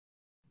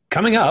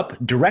Coming up,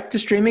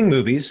 direct-to-streaming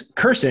movies,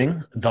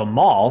 cursing, the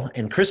mall,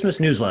 and Christmas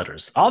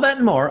newsletters. All that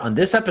and more on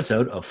this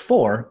episode of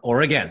For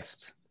or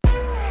Against.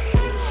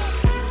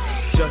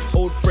 Just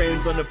old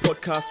friends on the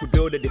podcast, we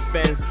build a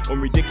defense on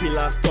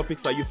ridiculous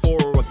topics. Are you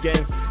for or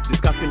against?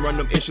 Discussing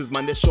random issues,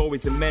 man, the show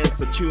is immense.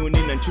 So tune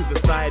in and choose a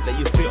side that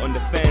you sit on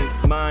the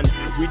fence. Man,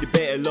 we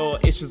debate a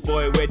lot of issues,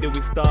 boy, where do we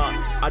start?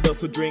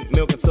 Adults who drink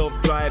milk and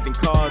self-driving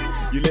cars.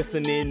 You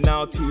listening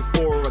now to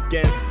For or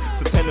Against,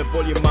 so turn the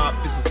volume up,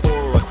 this is For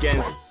or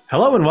Against.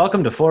 Hello and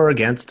welcome to For or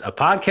Against, a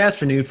podcast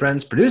for new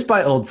friends, produced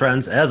by old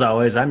friends. As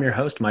always, I'm your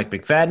host, Mike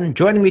McFadden.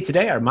 Joining me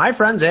today are my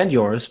friends and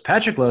yours,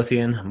 Patrick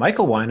Lothian,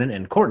 Michael Winan,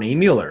 and Courtney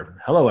Mueller.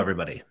 Hello,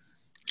 everybody.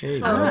 Hey,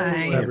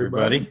 hi,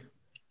 everybody.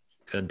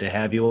 Good to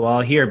have you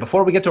all here.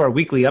 Before we get to our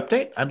weekly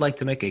update, I'd like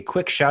to make a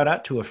quick shout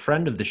out to a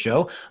friend of the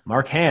show,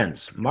 Mark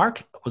Hans.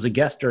 Mark was a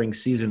guest during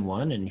season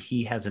 1, and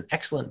he has an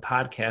excellent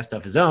podcast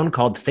of his own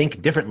called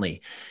Think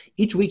Differently.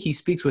 Each week, he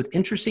speaks with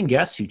interesting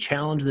guests who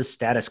challenge the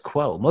status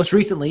quo. Most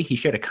recently, he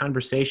shared a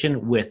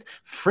conversation with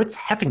Fritz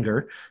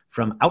Heffinger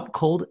from Out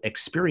Cold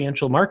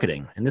Experiential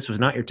Marketing. And this was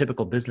not your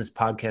typical business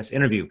podcast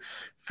interview.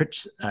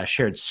 Fritz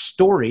shared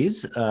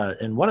stories,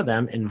 and one of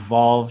them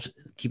involved,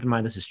 keep in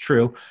mind this is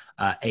true,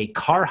 a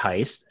car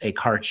heist, a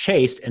car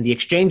chase, and the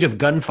exchange of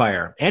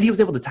gunfire. And he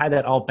was able to tie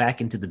that all back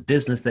into the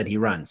business that he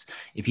runs.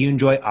 If you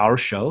enjoy our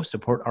show,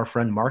 support our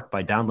friend Mark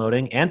by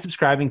downloading and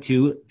subscribing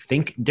to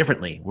Think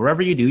Differently,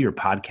 wherever you do your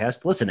podcast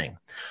listening.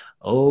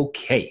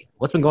 Okay,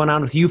 what's been going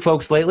on with you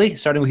folks lately?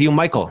 Starting with you,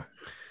 Michael.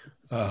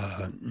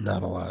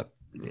 Not a lot.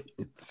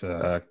 It's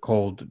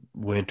cold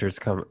winters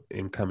coming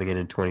in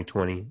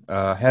 2020.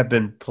 Have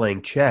been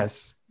playing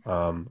chess.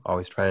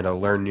 Always trying to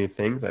learn new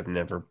things. I've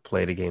never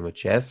played a game of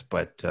chess,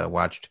 but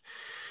watched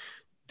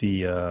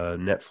the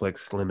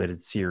Netflix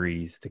limited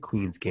series, The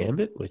Queen's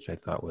Gambit, which I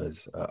thought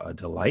was a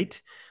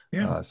delight.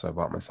 Yeah. So I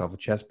bought myself a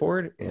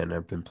chessboard, and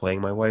I've been playing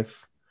my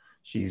wife.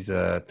 She's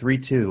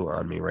 3-2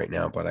 on me right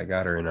now, but I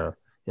got her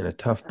in a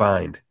tough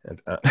bind.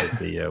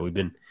 We've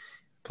been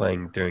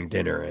playing during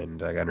dinner,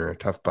 and I got her in a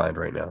tough bind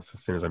right now. So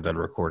as soon as I'm done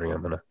recording,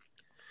 I'm gonna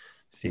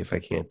see if I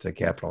can't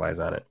capitalize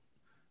on it.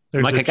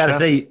 Mike, I gotta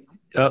say.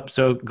 Oh,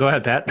 so go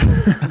ahead, Pat.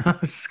 I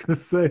was just going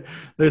to say,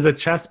 there's a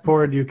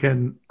chessboard you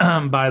can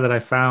buy that I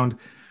found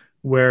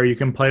where you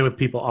can play with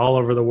people all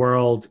over the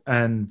world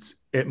and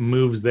it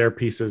moves their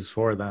pieces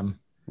for them.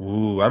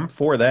 Ooh, I'm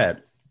for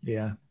that.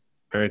 Yeah.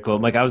 Very cool.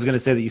 Mike, I was going to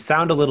say that you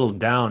sound a little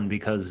down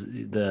because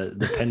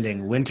the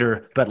pending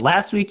winter, but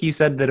last week you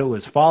said that it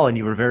was fall and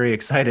you were very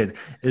excited.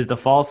 Is the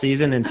fall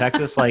season in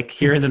Texas like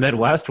here in the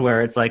Midwest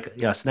where it's like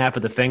a snap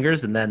of the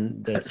fingers and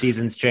then the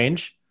seasons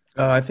change?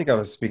 I think I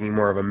was speaking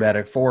more of a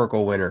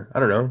metaphorical winter. I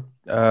don't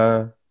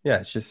know. Yeah,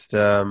 it's just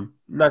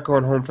not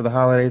going home for the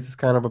holidays is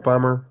kind of a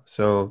bummer.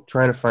 So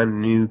trying to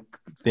find new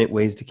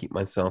ways to keep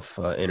myself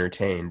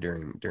entertained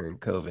during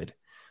COVID.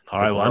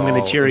 All right, well, I'm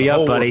going to cheer you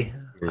up, buddy.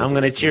 I'm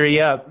going to cheer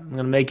you up. I'm going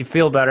to make you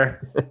feel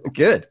better.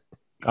 Good.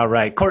 All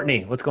right,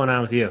 Courtney, what's going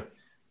on with you?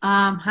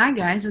 Hi,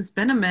 guys. It's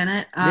been a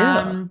minute.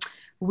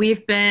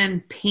 We've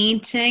been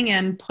painting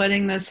and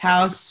putting this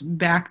house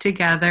back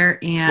together.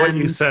 And what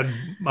you said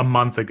a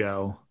month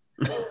ago.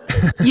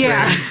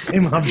 Yeah.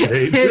 Same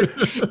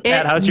update.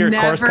 Pat, how's your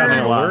course coming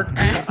along?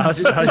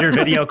 How's your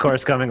video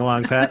course coming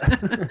along,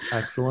 Pat?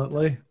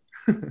 Excellently.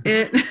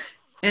 It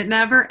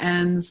never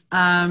ends.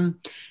 And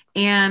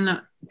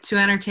to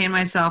entertain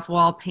myself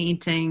while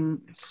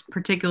painting,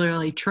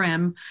 particularly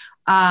trim,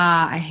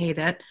 I hate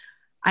it.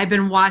 I've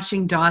been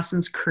watching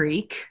Dawson's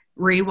Creek,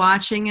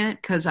 rewatching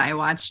it because I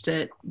watched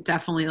it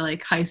definitely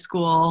like high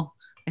school.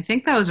 I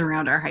think that was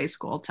around our high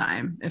school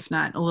time, if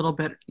not a little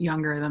bit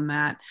younger than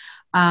that.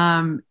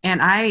 And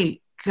I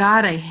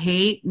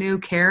hate new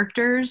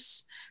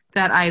characters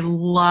that I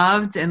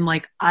loved and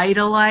like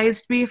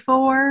idolized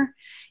before.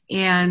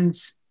 And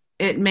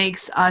it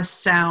makes us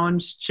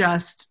sound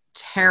just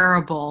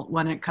terrible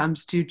when it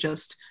comes to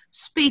just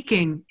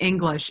speaking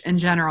English in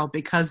general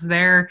because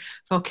their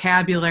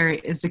vocabulary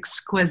is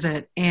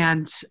exquisite.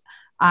 And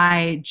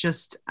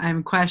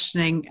I'm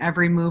questioning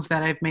every move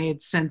that I've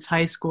made since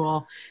high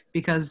school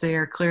because they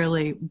are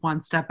clearly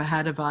one step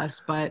ahead of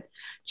us. But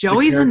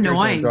Joey's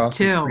annoying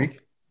too. Creek?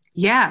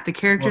 Yeah, the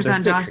characters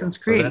on Dawson's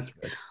Creek. So that's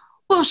good.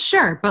 Well,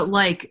 sure. But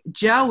like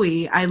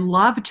Joey, I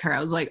loved her. I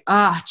was like,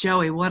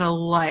 Joey, what a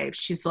life.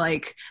 She's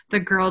like the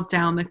girl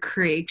down the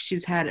creek.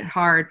 She's had it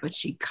hard, but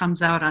she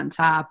comes out on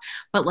top.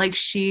 But like,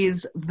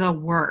 she's the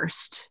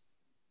worst.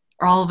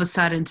 All of a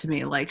sudden to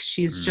me, like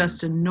she's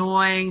just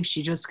annoying.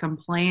 She just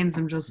complains.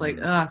 I'm just like,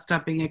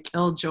 stop being a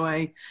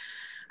killjoy.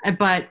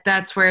 But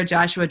that's where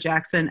Joshua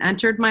Jackson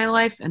entered my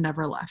life and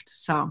never left.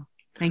 So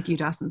thank you,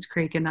 Dawson's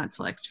Creek and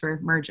Netflix for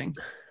merging.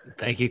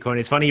 Thank you, Courtney.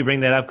 It's funny you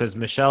bring that up because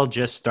Michelle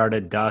just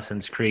started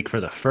Dawson's Creek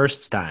for the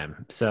first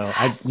time. So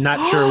yes. I'm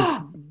not sure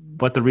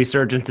what the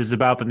resurgence is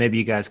about, but maybe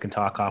you guys can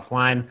talk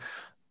offline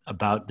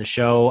about the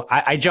show.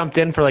 I jumped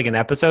in for like an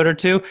episode or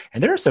two,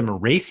 and there are some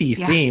racy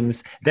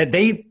themes that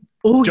they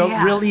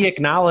don't really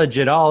acknowledge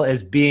at all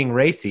as being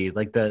racy,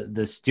 like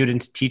the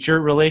student-teacher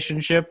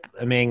relationship.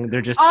 I mean,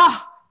 they're just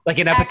Like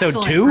in episode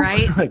Excellent, 2?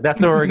 right? Like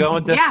that's where we're going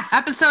with this? Yeah,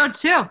 episode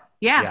 2.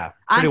 Yeah.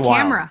 Pretty On wild.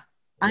 camera.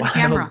 On Wild.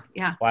 camera.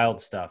 Yeah.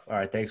 Wild stuff. All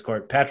right. Thanks,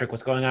 Court. Patrick,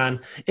 what's going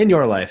on in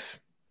your life?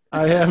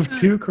 I have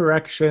 2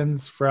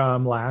 corrections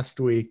from last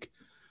week.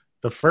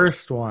 The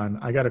first one,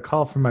 I got a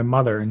call from my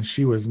mother, and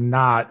she was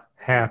not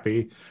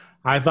happy.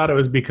 I thought it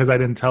was because I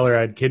didn't tell her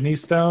I had kidney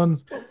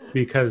stones,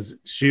 because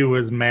she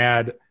was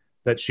mad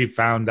that she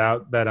found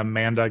out that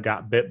Amanda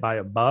got bit by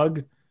a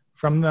bug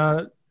from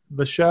the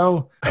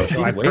show. Oh,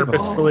 So I she's way behind.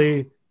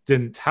 purposefully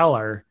didn't tell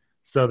her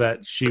so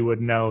that she would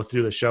know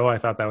through the show. I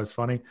thought that was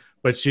funny,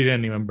 but she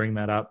didn't even bring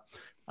that up.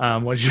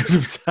 What she was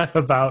upset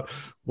about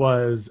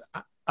was,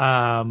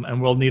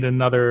 and we'll need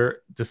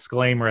another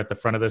disclaimer at the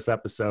front of this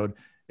episode,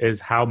 is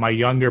how my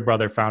younger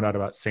brother found out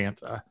about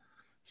Santa.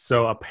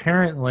 So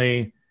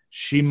apparently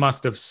she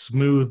must have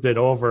smoothed it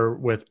over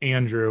with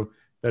Andrew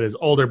that his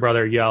older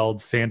brother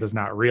yelled Santa's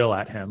not real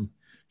at him.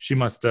 She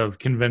must have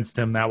convinced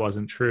him that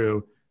wasn't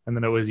true. And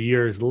then it was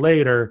years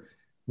later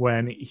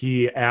when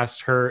he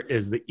asked her,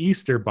 is the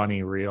Easter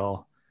Bunny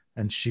real?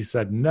 And she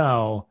said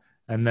no.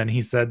 And then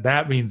he said,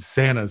 that means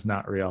Santa's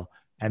not real.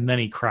 And then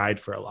he cried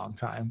for a long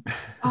time.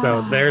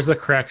 So there's a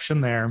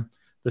correction there.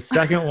 The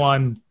second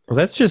one, Well,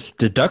 that's just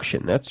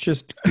deduction. That's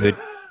just good.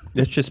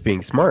 That's just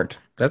being smart.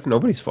 That's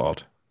nobody's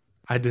fault.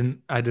 I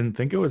didn't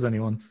think it was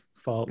anyone's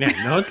fault. Yeah,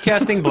 no one's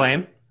casting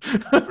blame.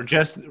 We're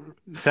just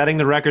setting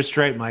the record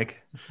straight,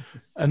 Mike.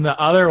 And the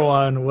other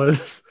one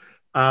was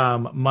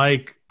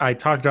Mike. I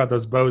talked about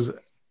those Bose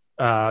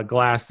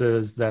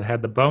glasses that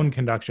had the bone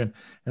conduction,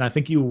 and I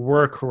think you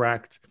were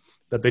correct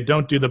that they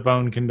don't do the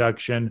bone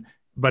conduction.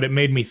 But it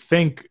made me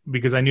think,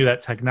 because I knew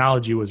that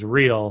technology was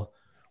real,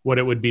 what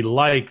it would be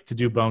like to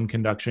do bone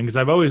conduction. Because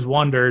I've always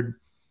wondered,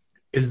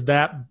 is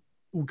that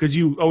because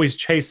you always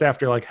chase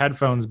after like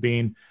headphones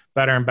being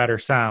better and better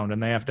sound,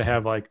 and they have to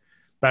have like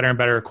better and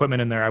better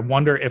equipment in there. I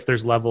wonder if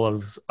there's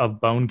levels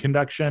of bone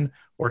conduction,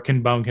 or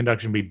can bone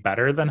conduction be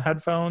better than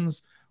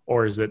headphones,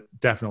 or is it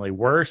definitely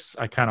worse?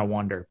 I kind of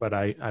wonder, but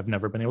I've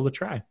never been able to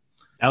try.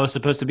 That was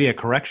supposed to be a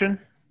correction?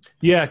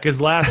 Yeah,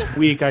 because last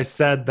week I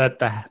said that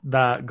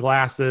the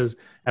glasses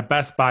at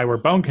Best Buy were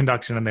bone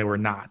conduction, and they were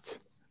not.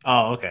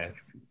 Oh, okay.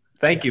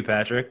 Thank you,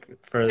 Patrick,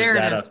 for There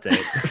that it is.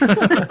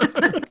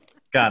 update.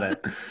 Got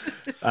it.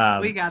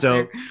 We got so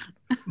there.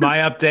 my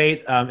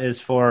update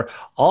is for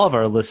all of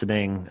our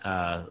listening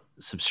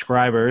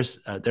subscribers.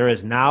 There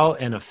is now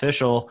an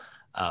official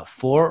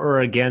for or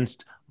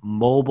against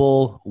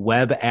mobile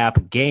web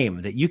app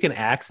game that you can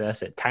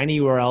access at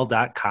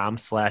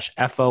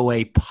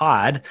tinyurl.com/FOA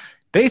pod.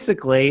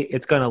 Basically,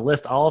 it's going to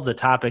list all of the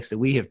topics that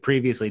we have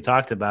previously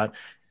talked about.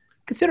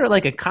 Consider it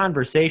like a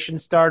conversation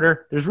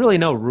starter. There's really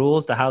no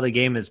rules to how the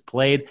game is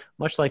played,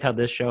 much like how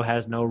this show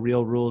has no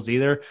real rules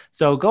either.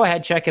 So go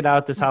ahead, check it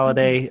out this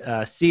holiday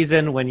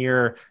season when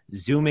you're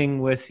Zooming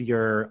with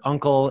your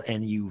uncle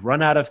and you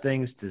run out of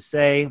things to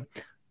say.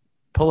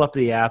 Pull up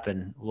the app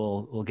and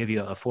we'll give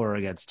you a for or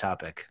against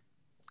topic.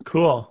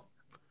 Cool.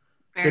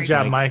 Very Good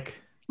job, good. Mike.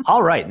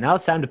 All right, now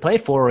it's time to play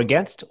for or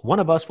against. One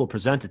of us will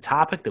present a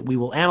topic that we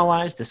will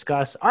analyze,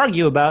 discuss,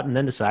 argue about, and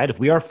then decide if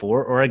we are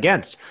for or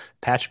against.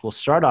 Patrick will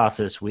start off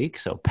this week.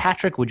 So,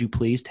 Patrick, would you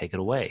please take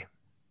it away?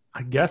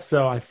 I guess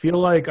so. I feel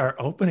like our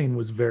opening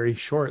was very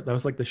short. That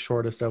was like the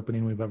shortest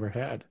opening we've ever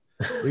had,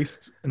 at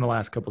least in the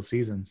last couple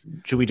seasons.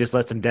 Should we just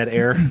let some dead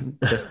air?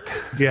 Just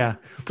Yeah.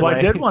 Well, I play?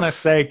 did want to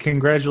say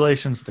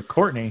congratulations to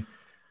Courtney,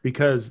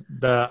 because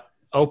the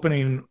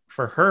opening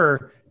for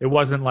her, it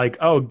wasn't like,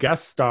 oh,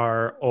 guest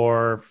star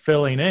or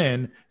filling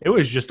in. It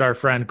was just our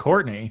friend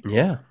Courtney.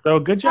 Yeah. So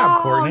good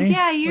job, Courtney.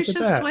 Yeah, you Look at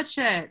should that. switch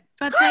it.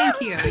 But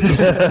thank you. You should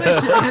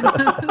switch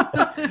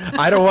it.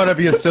 I don't want to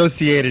be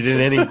associated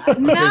in any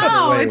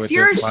No, way it's with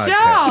your this podcast.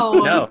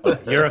 show. no,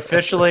 you're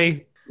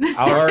officially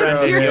our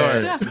It's friend your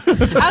and yours. show.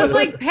 I was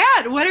like,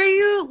 Pat, what are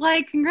you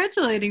like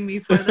congratulating me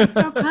for? That's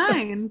so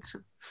kind.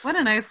 What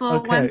a nice little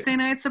Okay. Wednesday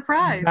night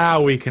surprise.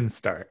 Now we can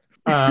start.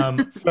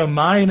 So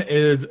mine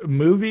is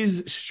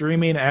movies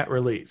streaming at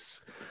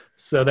release.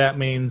 So that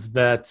means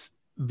that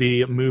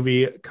the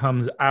movie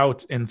comes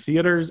out in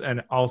theaters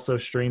and also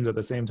streams at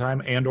the same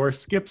time and or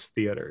skips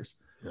theaters.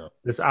 Yeah.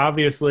 This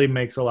obviously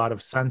makes a lot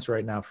of sense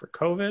right now for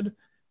COVID,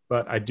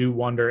 but I do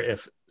wonder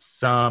if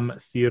some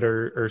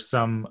theater or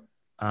some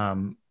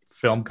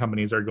film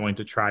companies are going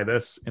to try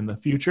this in the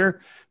future,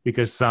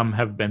 because some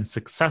have been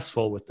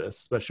successful with this,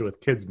 especially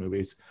with kids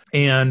movies.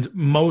 And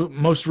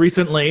most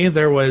recently,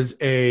 there was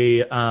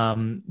a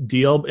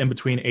deal in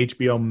between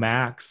HBO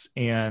Max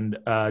and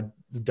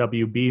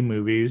WB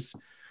Movies,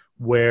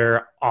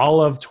 where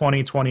all of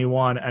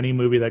 2021, any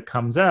movie that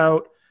comes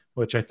out,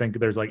 which I think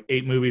there's like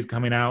 8 movies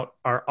coming out,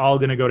 are all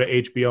going to go to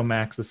HBO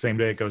Max the same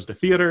day it goes to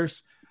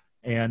theaters.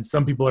 And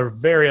some people are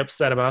very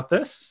upset about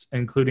this,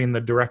 including the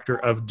director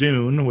of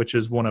Dune, which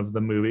is one of the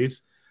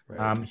movies.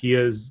 Right. He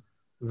is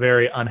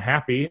very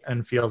unhappy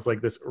and feels like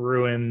this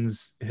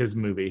ruins his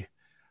movie.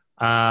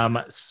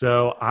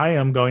 So I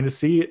am going to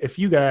see if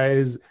you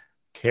guys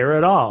care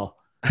at all.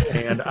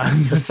 And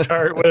I'm going to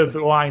start with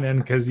Winan,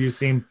 because you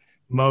seem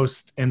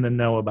most in the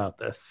know about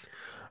this.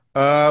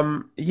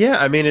 Yeah,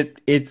 I mean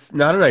it's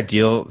not an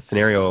ideal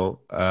scenario.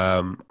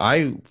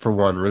 I for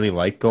one really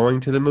like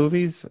going to the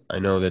movies. I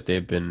know that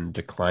they've been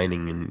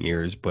declining in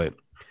years, but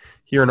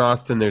here in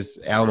Austin there's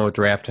Alamo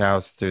Draft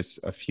House. There's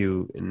a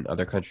few in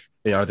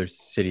other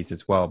cities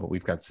as well, but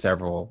we've got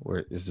several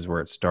where this is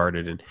where it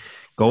started. And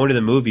going to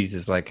the movies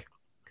is like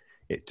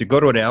to go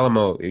to an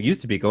Alamo. It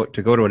used to be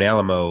to go to an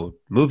Alamo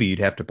movie, you'd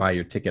have to buy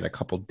your ticket a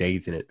couple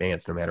days in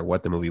advance, no matter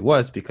what the movie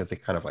was, because they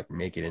kind of like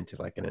make it into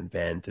like an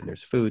event, and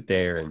there's food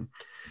there and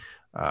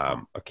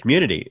a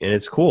community, and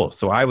it's cool.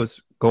 So I was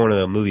going to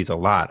the movies a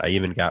lot. I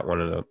even got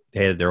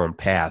they had their own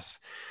pass.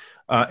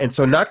 And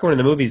so not going to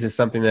the movies is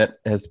something that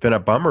has been a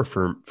bummer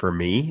for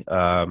me.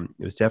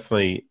 It was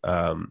definitely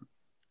a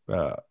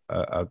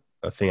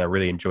thing I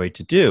really enjoyed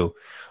to do.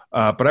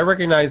 But I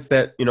recognize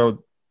that,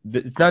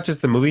 it's not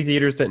just the movie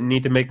theaters that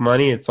need to make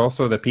money. It's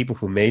also the people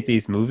who made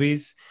these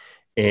movies.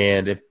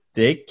 And if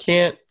they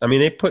can't, I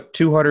mean, they put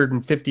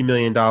 $250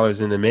 million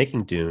into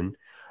making Dune.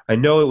 I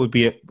know it would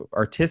be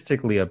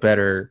artistically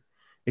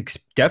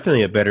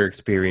definitely a better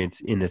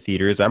experience in the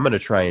theaters. I'm going to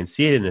try and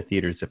see it in the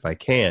theaters if I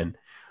can.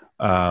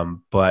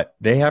 But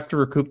they have to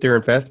recoup their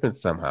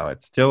investments somehow.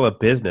 It's still a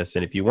business.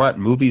 And if you want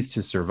movies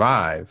to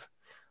survive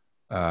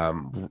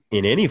in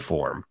any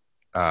form,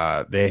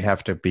 they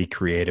have to be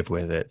creative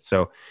with it.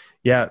 So,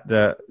 yeah,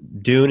 the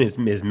Dune is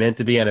meant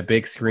to be on a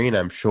big screen,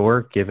 I'm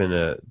sure, given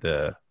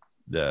the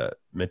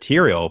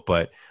material.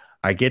 But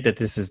I get that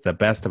this is the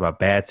best of a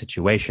bad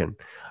situation.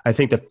 I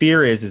think the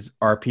fear is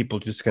are people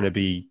just going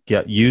to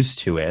get used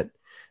to it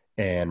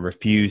and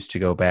refuse to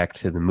go back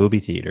to the movie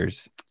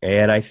theaters?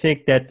 And I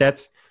think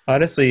that's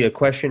honestly a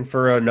question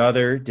for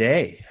another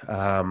day,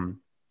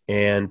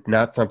 and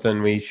not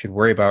something we should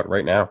worry about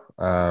right now.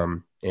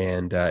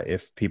 And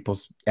if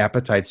people's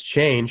appetites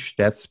change,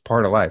 that's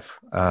part of life.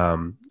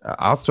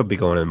 I'll still be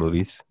going to the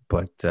movies,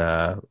 but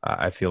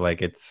I feel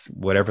like it's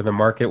whatever the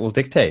market will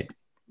dictate.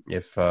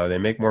 If they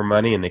make more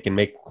money and they can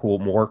make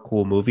more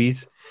cool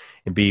movies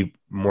and be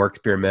more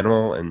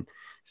experimental and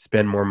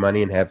spend more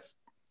money and have,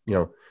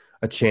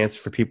 a chance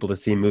for people to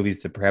see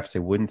movies that perhaps they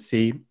wouldn't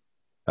see,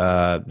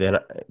 then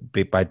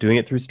by doing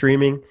it through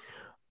streaming,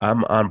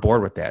 I'm on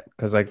board with that.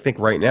 Because I think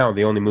right now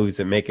the only movies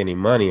that make any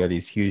money are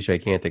these huge,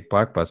 gigantic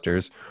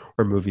blockbusters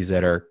or movies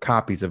that are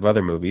copies of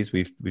other movies.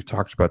 We've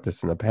talked about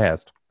this in the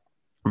past.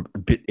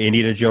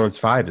 Indiana Jones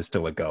 5 is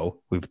still a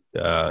go.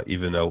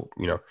 Even though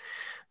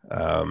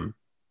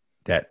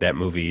that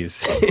movie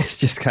is is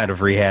just kind of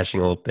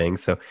rehashing old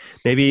things. So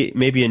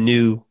maybe a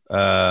new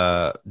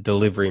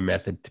delivery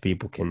method to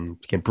people can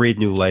breathe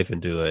new life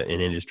into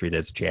an industry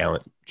that's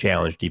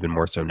challenged even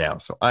more so now.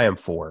 So I am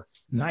for.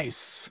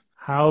 Nice.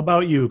 How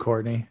about you,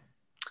 Courtney?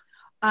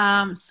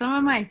 Some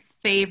of my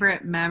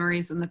favorite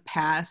memories in the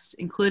past,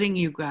 including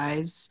you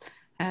guys,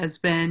 has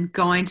been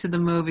going to the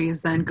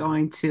movies, then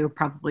going to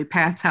probably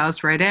Pat's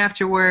house right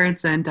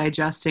afterwards and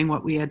digesting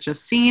what we had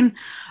just seen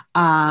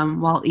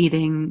while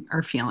eating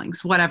our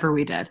feelings, whatever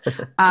we did.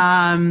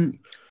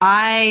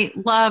 I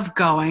love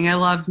going. I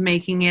love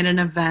making it an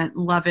event,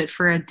 love it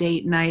for a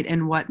date night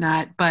and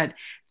whatnot. But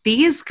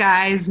these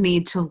guys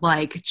need to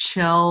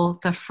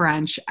chill the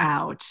French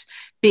out,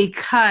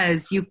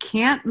 because you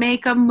can't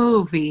make a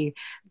movie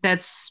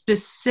that's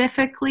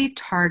specifically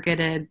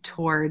targeted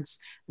towards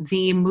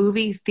the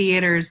movie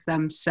theaters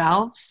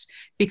themselves.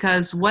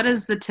 Because what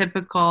is the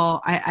typical,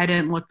 I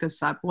didn't look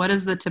this up, what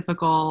is the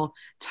typical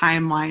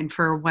timeline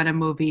for when a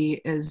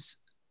movie is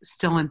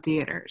still in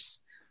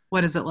theaters?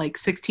 What is it,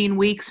 16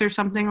 weeks or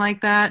something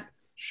like that?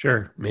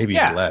 Sure. Maybe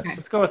less.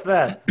 Let's go with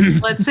that.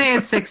 Let's say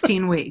it's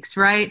 16 weeks,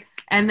 right?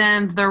 And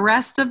then the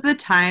rest of the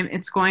time,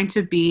 it's going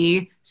to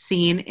be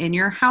seen in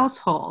your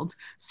household.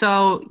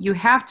 So you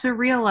have to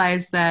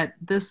realize that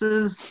this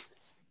is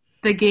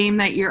the game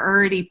that you're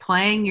already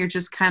playing. You're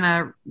just kind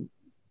of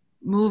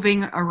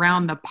moving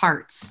around the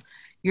parts.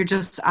 You're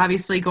just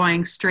obviously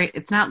going straight.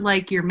 It's not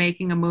like you're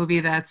making a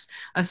movie that's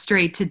a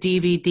straight to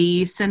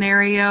DVD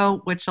scenario,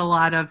 which a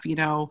lot of,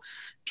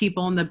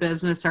 people in the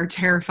business are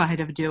terrified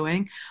of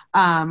doing,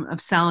 of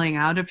selling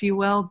out, if you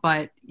will.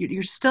 But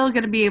you're still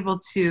going to be able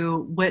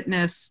to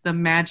witness the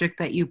magic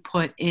that you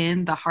put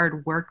in, the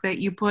hard work that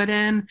you put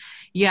in.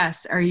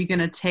 Yes. Are you going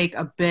to take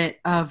a bit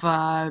of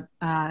a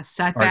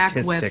setback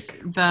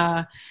artistic. with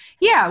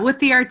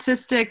the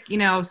artistic,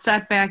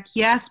 setback?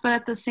 Yes. But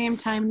at the same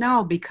time,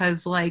 no,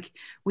 because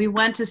we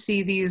went to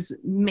see these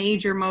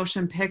major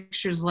motion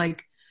pictures,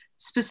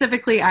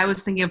 specifically I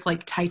was thinking of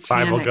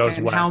Titanic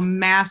and how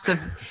massive.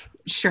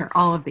 Sure,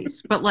 all of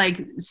these. But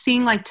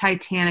seeing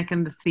Titanic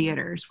in the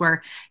theaters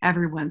where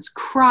everyone's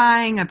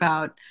crying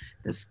about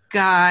this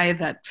guy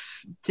that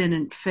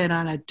didn't fit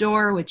on a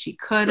door, which he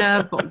could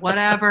have, but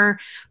whatever.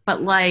 But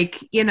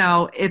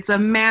it's a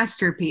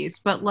masterpiece.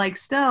 But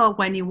still,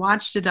 when you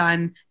watched it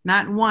on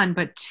not one,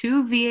 but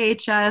 2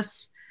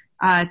 VHS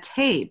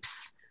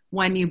tapes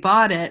when you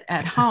bought it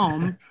at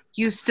home,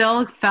 you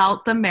still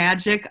felt the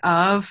magic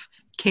of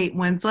Kate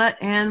Winslet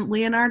and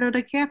Leonardo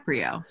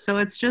DiCaprio. So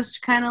it's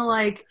just kind of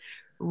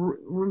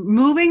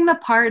moving the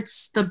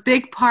parts, the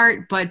big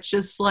part, but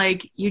just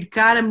like you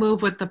got to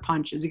move with the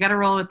punches. You got to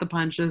roll with the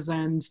punches.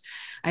 And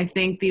I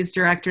think these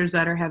directors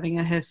that are having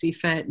a hissy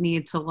fit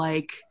need to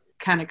like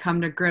kind of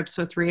come to grips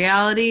with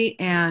reality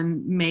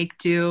and make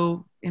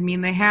do. I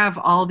mean, they have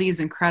all these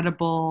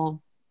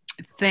incredible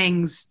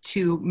things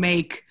to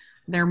make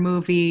their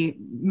movie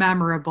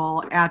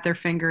memorable at their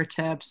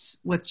fingertips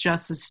with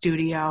just a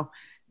studio.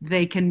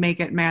 They can make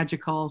it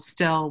magical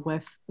still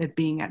with it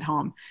being at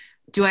home.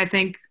 Do I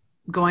think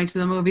going to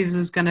the movies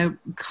is going to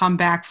come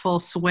back full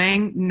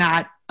swing?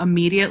 Not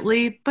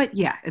immediately, but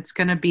yeah, it's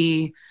going to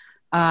be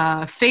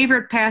a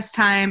favorite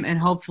pastime and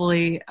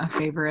hopefully a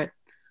favorite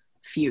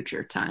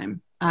future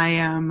time. I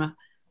am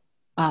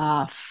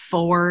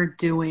for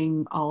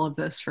doing all of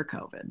this for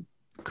COVID.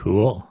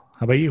 Cool.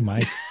 How about you,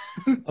 Mike?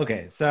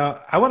 Okay,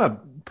 so I want to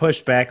push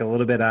back a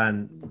little bit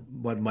on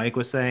what Mike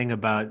was saying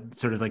about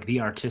sort of like the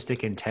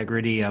artistic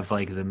integrity of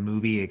like the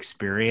movie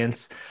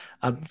experience.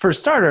 For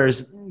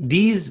starters,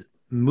 these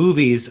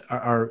movies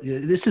are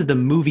this is the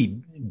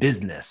movie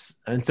business,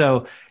 and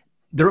so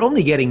they're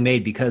only getting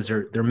made because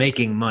they're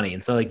making money.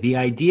 And so like the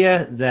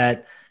idea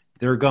that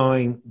they're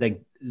going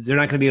like they're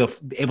not going to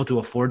be able to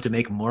afford to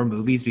make more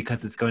movies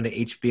because it's going to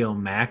HBO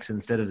Max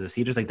instead of the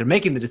theaters. Like they're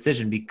making the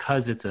decision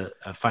because it's a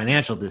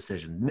financial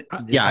decision.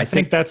 Yeah, I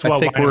think that's I what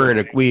think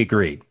we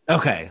agree.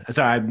 Okay,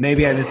 sorry,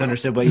 maybe I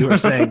misunderstood what you were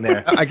saying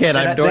there. Again,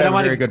 I don't have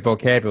wanna... very good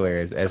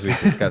vocabulary as we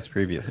discussed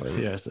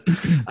previously. Yes.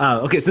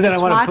 Okay, so then Just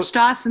I want to watch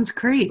Dawson's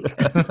Creek.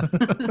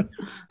 and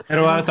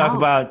I want to talk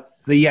about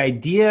the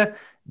idea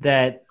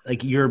that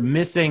like you're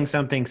missing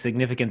something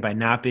significant by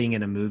not being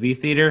in a movie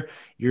theater.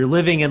 You're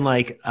living in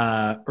like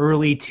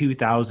early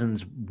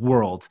 2000s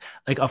world.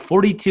 Like a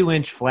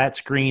 42-inch flat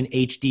screen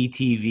HD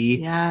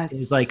TV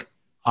is like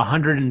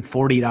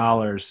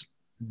 $140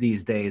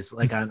 these days,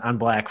 like on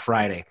Black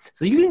Friday.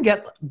 So you can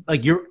get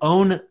like your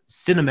own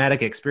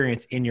cinematic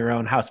experience in your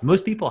own house.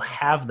 Most people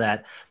have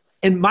that.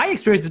 And my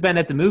experience has been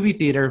at the movie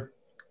theater.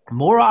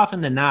 More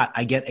often than not,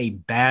 I get a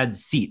bad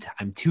seat.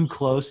 I'm too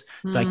close,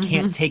 so I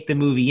can't take the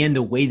movie in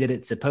the way that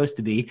it's supposed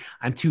to be.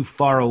 I'm too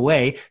far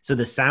away, so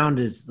the sound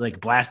is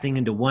like blasting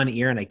into one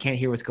ear and I can't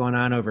hear what's going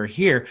on over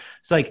here.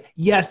 So like,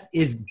 yes,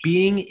 is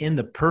being in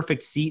the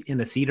perfect seat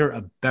in a theater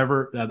a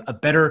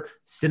better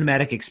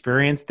cinematic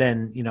experience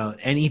than, you know,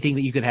 anything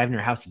that you could have in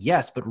your house?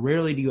 Yes, but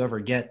rarely do you ever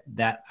get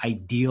that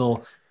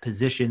ideal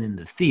position in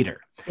the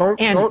theater.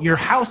 Your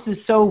house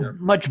is so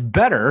much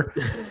better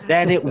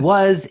than it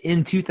was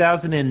in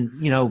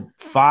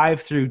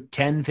 2005 through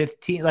 10,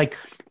 15. Like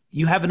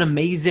you have an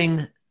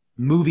amazing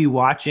movie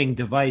watching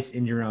device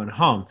in your own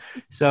home.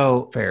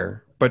 So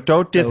fair. But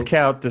don't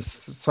discount this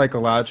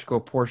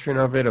psychological portion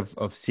of it,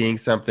 of seeing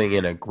something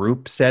in a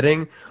group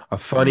setting. A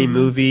funny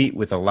movie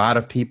with a lot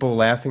of people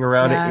laughing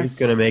around it is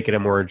going to make it a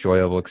more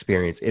enjoyable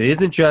experience. It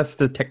isn't just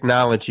the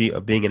technology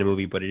of being in a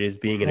movie, but it is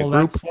being in a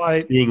group,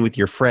 being with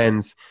your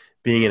friends,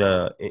 seeing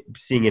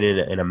it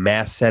in a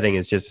mass setting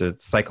is just a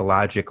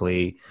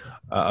psychologically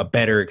a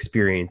better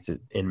experience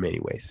in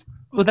many ways.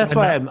 Well, that's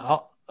why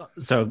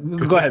so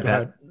go ahead,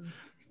 Pat.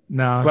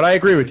 No, but I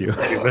agree with you.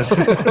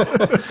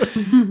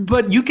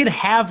 But you can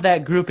have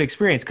that group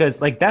experience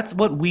because like that's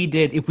what we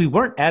did. If we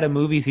weren't at a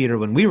movie theater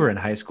when we were in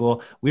high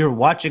school, we were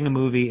watching a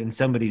movie in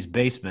somebody's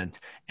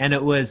basement, and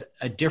it was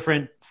a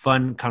different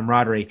fun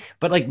camaraderie.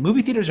 But like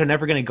movie theaters are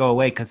never going to go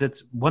away because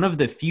it's one of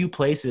the few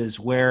places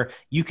where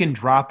you can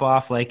drop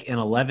off like an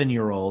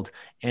 11-year-old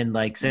and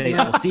like say,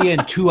 I'll see you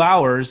in 2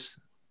 hours.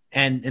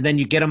 And then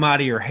you get them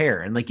out of your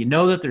hair, and like you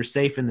know that they're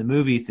safe in the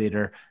movie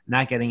theater,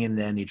 not getting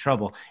into any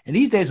trouble. And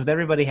these days, with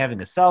everybody having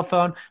a cell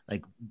phone,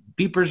 like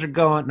beepers are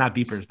going, not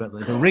beepers, but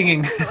like the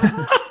ringing.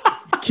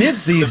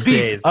 Kids these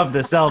days of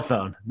the cell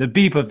phone, the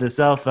beep of the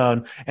cell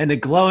phone, and the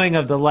glowing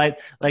of the light.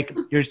 Like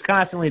you're just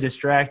constantly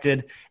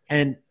distracted,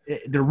 and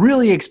they're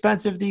really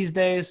expensive these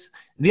days.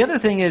 The other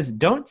thing is,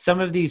 don't some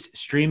of these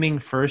streaming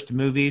first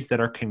movies that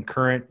are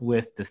concurrent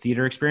with the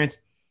theater experience,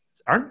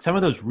 aren't some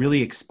of those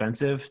really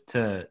expensive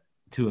to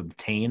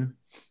obtain?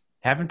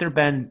 Haven't there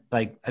been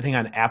like, I think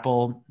on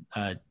Apple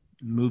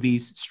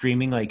movies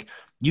streaming, like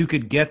you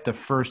could get the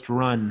first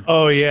run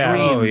but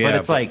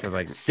it's like for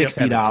like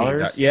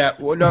 $60. Yeah,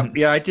 well, no,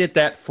 yeah, I did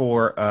that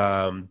for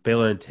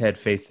Bill and Ted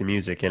Face the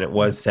Music, and it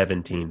was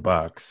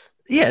 $17.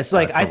 Yeah, so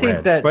like I think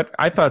rent. that, but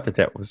I thought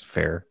that was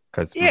fair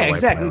because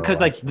exactly,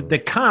 because like the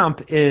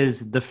comp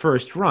is the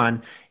first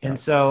run, and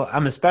so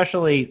I'm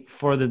especially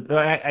for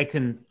I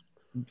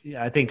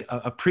think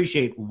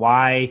appreciate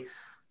why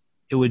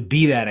it would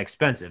be that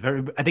expensive.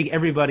 I think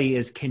everybody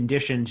is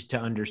conditioned to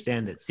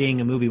understand that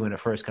seeing a movie when it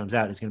first comes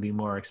out is going to be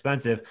more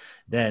expensive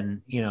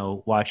than, you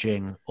know,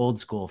 watching Old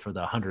School for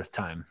the 100th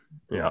time.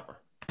 Yeah.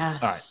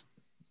 Yes. All right.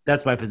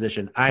 That's my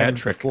position. I am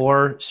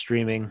for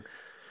streaming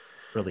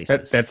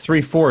releases. That's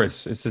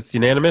 3/4. Is this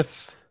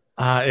unanimous?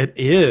 It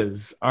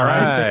is. All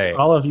right.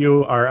 All of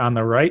you are on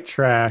the right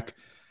track.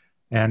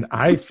 And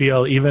I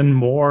feel even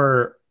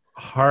more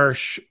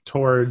harsh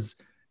towards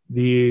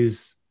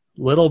these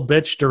little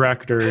bitch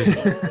directors.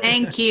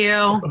 Thank you.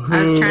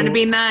 I was trying to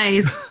be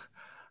nice.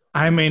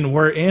 I mean,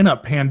 we're in a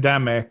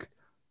pandemic.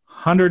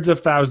 Hundreds of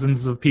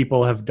thousands of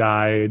people have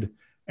died,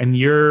 and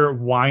you're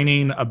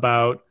whining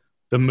about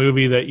the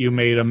movie that you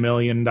made $1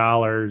 million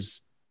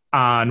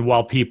on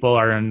while people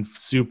are in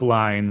soup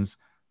lines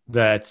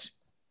that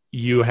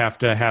you have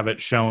to have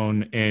it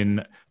shown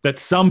in, that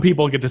some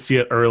people get to see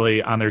it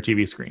early on their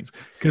TV screens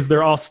because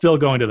they're all still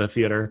going to the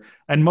theater,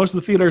 and most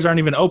of the theaters aren't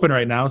even open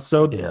right now.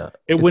 So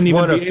it wouldn't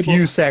even be able.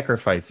 Few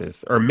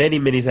sacrifices, or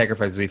many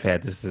sacrifices we've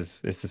had. This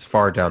is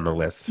far down the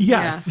list.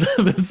 Yes.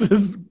 This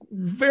is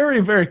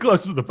very, very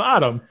close to the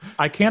bottom.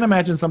 I can't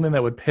imagine something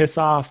that would piss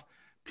off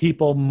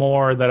people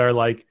more that are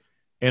like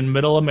in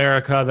middle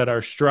America that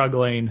are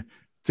struggling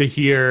to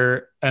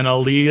hear an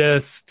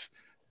elitist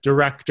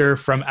director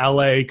from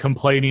LA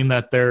complaining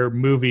that their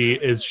movie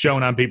is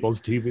shown on people's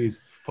TVs.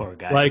 Poor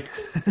guy. Like,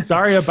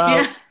 sorry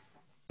about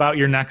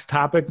your next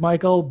topic,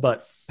 Michael,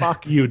 but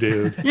fuck you,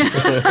 dude.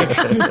 That's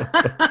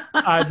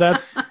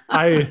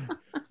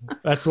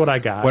what I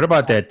got. What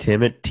about that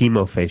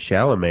Timothée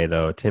Chalamet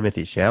though?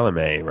 Timothy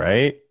Chalamet,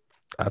 right?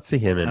 I'd see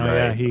him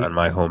on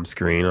my home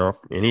screen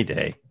any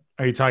day.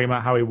 Are you talking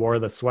about how he wore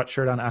the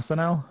sweatshirt on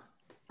SNL?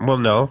 Well,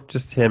 no,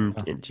 just him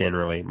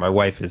generally. My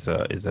wife is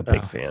a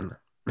big fan.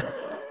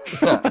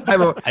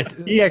 I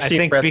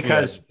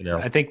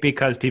think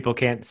because people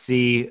can't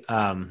see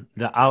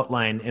the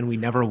outline, and we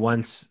never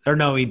once, or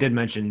no, he did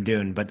mention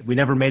Dune, but we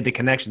never made the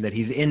connection that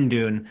he's in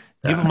Dune.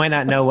 People might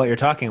not know what you're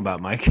talking about,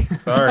 Mike.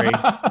 Sorry,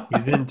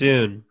 he's in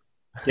Dune.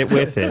 Get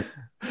with it.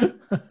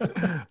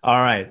 All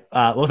right.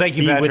 Well, thank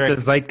you, Patrick.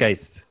 With the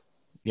zeitgeist.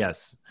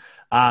 Yes.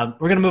 We're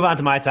going to move on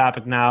to my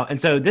topic now.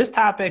 And so this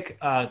topic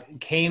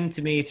came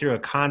to me through a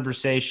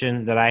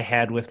conversation that I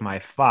had with my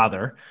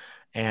father.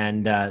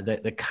 And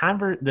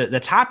the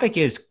topic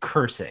is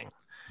cursing.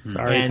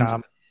 Sorry,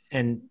 Tom.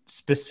 And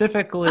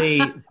specifically,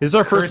 this is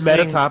our first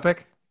meta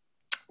topic.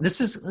 This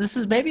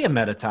is maybe a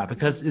meta topic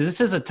because this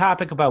is a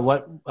topic about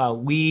what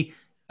we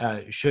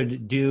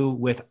should do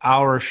with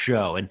our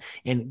show,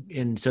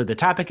 and so the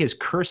topic is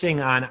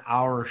cursing on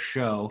our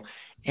show.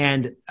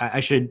 And I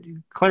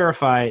should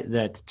clarify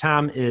that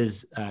Tom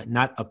is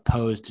not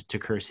opposed to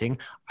cursing.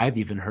 I've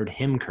even heard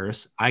him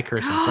curse. I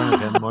curse in front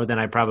of him more than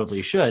I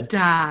probably should.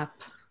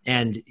 Stop.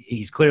 And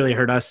he's clearly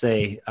heard us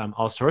say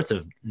all sorts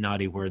of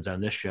naughty words on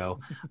this show.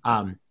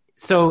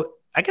 So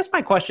I guess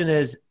my question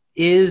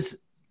is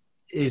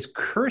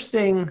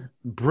cursing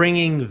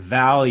bringing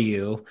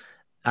value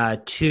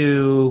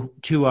to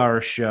our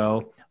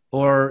show,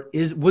 or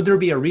would there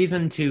be a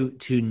reason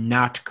to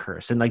not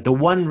curse? And like the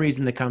one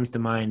reason that comes to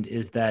mind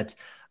is that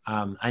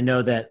I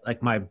know that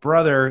like my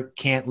brother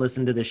can't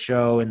listen to the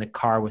show in the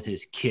car with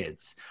his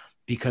kids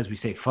because we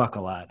say fuck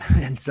a lot.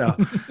 And so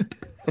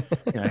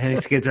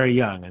his kids are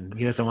young and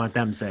he doesn't want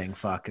them saying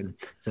fuck. And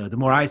so the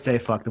more I say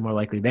fuck, the more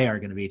likely they are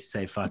going to be to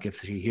say fuck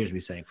if she hears me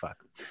saying fuck.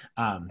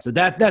 So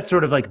that's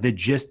sort of like the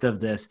gist of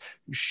this.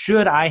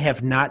 Should I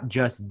have not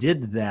just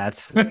did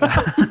that?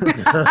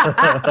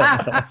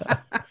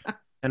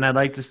 And I'd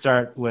like to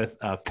start with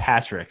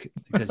Patrick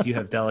because you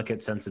have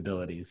delicate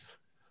sensibilities.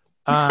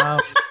 I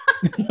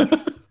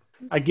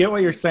get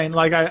what you're saying.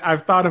 Like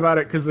I've thought about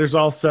it because there's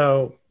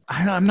also,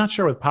 I'm not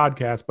sure with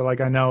podcasts, but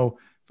like I know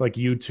like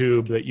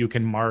YouTube that you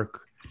can mark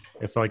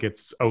if like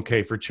it's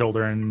okay for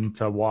children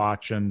to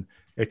watch, and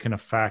it can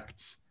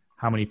affect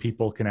how many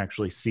people can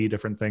actually see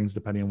different things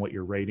depending on what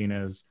your rating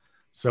is.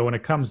 So when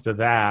it comes to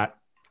that,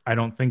 I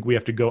don't think we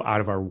have to go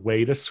out of our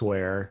way to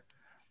swear.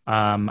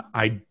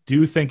 I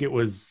do think it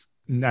was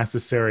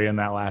necessary in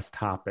that last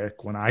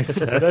topic when I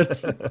said it.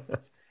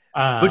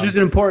 Which is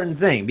an important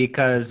thing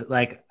because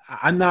like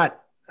I'm not,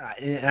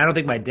 and I don't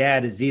think my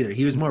dad is either.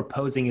 He was more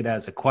posing it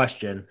as a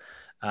question,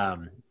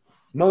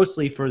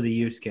 mostly for the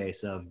use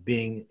case of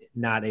being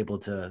not able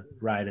to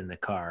ride in the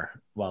car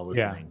while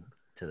listening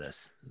to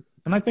this.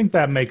 And I think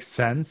that makes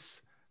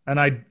sense. And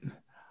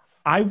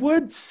I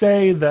would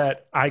say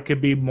that I could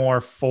be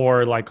more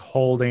for like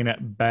holding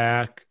it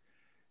back.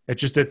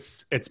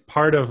 It's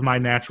part of my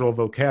natural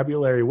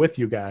vocabulary with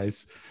you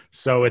guys.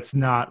 So it's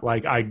not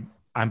like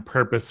I'm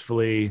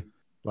purposefully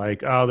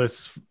like, oh,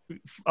 this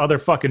other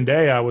fucking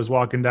day I was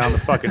walking down the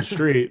fucking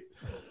street.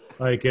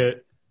 Like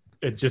it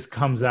just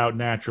comes out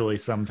naturally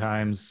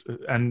sometimes.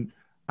 And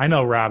I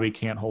know Robbie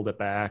can't hold it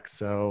back.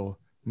 So,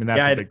 I mean, that's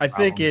a big problem. I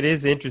think it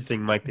is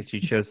interesting, Mike, that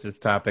you chose this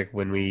topic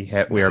when we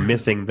are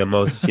missing the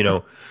most,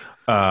 prolific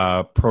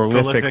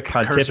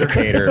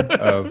pontificator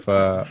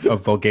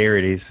of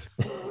vulgarities.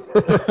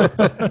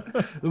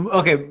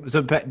 Okay,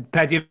 so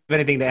Pat, do you have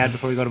anything to add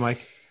before we go to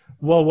Mike?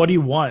 Well, what do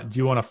you want? Do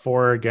you want a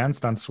for or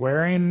against on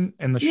swearing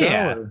in the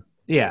show?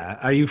 Yeah.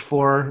 Are you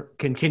for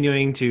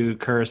continuing to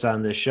curse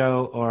on the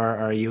show, or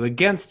are you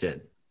against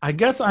it? I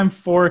guess I'm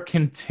for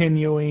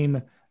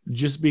continuing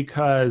just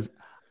because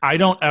I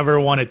don't ever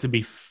want it to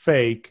be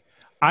fake.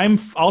 I'm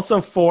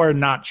also for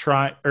not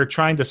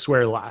trying to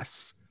swear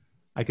less.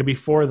 I could be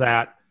for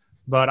that,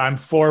 but I'm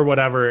for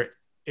whatever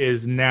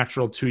is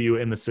natural to you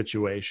in the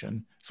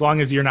situation. As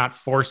long as you're not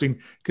forcing,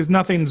 because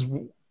nothing's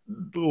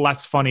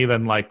less funny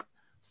than like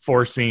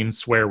forcing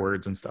swear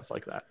words and stuff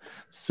like that.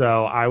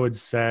 So I would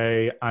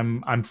say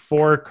I'm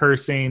for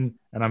cursing,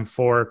 and I'm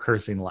for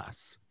cursing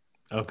less.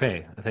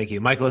 Okay, thank you,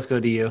 Michael. Let's go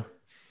to you.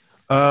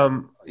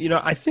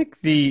 I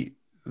think the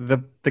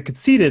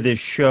conceit of this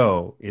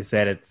show is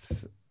that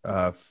it's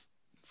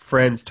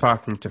friends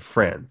talking to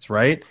friends,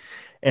 right?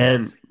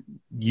 And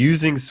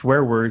using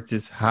swear words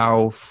is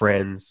how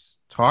friends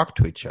talk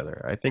to each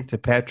other. I think to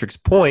Patrick's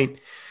point,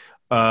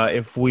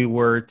 if we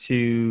were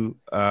to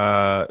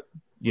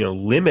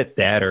limit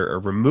that or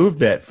remove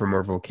that from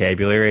our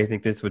vocabulary, I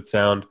think this would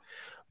sound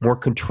more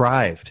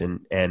contrived,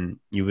 and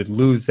you would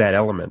lose that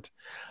element.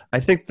 I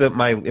think that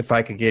if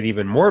I could get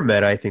even more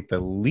meta, I think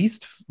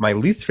my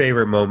least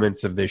favorite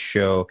moments of this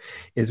show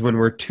is when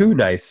we're too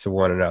nice to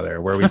one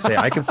another, where we say,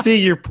 I can see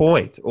your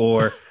point,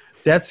 or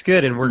that's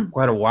good, and we're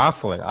kind of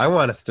waffling. I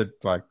want us to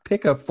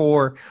pick a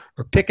for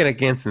or pick it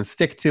against and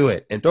stick to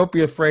it. And don't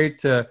be afraid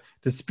to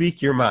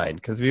speak your mind,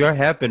 because we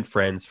have been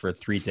friends for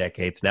 3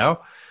 decades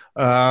now.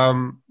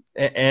 And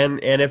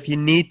if you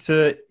need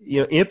to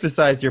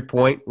emphasize your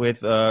point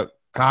with a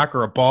cock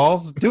or a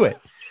balls, do it.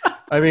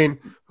 I mean,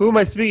 who am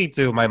I speaking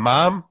to? My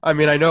mom? I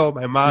mean, I know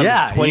my mom is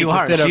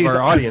 20% of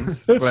our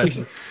audience,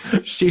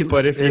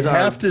 but if you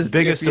have to,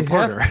 biggest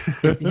supporter.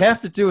 If you have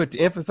to do it to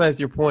emphasize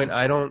your point,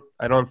 I don't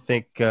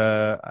think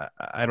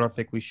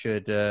we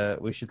should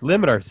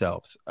limit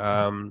ourselves.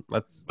 But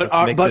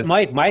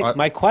Mike,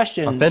 my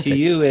question authentic. To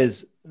you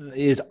is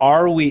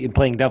are we,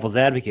 playing devil's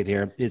advocate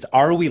here,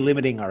 are we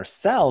limiting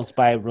ourselves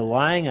by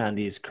relying on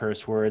these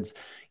curse words?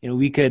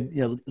 We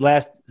could,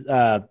 last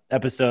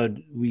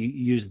episode, we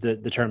used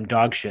the term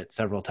dog shit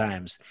several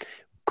times.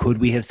 Could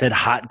we have said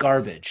hot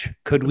garbage?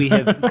 Could we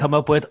have come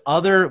up with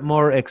other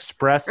more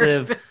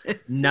expressive,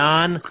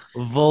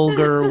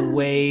 non-vulgar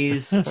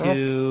ways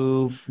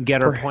to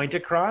get our point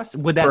across?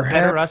 Would that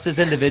better us as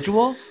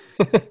individuals?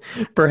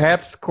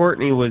 Perhaps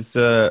Courtney was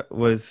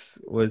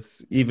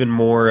even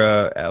more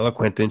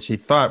eloquent than she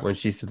thought when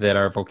she said that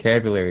our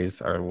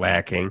vocabularies are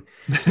lacking,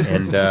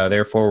 and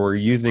therefore we're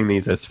using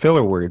these as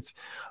filler words.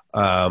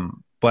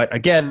 But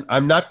again,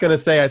 I'm not going to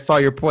say I saw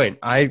your point.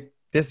 I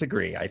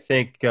disagree. I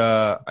think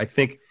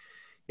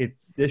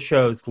this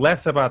shows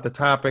less about the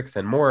topics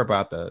and more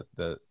about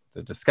the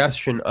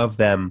discussion of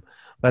them.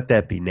 Let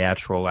that be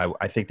natural.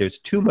 I think there's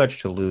too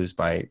much to lose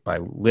by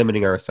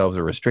limiting ourselves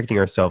or restricting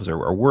ourselves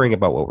or worrying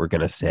about what we're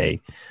going to say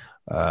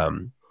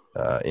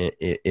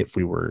if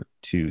we were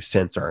to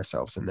censor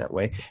ourselves in that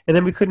way. And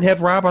then we couldn't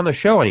have Rob on the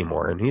show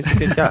anymore, and he's a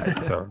good guy.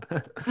 So,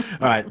 all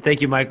right.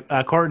 Thank you, Mike.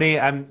 Courtney,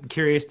 I'm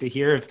curious to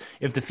hear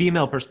if the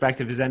female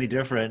perspective is any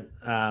different.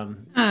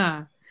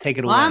 Take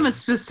it away. Well, I'm a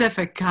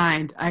specific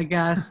kind, I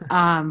guess,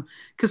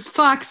 because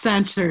fuck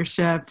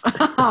censorship.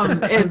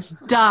 It's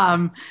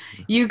dumb.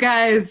 You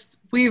guys,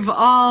 we've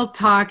all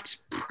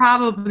talked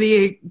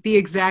probably the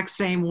exact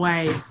same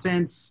way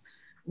since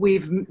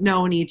we've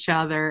known each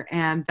other,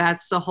 and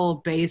that's the whole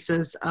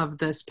basis of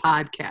this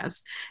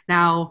podcast.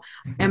 Now,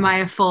 am I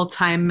a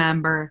full-time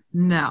member?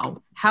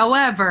 No.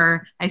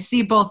 However, I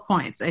see both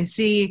points. I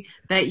see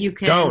that you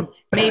can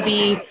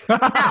maybe. No,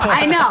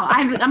 I know.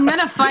 I'm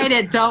gonna fight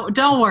it.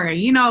 Don't worry.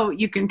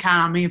 You can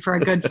count on me for a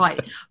good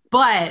fight.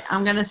 But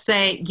I'm gonna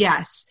say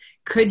yes.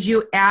 Could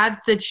you add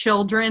the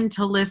children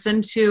to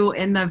listen to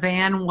in the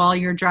van while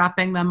you're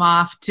dropping them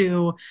off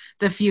to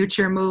the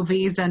future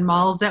movies and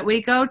malls that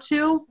we go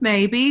to?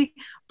 Maybe.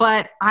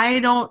 But I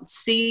don't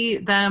see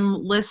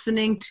them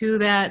listening to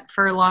that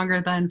for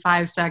longer than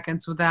 5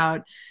 seconds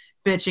without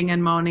bitching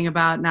and moaning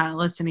about not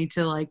listening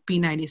to like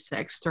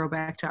B96,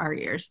 throwback to our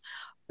years.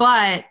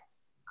 But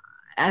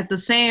at the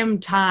same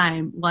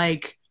time,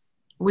 like,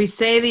 we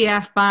say the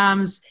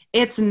F-bombs,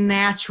 it's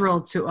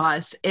natural to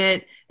us.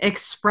 It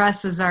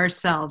expresses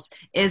ourselves.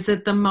 Is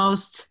it the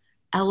most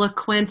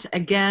eloquent,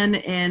 again,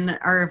 in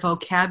our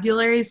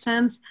vocabulary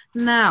sense?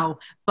 No.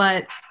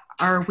 But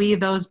are we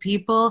those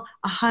people?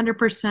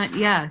 100%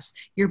 yes.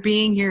 You're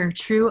being your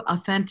true,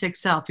 authentic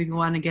self, if you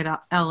want to get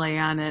LA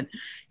on it.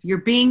 You're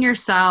being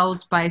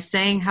yourselves by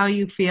saying how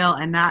you feel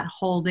and not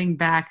holding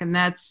back, and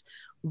that's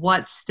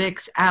what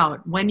sticks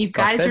out. When you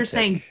guys are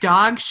saying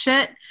dog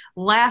shit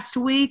last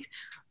week,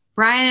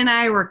 Brian and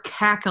I were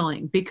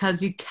cackling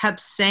because you kept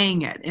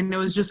saying it. And it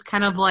was just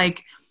kind of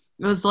like,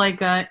 it was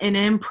like an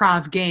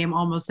improv game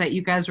almost that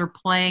you guys were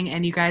playing,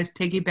 and you guys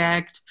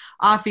piggybacked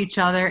off each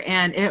other,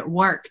 and it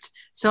worked.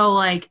 So,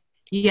 like,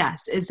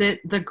 yes, is it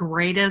the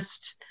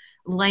greatest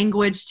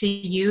language to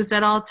use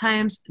at all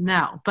times?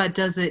 No. But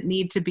does it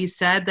need to be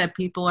said that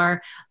people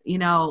are,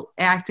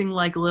 acting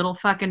like little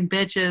fucking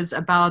bitches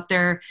about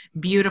their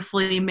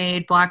beautifully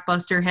made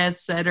blockbuster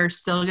hits that are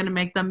still going to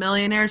make them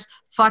millionaires?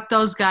 Fuck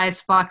those guys.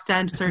 Fuck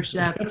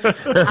censorship.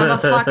 I'm a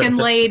fucking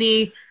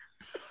lady.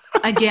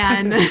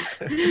 Again.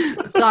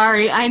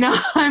 Sorry. I know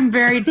I'm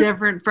very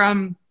different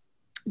from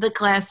the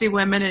classy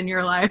women in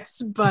your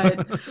lives,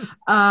 but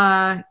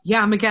yeah,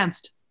 I'm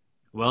against.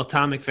 Well,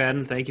 Tom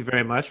McFadden, thank you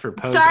very much for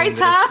posing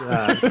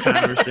this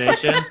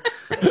conversation.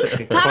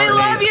 Tom, I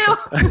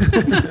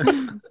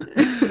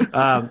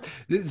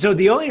love you. So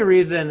the only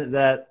reason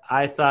that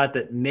I thought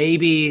that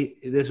maybe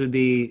this would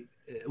be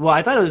well,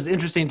 I thought it was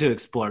interesting to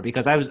explore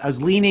because I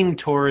was leaning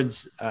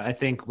towards I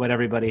think what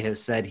everybody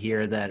has said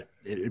here, that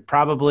it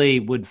probably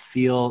would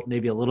feel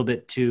maybe a little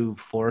bit too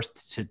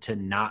forced to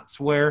not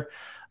swear.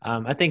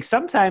 I think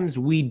sometimes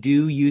we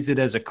do use it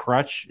as a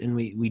crutch, and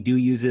we do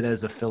use it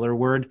as a filler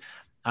word.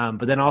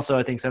 But then also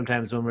I think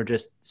sometimes when we're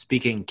just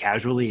speaking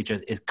casually,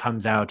 it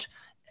comes out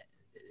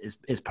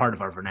as part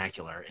of our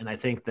vernacular. And I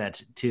think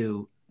that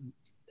to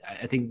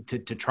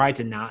try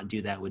to not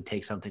do that would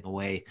take something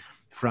away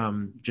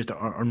from just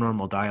our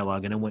normal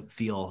dialogue, and it wouldn't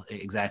feel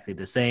exactly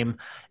the same.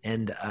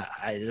 And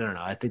I don't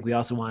know. I think we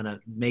also want to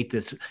make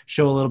this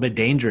show a little bit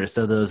dangerous,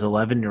 so those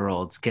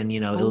 11-year-olds can,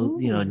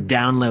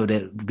 download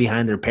it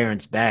behind their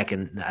parents' back.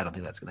 And I don't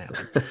think that's going to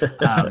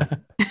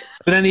happen.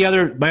 But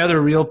then my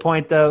other real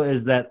point though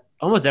is that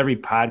almost every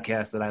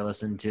podcast that I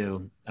listen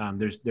to,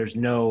 there's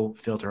no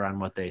filter on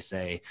what they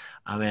say.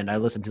 And I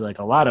listen to like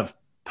a lot of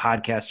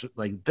podcasts,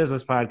 like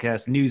business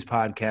podcasts, news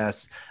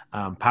podcasts,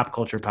 pop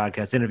culture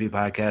podcasts, interview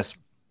podcasts.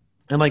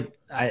 And like,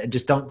 I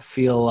just don't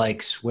feel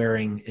like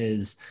swearing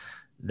is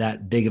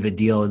that big of a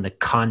deal in the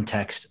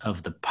context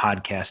of the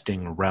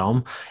podcasting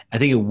realm. I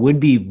think it would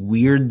be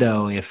weird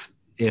though, if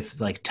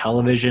like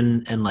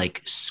television and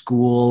like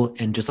school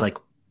and just like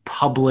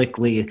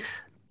publicly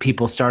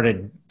people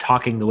started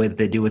talking the way that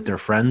they do with their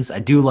friends. I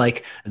do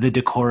like the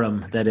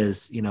decorum that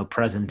is,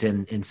 present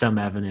in some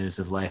avenues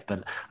of life,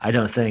 but I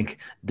don't think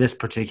this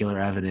particular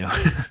avenue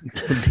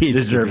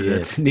deserves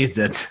it, needs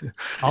it.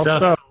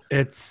 Also,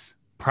 it's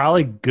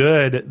probably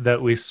good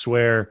that we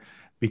swear,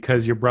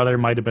 because your brother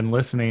might have been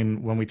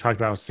listening when we talked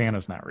about how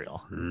Santa's not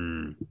real.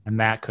 And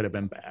that could have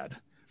been bad.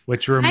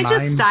 Which reminds... Can I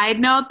just side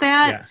note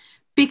that? Yeah.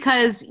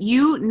 Because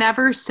you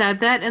never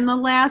said that in the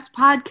last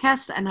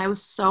podcast, and I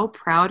was so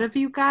proud of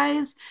you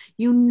guys.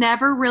 You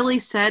never really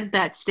said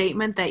that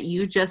statement that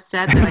you just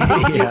said that I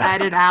hope you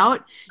edit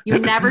out. You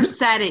never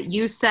said it.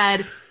 You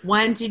said,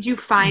 when did you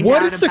find out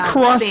about What is the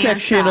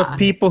cross-section of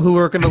people who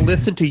are going to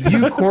listen to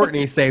you,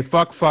 Courtney, say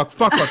fuck, but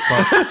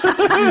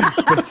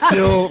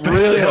still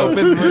really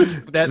hoping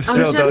that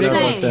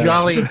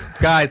jolly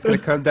guy's going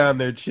to come down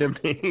their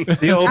chimney?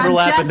 The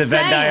overlap in the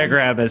Venn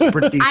diagram is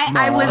pretty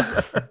small.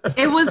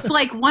 It was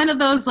like one of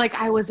those, like,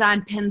 I was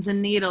on pins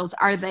and needles.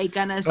 Are they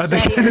going to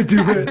say it?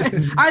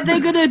 Are they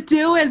going to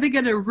do it? Are they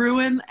going to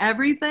ruin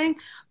everything?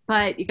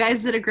 But you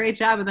guys did a great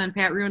job, and then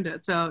Pat ruined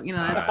it. So,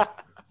 that's...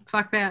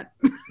 Fuck that.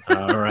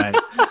 All right.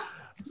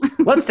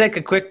 Let's take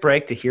a quick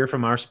break to hear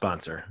from our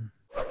sponsor.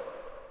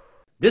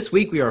 This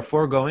week, we are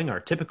foregoing our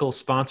typical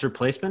sponsor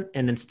placement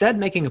and instead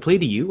making a plea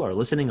to you, our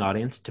listening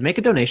audience, to make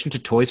a donation to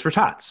Toys for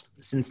Tots.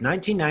 Since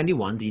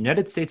 1991, the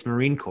United States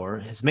Marine Corps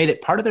has made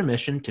it part of their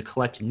mission to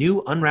collect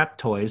new unwrapped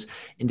toys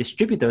and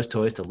distribute those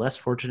toys to less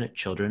fortunate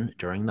children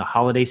during the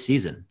holiday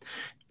season.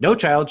 No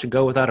child should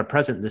go without a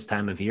present this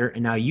time of year,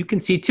 and now you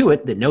can see to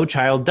it that no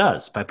child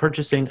does by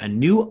purchasing a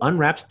new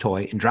unwrapped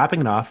toy and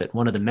dropping it off at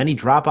one of the many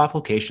drop-off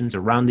locations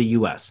around the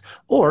U.S.,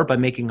 or by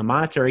making a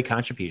monetary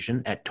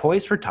contribution at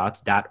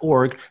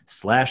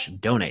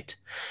toysfortots.org/donate.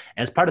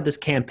 As part of this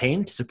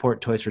campaign to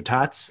support Toys for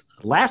Tots,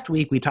 last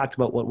week we talked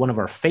about what one of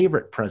our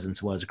favorite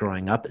presents was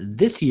growing up.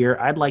 This year,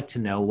 I'd like to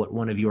know what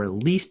one of your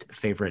least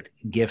favorite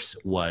gifts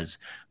was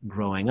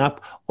growing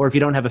up, or if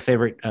you don't have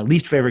a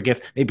least favorite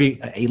gift,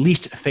 maybe a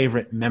least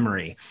favorite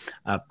memory.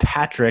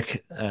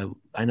 Patrick,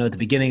 I know at the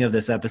beginning of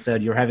this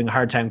episode you were having a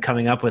hard time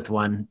coming up with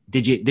one.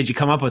 Did you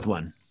come up with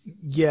one?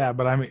 Yeah,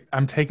 but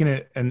I'm taking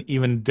it an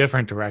even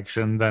different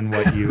direction than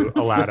what you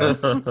allowed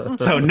us.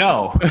 So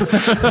no.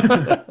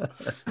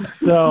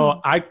 So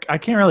I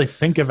can't really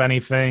think of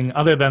anything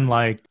other than,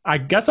 like, I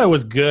guess I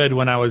was good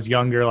when I was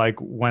younger. Like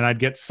when I'd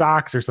get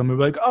socks or something,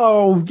 like,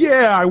 oh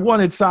yeah, I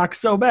wanted socks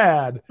so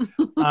bad.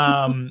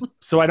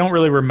 So I don't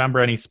really remember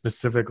any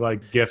specific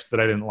like gifts that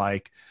I didn't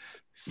like.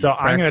 So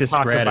I'm going to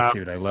talk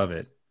gratitude. I love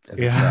it.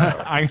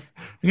 Yeah, I'm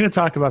going to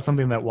talk about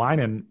something that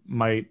Winan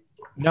might.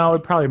 No,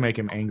 it'd probably make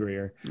him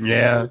angrier.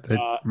 Yeah,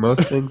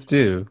 most things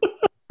do.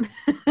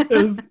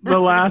 The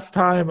last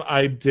time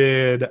I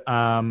did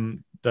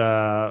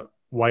the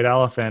white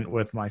elephant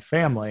with my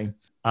family,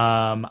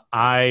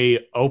 I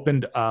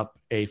opened up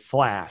a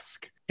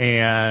flask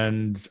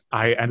and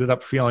I ended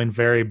up feeling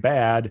very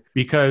bad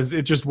because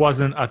it just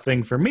wasn't a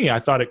thing for me. I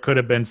thought it could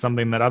have been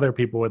something that other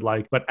people would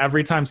like, but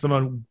every time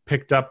someone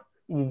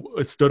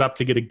stood up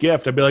to get a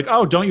gift, I'd be like,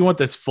 oh, don't you want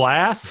this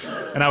flask?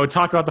 And I would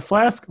talk about the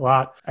flask a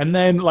lot. And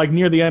then like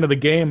near the end of the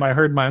game, I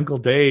heard my Uncle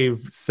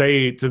Dave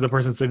say to the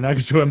person sitting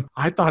next to him,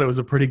 I thought it was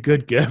a pretty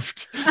good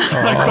gift. So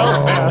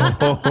I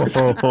felt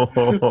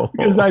bad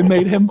because I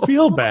made him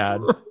feel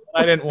bad.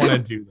 I didn't want to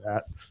do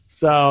that.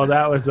 So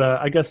that was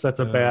I guess that's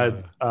a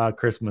bad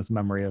Christmas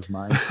memory of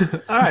mine.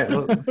 All right.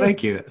 Well,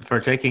 thank you for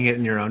taking it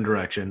in your own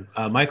direction.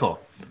 Michael,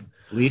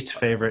 least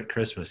favorite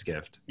Christmas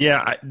gift?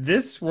 Yeah,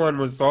 this one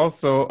was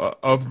also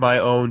of my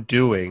own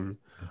doing.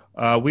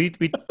 We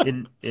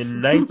in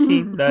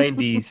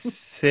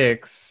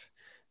 1996,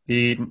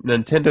 the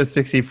Nintendo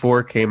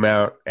 64 came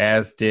out,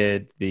 as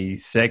did the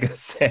Sega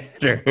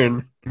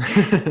Saturn,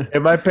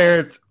 and my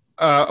parents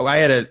I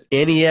had an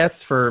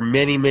NES for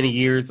many, many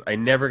years. I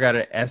never got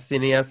an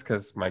SNES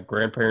because my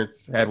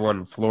grandparents had one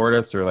in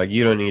Florida. So they're like,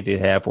 you don't need to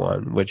have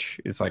one, which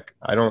is like,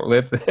 I don't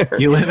live there.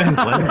 You live in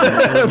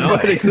Glenville,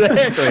 But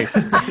exactly.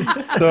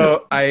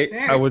 So I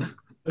Fair. was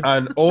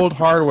on old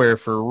hardware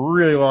for a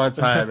really long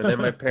time. And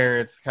then my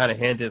parents kind of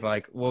hinted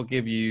like, we'll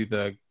give you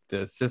the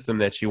system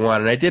that you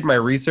want. And I did my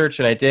research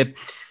and I did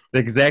the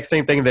exact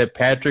same thing that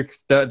Patrick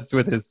does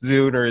with his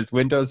Zune or his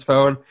Windows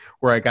phone,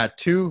 where I got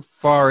too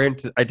far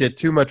into, I did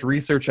too much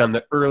research on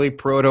the early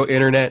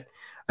proto-internet.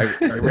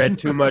 I read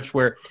too much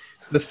where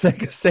the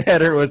Sega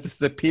Saturn was a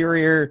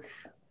superior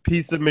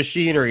piece of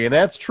machinery, and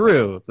that's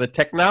true. The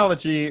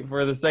technology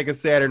for the Sega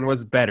Saturn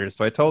was better,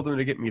 so I told them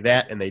to get me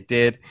that, and they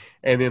did.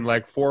 And then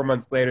like 4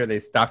 months later, they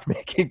stopped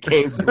making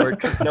games for it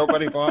because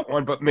nobody bought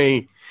one but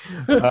me.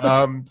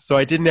 So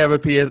I didn't have an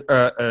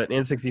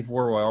N64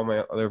 while all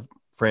my other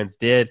friends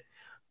did,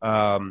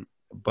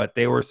 but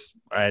I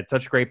had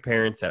such great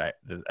parents that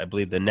I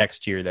believe the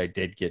next year they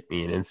did get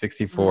me an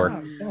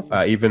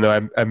N64, even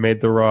though I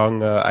made the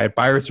wrong I had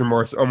buyer's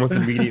remorse almost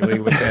immediately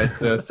with that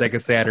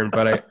Sega Saturn,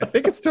 but I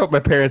think it's still at my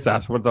parents'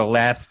 house, one of the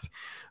last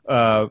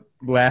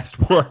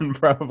one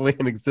probably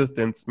in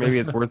existence. Maybe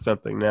it's worth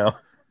something now.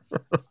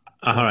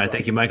 All right.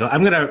 Thank you, Michael.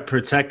 I'm going to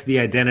protect the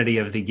identity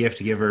of the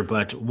gift giver,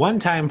 but one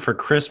time for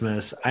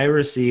Christmas, I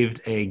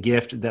received a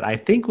gift that I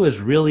think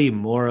was really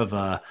more of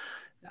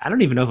I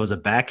don't even know if it was a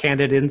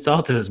backhanded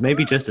insult. It was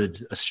maybe just a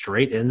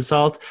straight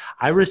insult.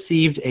 I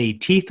received a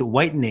teeth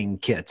whitening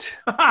kit.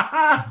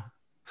 No.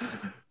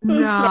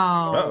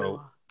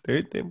 Uh-oh.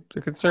 They're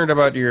concerned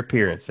about your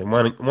appearance and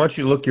want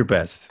you to look your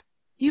best.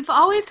 You've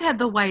always had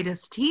the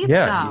whitest teeth,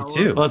 Yeah, though. you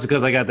too. Well, it's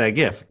because I got that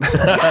gift.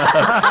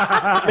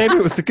 Maybe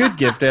it was a good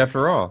gift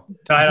after all.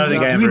 I don't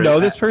think I Do we ever- know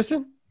this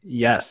person?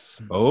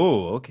 Yes.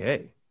 Oh,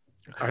 okay.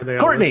 Are they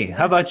Courtney,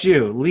 how about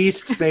you?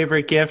 Least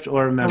favorite gift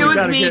or memory? It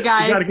was me,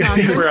 guys. We gotta get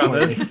deeper on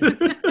this.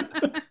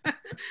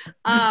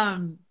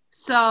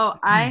 So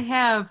I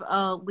have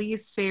a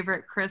least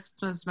favorite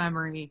Christmas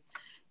memory,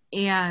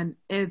 and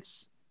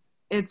it's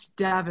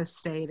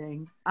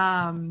devastating.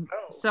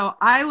 So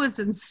I was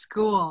in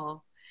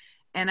school,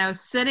 and I was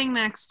sitting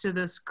next to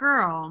this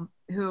girl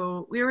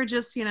who we were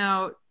just, we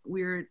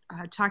were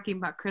talking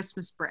about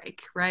Christmas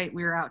break, right?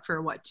 We were out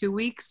for 2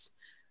 weeks,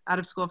 out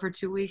of school for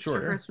 2 weeks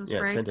for Christmas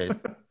break. 10 days.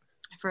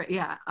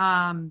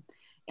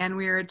 And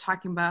we were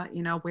talking about,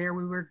 where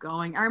we were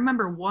going. I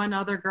remember one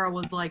other girl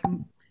was like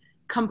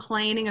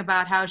complaining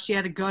about how she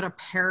had to go to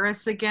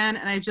Paris again.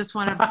 And I just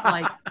wanted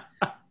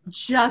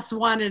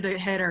to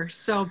hit her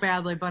so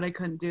badly, but I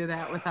couldn't do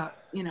that without,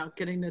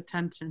 getting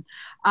attention.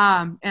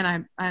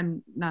 And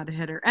I'm not a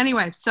hitter.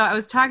 Anyway, so I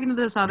was talking to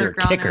this other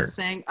girl and I was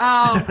saying,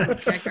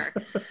 kicker.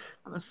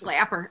 I'm a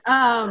slapper.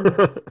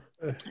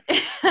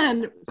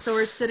 And so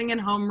we're sitting in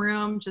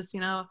homeroom, just,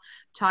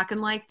 talking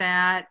like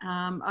that.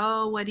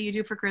 What do you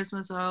do for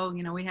Christmas?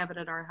 We have it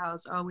at our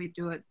house. We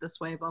do it this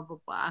way, blah, blah,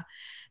 blah.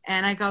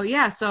 And I go,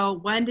 yeah. So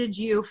when did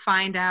you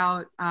find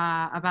out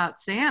about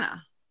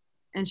Santa?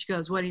 And she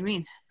goes, what do you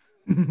mean?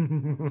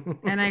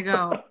 And I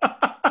go,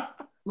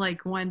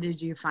 like, when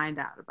did you find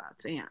out about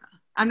Santa?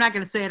 I'm not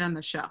going to say it on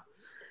the show.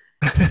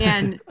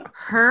 And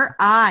her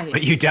eyes.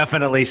 But you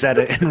definitely said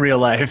it in real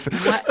life.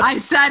 I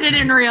said it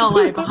in real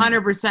life,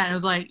 100%. It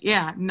was like,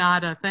 yeah,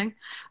 not a thing.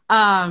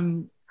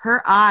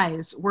 Her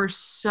eyes were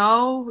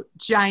so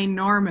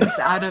ginormous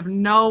out of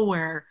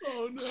nowhere.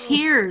 Oh, no.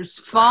 Tears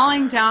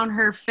falling down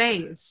her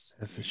face.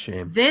 That's a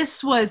shame.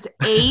 This was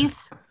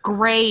 8th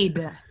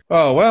grade.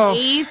 Oh, well.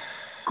 8th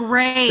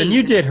grade. Then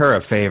you did her a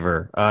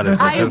favor,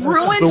 honestly. I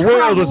ruined the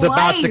world was life.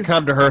 about to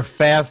come to her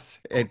fast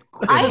and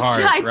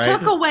hard, I right?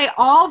 took away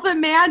all the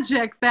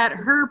magic that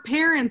her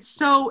parents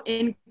so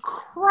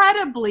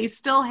incredibly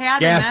still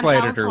had in that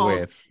Gaslighted her household.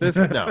 with. This,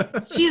 no.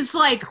 She's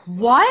like,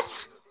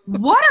 what?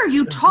 What are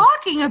you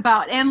talking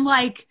about? And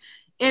like,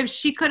 if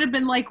she could have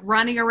been like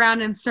running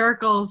around in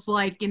circles,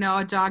 like,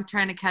 a dog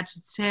trying to catch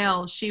its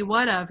tail, she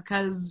would have,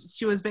 because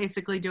she was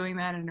basically doing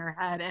that in her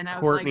head. And I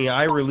was Courtney, like,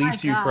 I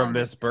release you from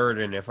this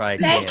burden if I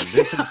can. Thank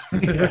This is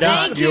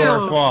not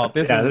your fault.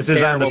 This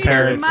is on the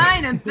parents.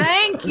 Mine, and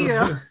thank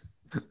you.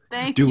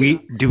 Thank do you.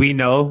 Do we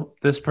know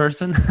this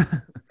person?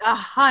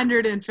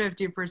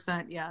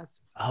 150%,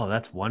 yes. Oh,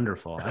 that's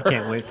wonderful. I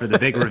can't wait for the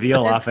big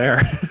reveal off air.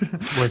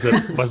 Was it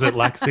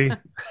Lexi?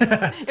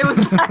 It was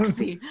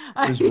Lexi.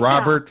 It was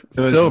Robert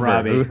It was Silver,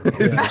 Robbie. who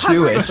is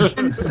Jewish.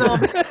 And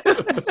Silver.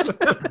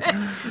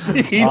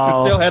 He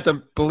still had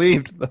them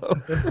believed, though.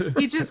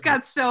 He just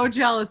got so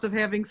jealous of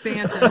having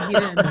Santa. He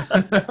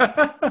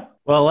didn't.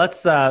 Well,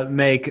 let's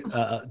make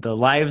the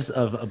lives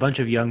of a bunch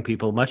of young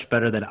people much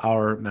better than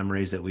our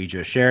memories that we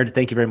just shared.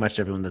 Thank you very much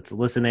to everyone that's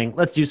listening.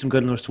 Let's do some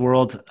good in this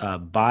world.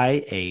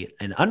 Buy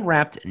an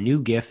unwrapped new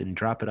gift and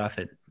drop it off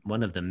at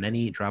one of the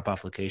many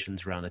drop-off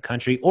locations around the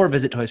country, or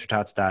visit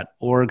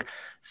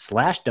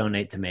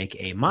toysfortots.org/donate to make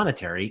a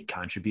monetary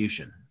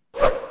contribution.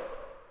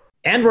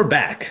 And we're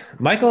back.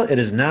 Michael, it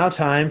is now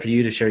time for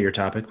you to share your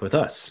topic with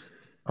us.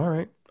 All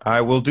right. I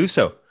will do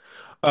so.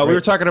 We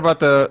were talking about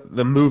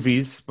the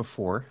movies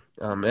before.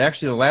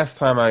 Actually, the last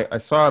time I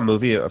saw a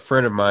movie, a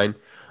friend of mine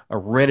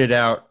rented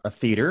out a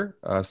theater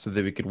so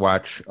that we could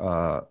watch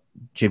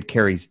Jim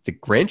Carrey's The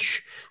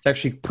Grinch. It's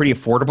actually pretty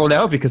affordable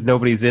now because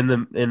nobody's in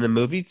the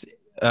movies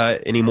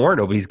anymore.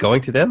 Nobody's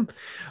going to them,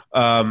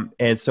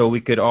 and so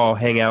we could all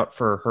hang out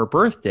for her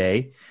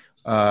birthday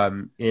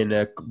in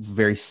a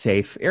very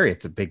safe area.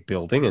 It's a big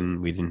building,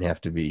 and we didn't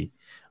have to be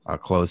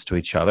close to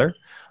each other,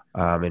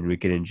 and we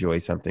could enjoy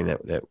something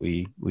that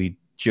we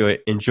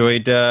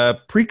enjoyed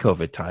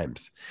pre-COVID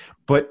times.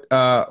 But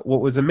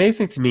what was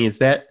amazing to me is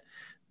that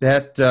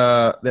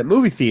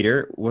movie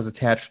theater was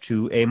attached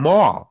to a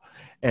mall,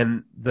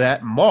 and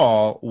that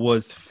mall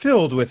was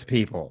filled with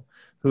people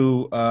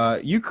who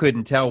you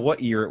couldn't tell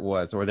what year it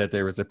was or that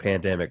there was a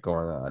pandemic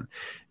going on.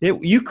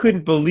 You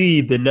couldn't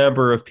believe the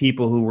number of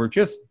people who were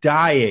just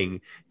dying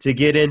to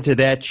get into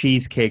that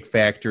Cheesecake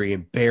Factory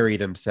and bury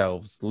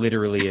themselves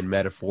literally and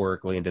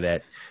metaphorically into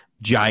that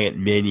giant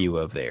menu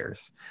of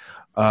theirs.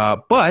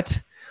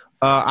 But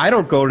I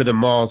don't go to the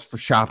malls for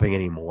shopping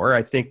anymore.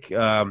 I think,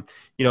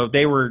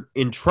 they were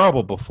in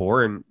trouble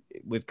before, and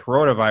with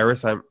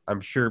coronavirus,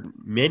 I'm sure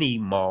many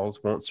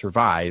malls won't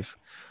survive.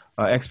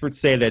 Experts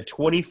say that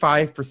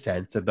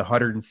 25% of the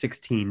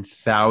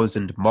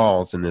 116,000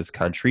 malls in this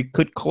country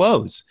could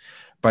close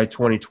by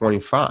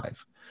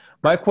 2025.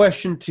 My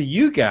question to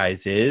you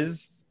guys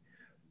is,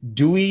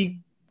 do we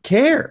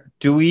care?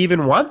 Do we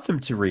even want them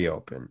to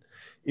reopen?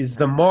 Is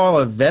the mall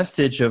a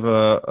vestige of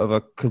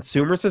a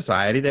consumer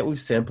society that we've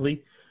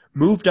simply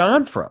moved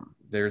on from?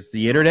 There's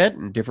the internet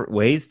and different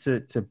ways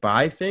to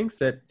buy things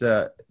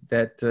that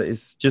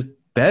is just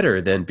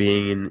better than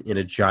being in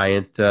a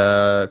giant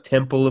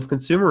temple of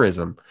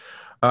consumerism.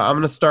 I'm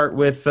going to start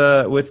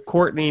with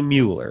Courtney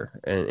Mueller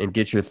and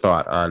get your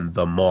thought on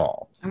the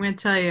mall. I'm going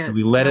to tell you, do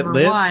we let it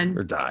live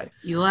or die?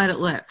 You let it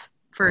live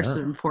first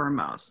and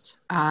foremost.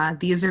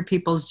 These are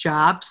people's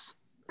jobs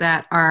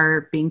that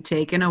are being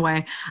taken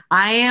away.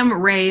 I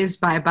am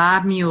raised by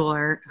Bob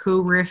Mueller,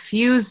 who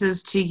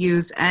refuses to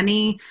use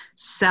any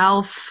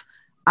self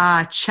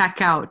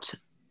checkout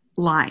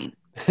line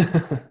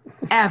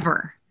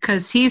ever,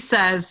 because he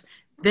says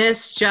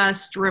this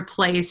just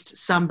replaced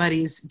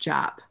somebody's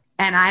job.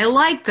 And I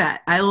like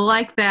that. I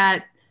like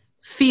that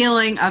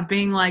feeling of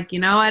being like, you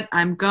know what,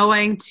 I'm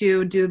going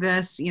to do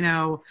this,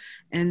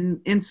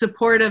 and in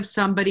support of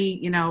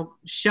somebody,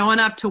 showing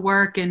up to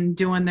work and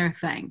doing their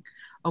thing.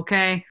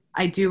 Okay.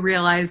 I do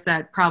realize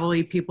that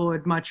probably people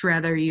would much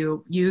rather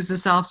you use the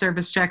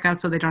self-service checkout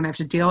so they don't have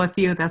to deal with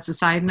you. That's a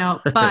side note.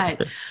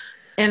 But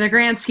in the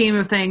grand scheme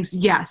of things,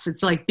 yes,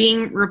 it's like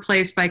being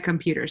replaced by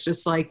computers,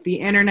 just like the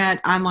internet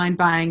online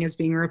buying is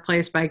being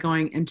replaced by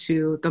going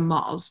into the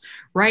malls.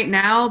 Right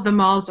now, the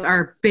malls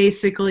are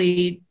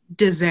basically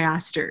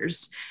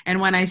disasters.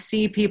 And when I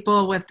see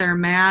people with their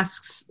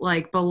masks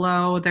like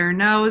below their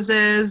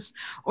noses,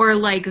 or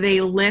like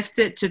they lift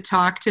it to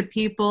talk to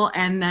people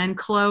and then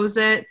close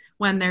it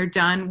when they're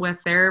done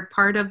with their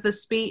part of the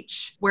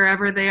speech,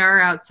 wherever they are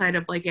outside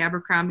of like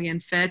Abercrombie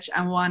and Fitch,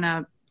 I want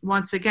to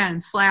once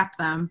again slap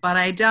them, but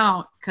I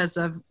don't because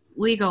of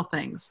legal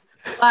things.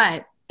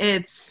 But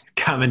it's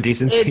common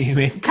decency. You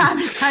mean?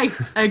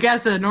 I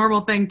guess a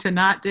normal thing to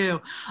not do.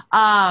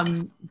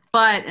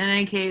 But in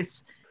any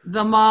case,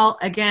 the mall,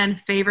 again,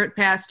 favorite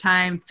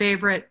pastime,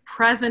 favorite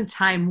present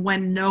time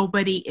when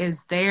nobody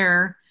is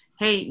there.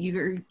 Hey,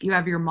 you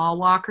have your mall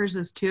walkers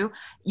as too.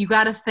 You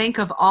got to think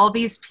of all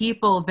these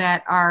people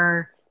that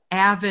are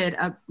avid,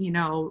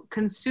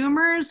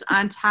 consumers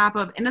on top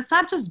of, and it's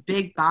not just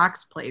big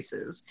box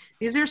places.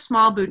 These are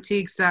small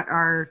boutiques that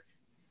are,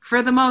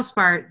 for the most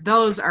part,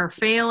 those are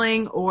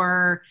failing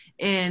or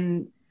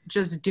in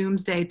just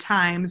doomsday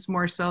times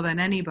more so than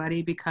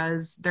anybody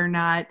because they're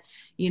not,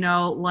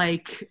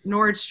 like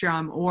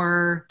Nordstrom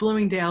or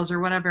Bloomingdale's or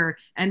whatever.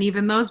 And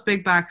even those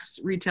big box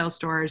retail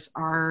stores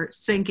are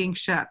sinking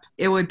ship.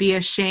 It would be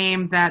a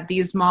shame that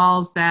these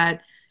malls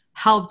that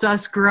helped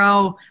us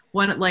grow,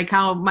 when, like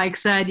how Mike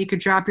said, you could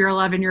drop your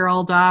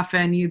 11-year-old off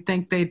and you'd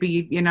think they'd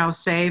be,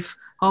 safe.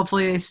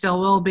 Hopefully they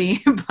still will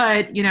be.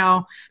 But,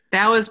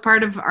 that was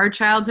part of our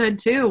childhood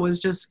too,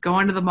 was just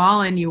going to the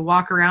mall and you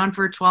walk around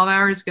for 12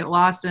 hours, get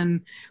lost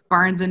in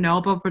Barnes and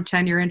Noble,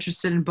 pretend you're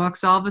interested in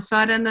books all of a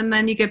sudden, and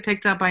then you get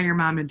picked up by your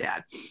mom and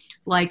dad.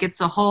 Like it's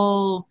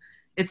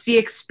the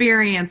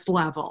experience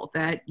level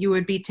that you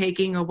would be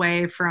taking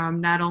away from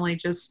not only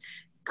just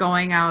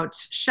going out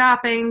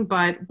shopping,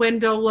 but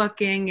window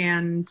looking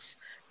and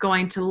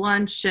going to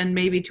lunch and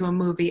maybe to a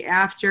movie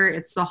after.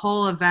 It's the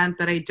whole event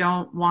that I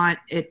don't want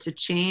it to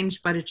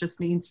change, but it just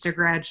needs to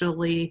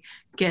gradually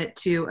get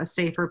to a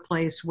safer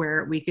place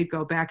where we could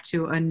go back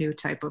to a new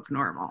type of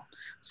normal.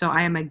 So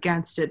I am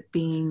against it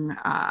being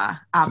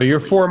obsolete. So you're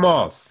for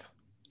malls.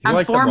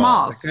 I'm for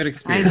malls. Good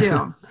experience. I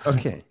do.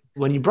 Okay.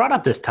 when you brought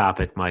up this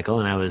topic, Michael,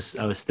 and I was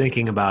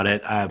thinking about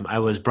it, I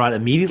was brought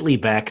immediately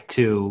back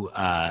to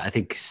I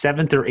think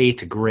 7th or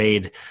 8th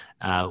grade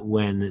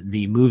when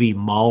the movie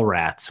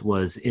Mallrats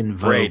was in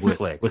vogue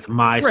with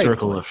my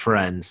circle of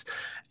friends.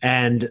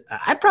 And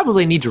I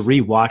probably need to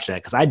rewatch that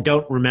because I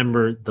don't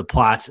remember the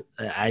plot.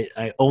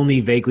 I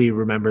only vaguely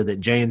remember that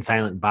Jay and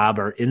Silent Bob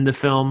are in the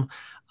film.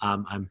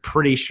 I'm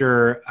pretty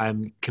sure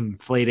I'm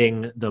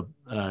conflating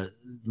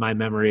my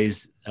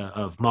memories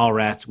of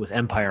Mallrats with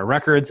Empire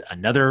Records,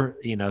 another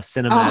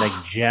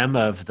cinematic gem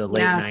of the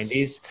late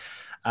 90s.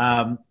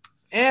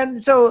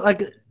 And so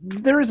like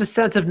there is a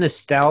sense of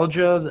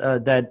nostalgia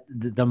that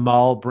the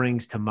mall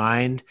brings to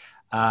mind.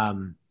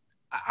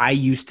 I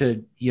used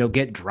to,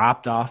 get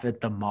dropped off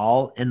at the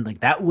mall, and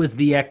like that was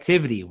the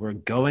activity. We're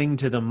going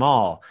to the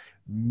mall.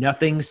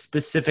 Nothing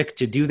specific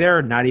to do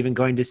there, not even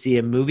going to see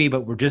a movie,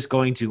 but we're just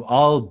going to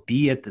all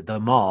be at the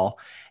mall.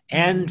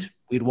 And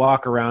we'd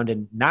walk around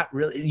and not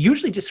really,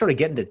 usually just sort of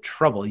get into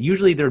trouble.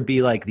 Usually there'd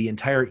be like the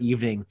entire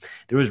evening,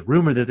 there was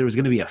rumor that there was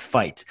going to be a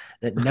fight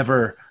that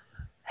never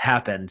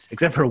happened,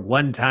 except for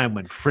one time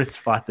when Fritz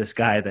fought this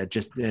guy that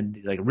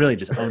really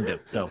just owned him.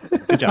 So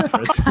good job,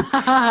 Fritz.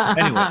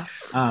 Anyway,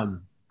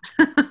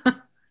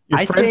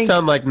 your friends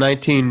sound like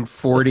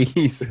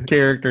 1940s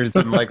characters,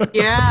 and like,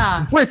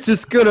 Fritz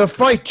is gonna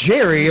fight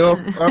Jerry up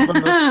on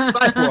the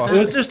sidewalk. It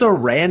was just a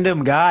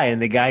random guy, and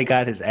the guy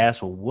got his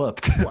ass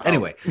whooped. Wow.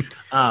 Anyway,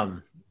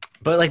 but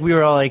like we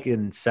were all like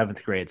in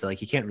 7th grade, so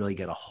like you can't really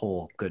get a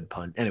whole good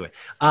pun. Anyway,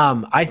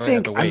 I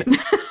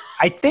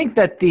think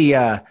that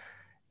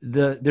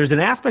there's an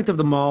aspect of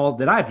the mall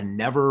that I've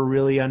never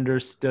really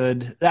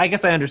understood. I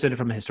guess I understood it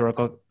from a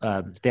historical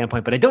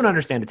standpoint, but I don't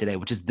understand it today,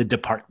 which is the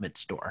department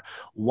store.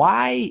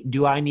 Why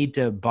do I need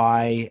to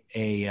buy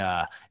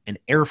an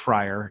air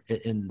fryer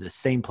in the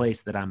same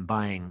place that I'm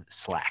buying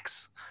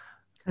slacks?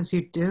 Because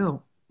you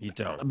do. You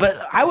don't.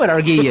 But I would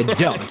argue you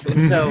don't.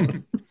 And so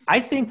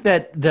I think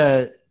that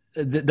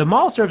the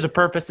mall serves a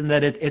purpose in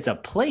that it's a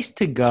place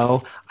to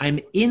go. I'm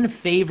in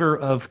favor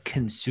of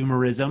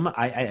consumerism.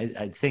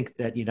 I think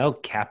that,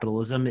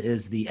 capitalism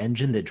is the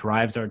engine that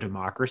drives our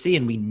democracy,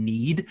 and we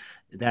need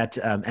that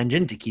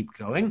engine to keep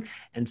going.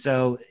 And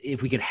so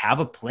if we could have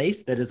a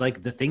place that is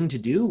like the thing to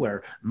do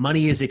where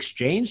money is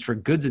exchanged for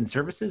goods and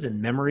services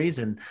and memories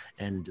and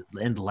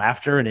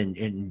laughter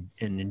and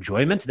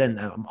enjoyment, then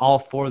I'm all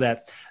for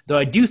that. Though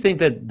I do think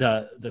that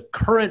the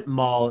current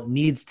mall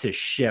needs to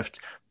shift.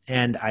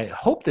 And I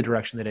hope the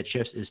direction that it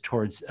shifts is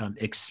towards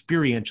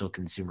experiential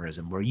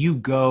consumerism, where you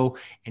go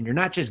and you're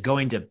not just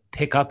going to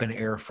pick up an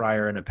air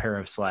fryer and a pair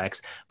of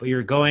slacks, but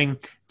you're going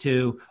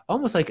to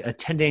almost like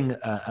attending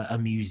a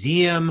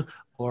museum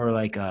or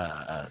like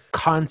a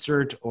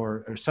concert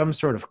or some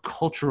sort of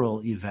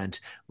cultural event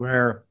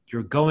where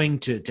you're going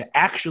to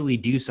actually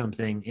do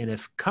something. And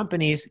if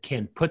companies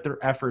can put their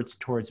efforts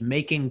towards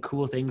making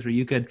cool things where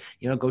you could,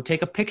 go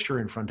take a picture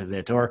in front of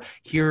it or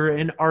hear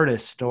an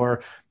artist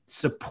or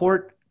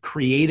support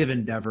creative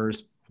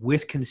endeavors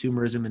with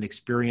consumerism and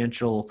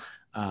experiential,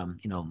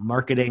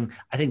 marketing,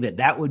 I think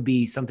that would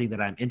be something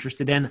that I'm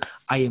interested in.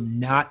 I am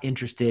not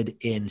interested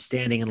in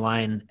standing in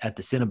line at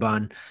the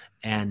Cinnabon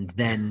and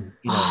then,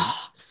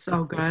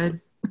 so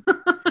good.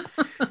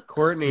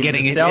 Courtney,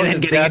 getting into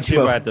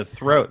at the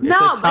throat.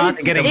 No,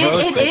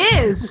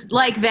 it is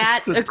like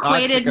that.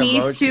 Equated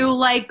me to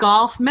like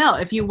Golf Mill.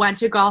 If you went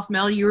to Golf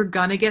Mill, you were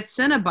gonna get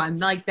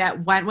Cinnabon. Like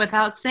that went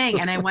without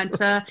saying. And I went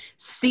to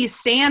see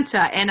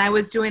Santa, and I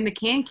was doing the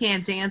can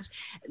dance.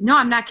 No,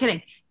 I'm not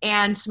kidding.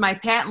 And my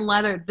patent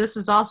leather. This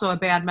is also a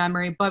bad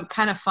memory, but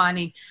kind of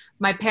funny.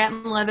 My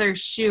patent leather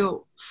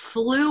shoe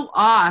flew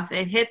off.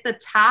 It hit the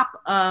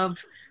top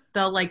of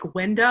the like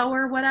window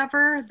or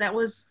whatever that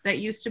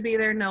used to be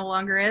there, no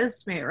longer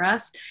is, may it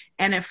rest,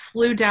 and it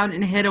flew down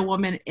and hit a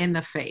woman in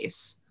the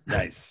face.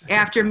 Nice.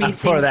 After me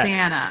seeing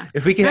Santa.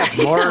 If we can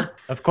have more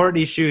of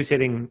Courtney's shoes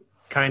hitting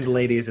kind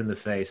ladies in the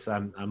face,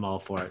 I'm all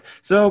for it.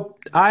 So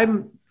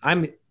I'm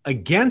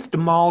against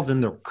malls in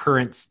their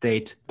current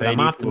state, but I'm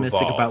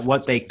optimistic about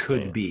what they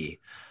could be.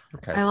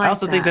 Okay. I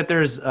also think that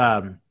there's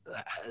there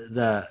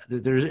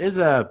is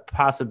a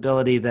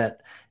possibility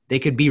that they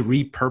could be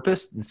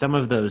repurposed, and some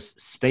of those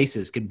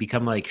spaces could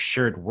become like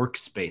shared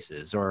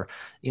workspaces, or,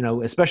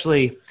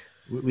 especially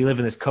we live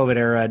in this COVID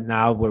era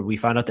now where we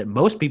found out that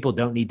most people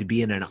don't need to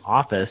be in an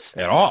office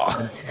at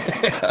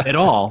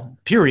all,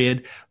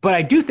 period. But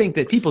I do think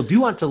that people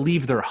do want to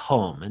leave their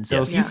home. And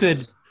so if you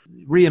could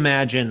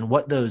reimagine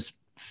what those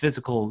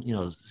physical,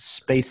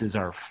 spaces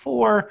are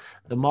for,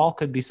 the mall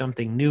could be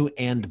something new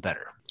and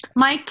better.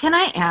 Mike, can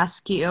I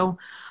ask you,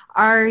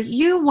 are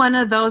you one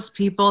of those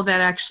people that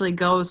actually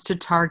goes to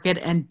Target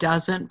and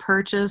doesn't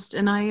purchase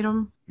an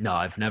item? No,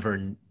 I've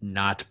never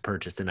not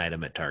purchased an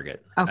item at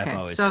Target.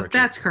 Okay, so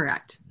that's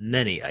correct.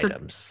 Many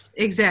items.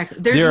 Exactly.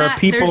 There are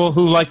people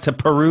who like to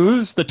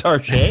peruse the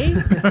Target.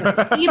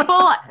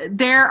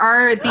 There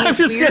are these I'm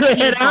just going to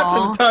head out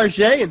to the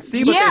Target and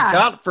see what they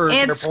got for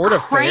their board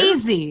of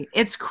crazy.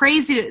 It's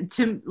crazy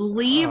to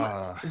leave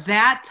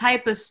that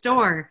type of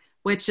store,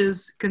 which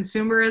is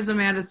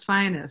consumerism at its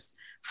finest.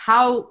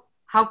 How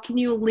How can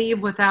you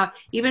leave without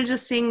even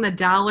just seeing the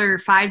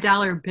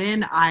 $5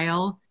 bin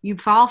aisle? You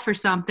fall for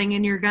something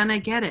and you're gonna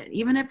get it,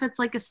 even if it's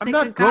like a stick I'm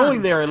not of gum.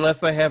 going there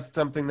unless I have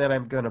something that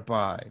I'm going to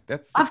buy.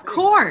 That's the Of thing.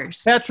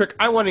 course. Patrick,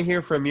 I want to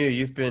hear from you.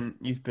 You've been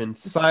silent.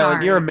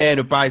 Sorry. You're a man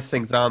who buys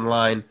things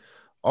online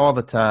all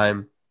the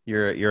time.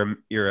 You're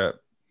a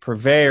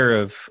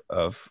purveyor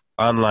of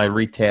online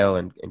retail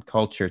and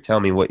culture. Tell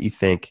me what you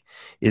think.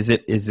 Is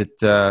it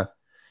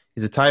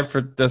time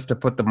for us to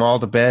put the mall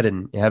to bed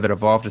and have it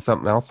evolve to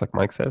something else, like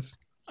Mike says?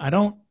 I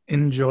don't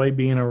enjoy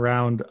being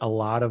around a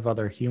lot of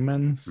other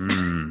humans.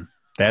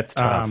 That's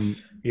tough.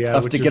 Yeah,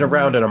 Tough which to is get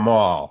around in a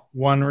mall.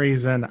 one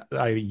reason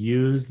I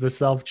use the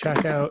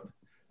self-checkout.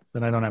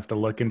 Then I don't have to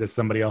look into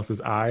somebody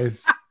else's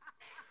eyes.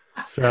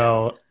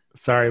 So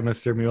sorry,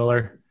 Mr.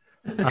 Mueller.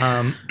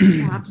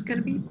 Bob's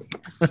gonna be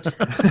pissed.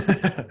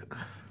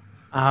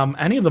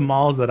 Any of the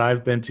malls that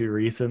I've been to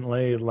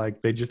recently,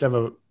 like they just have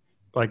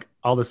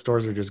all the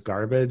stores are just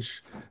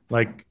garbage.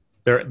 Like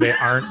they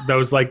aren't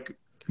those like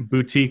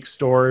boutique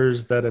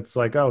stores that it's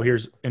like, oh,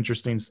 here's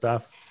interesting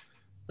stuff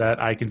that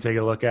I can take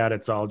a look at.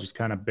 It's all just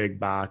kind of big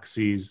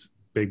boxies,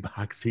 but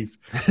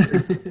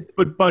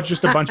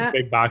just a bunch of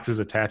big boxes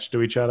attached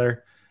to each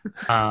other.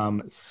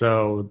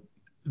 So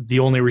the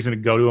only reason to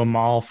go to a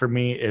mall for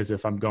me is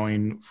if I'm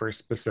going for a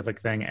specific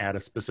thing at a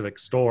specific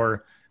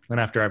store. Then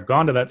after I've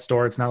gone to that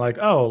store, it's not like,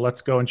 oh,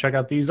 let's go and check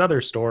out these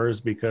other stores,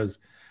 because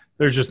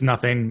there's just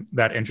nothing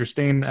that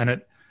interesting.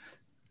 And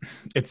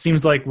it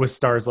seems like with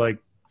stars,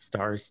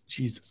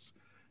 Jesus.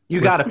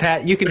 You got it,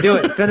 Pat. You can do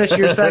it. Finish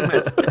your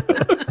segment.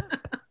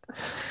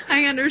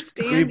 I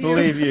understand. We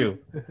believe you.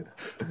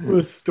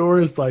 With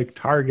stores like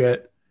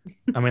Target,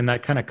 I mean,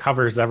 that kind of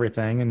covers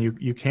everything, and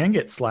you can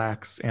get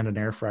slacks and an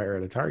air fryer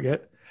at a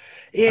Target.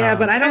 Yeah,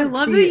 but I I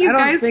love that you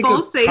guys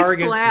both say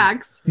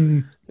slacks.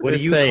 What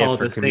do you call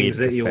the things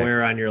that you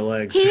wear on your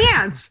legs?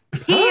 Pants.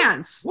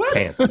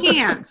 What?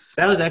 Pants.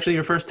 That was actually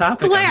your first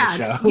topic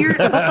Flats. on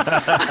the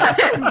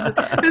show.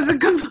 It's a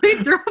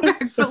complete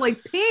throwback, but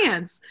like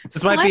pants.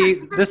 This might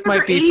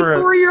be for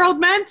 84-year-old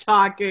men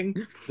talking.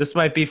 This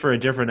might be for a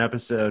different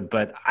episode,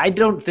 but I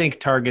don't think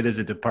Target is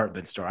a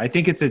department store. I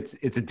think it's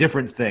a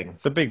different thing.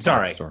 It's a big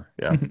box store.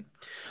 Yeah.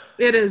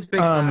 It is big.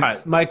 All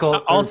right,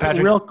 Michael. Also,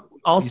 Patrick,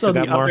 also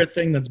the more? other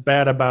thing that's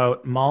bad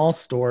about mall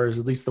stores,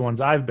 at least the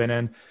ones I've been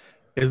in,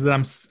 is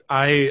that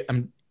I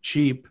am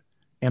cheap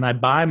and I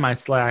buy my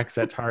slacks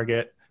at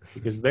Target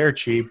because they're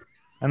cheap.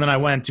 And then I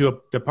went to a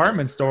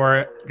department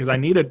store because I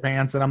needed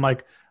pants, and I'm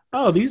like,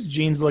 oh, these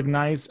jeans look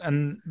nice,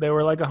 and they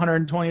were like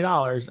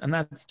 $120, and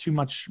that's too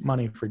much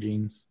money for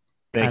jeans.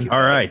 Thank you.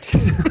 All right.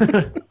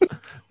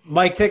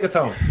 Mike, take us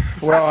home.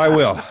 Well, I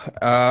will.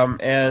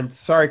 And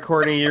sorry,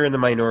 Courtney, you're in the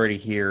minority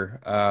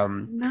here.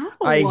 No.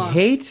 I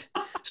hate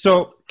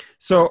so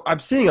I'm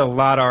seeing a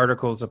lot of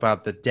articles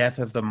about the death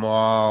of the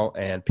mall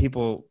and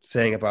people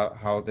saying about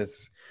how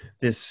this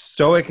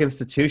stoic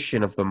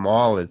institution of the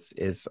mall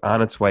is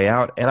on its way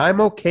out, and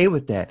I'm okay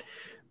with that.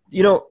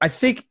 You know, I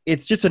think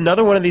it's just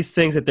another one of these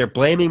things that they're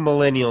blaming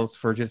millennials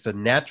for, just a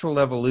natural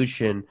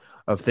evolution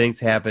of things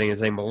happening, is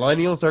saying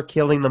millennials are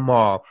killing the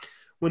mall.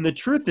 When the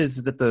truth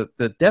is that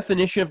the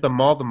definition of the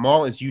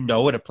mall is, you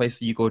know it, a place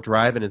that you go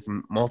drive and has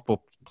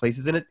multiple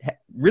places in it,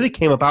 really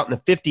came about in the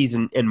 50s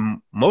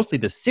and mostly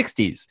the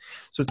 60s.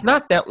 So it's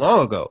not that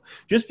long ago.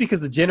 Just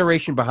because the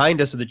generation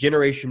behind us or the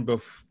generation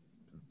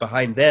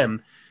behind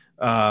them,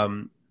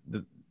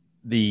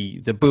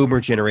 the boomer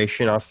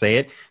generation, I'll say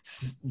it,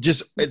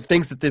 just it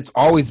thinks that it's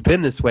always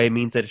been this way,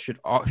 means that it should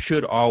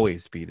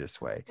always be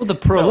this way. Well, the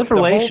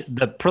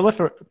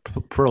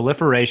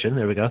proliferation,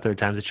 there we go, third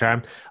time's a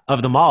charm,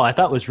 of the mall, I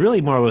thought was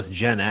really more with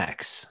Gen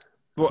X.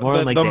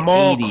 Well, the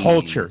mall 80s.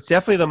 Culture,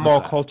 definitely the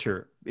mall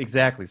culture.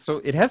 Exactly.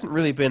 So it hasn't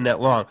really been that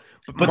long.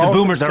 But the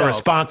boomers are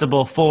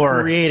responsible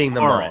for creating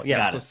the mall.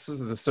 Yeah. So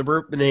the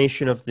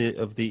suburbanation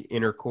of the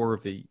inner core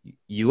of the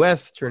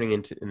U.S. turning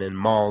into, and then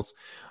malls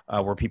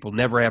where people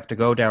never have to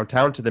go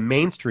downtown to the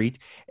main street,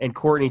 and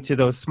Courtney, to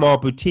those small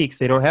boutiques.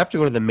 They don't have to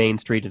go to the main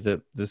street of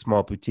the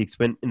small boutiques.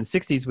 When in the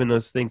 60s, when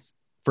those things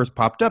first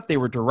popped up, they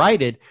were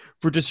derided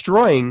for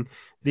destroying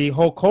the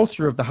whole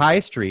culture of the high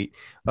street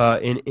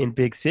in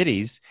big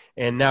cities.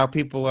 And now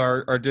people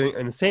are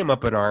doing the same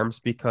up in arms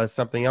because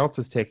something else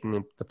is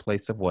taking the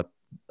place of what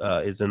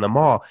is in the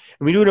mall.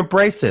 And we do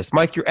embrace this.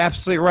 Mike, you're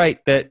absolutely right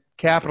that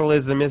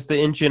capitalism is the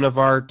engine of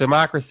our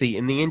democracy,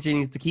 and the engine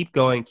needs to keep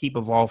going, keep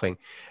evolving.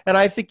 And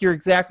I think you're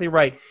exactly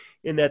right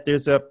in that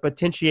there's a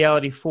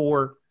potentiality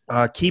for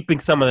keeping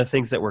some of the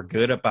things that were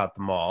good about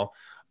the mall,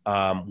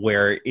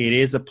 where it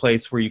is a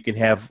place where you can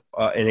have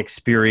an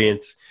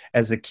experience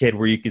as a kid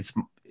where you can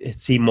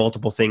see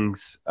multiple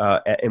things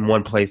in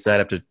one place, not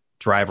have to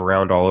drive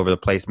around all over the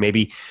place.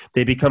 Maybe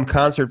they become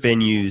concert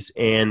venues,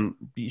 and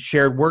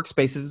shared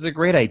workspaces is a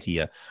great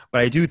idea. But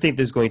I do think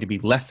there's going to be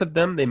less of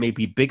them. They may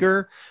be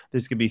bigger.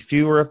 There's going to be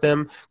fewer of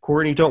them.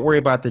 Courtney, don't worry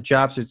about the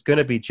jobs. There's going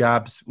to be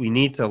jobs. We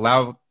need to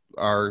allow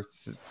our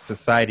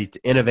society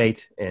to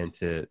innovate and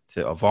to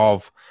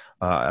evolve.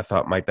 I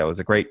thought, Mike, that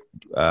was a great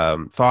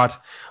thought.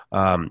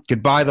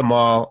 Goodbye, the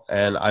mall,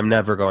 and I'm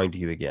never going to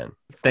you again.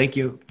 Thank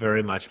you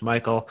very much,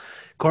 Michael.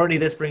 Courtney,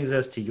 this brings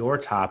us to your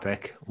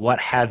topic. What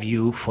have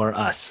you for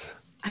us?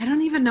 I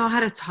don't even know how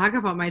to talk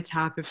about my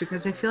topic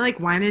because I feel like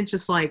Wynan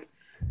just like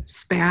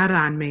spat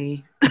on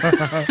me.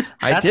 I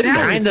That's didn't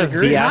kind of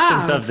disagree. the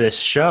essence of this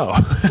show.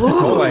 The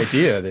whole Whoa,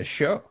 idea of this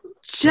show.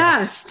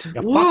 just Yeah,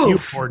 fuck you,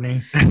 woof.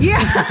 Courtney.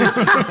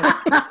 Yeah.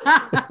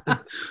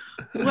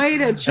 Way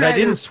to try I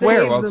didn't to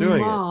swear save while the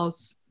doing it.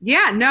 malls.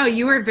 Yeah, no,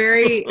 you were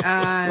very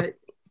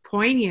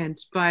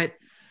poignant, but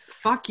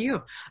fuck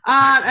you.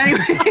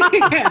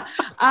 Anyway,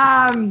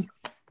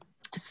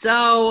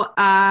 so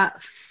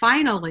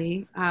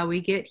finally we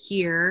get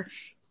here,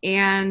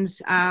 and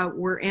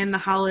we're in the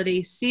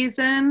holiday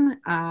season.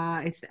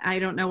 I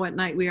don't know what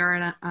night we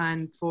are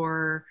on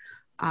for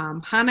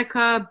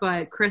Hanukkah,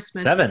 but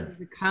Christmas 7.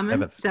 is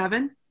coming.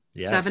 Seven.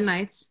 Yes. 7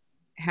 nights.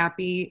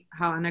 Happy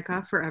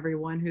Hanukkah for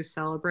everyone who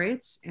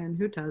celebrates and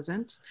who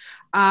doesn't.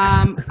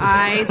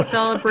 I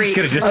celebrate.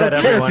 Could have just I said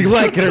don't care if you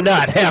everyone. like it or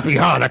not. Happy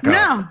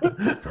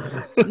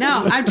Hanukkah.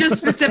 No, I'm just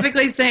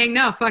specifically saying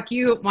no. Fuck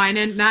you,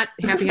 Wynan. Not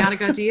happy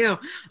Hanukkah to you.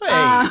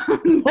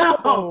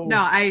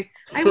 No.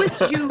 I wish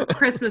you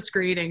Christmas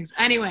greetings.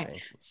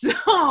 Anyway,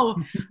 so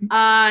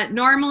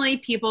normally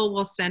people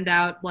will send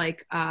out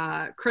like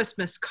a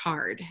Christmas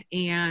card,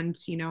 and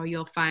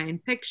you'll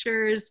find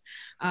pictures,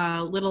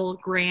 little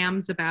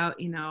grams about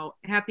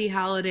happy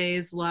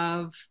holidays,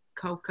 love,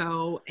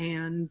 Coco,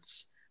 and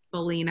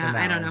Belina.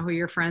 I don't know who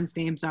your friends'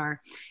 names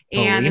are.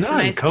 And it's a Belina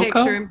and nice Coco?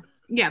 picture.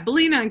 Yeah,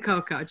 Belina and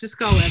Coco. Just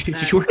go with Did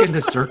that. you work in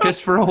the circus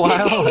for a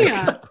while?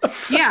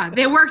 Yeah,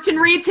 they worked in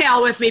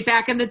retail with me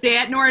back in the day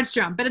at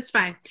Nordstrom, but it's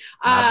fine.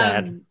 Not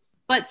bad.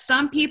 But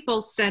some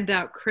people send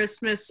out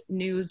Christmas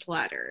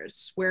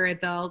newsletters where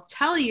they'll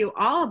tell you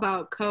all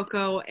about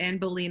Coco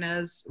and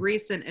Belina's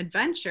recent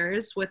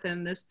adventures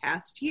within this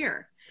past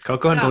year.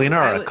 Coco and So, Belina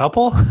are a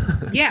couple?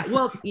 Yeah,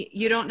 well,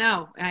 you don't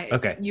know.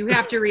 Okay. You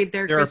have to read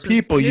their There Christmas are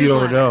people you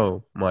don't newsletter.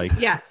 know, Mike.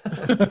 Yes.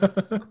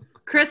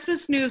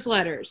 Christmas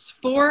newsletters.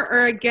 For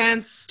or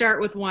against,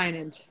 start with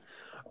Wynand.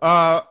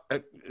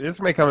 This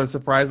may come as a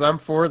surprise. I'm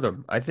for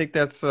them. I think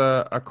that's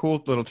a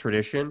cool little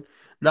tradition,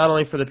 not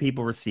only for the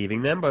people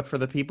receiving them, but for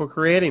the people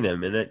creating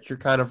them, and that you're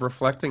kind of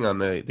reflecting on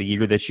the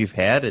year that you've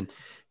had and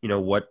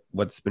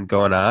what's been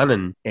going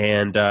on,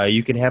 and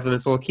you can have them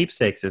as little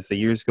keepsakes as the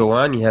years go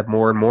on. You have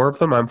more and more of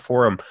them. I'm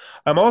for them.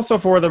 I'm also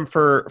for them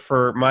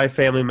for my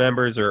family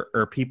members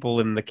or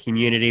people in the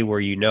community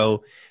where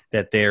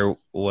that there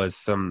was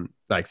some,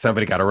 like,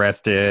 somebody got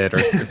arrested or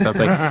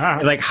something.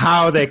 Like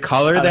how they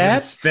color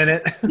that. Spin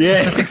it.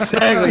 Yeah,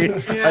 exactly.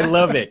 I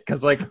love it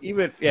because, like,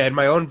 even in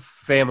my own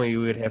family,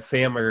 we would have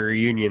family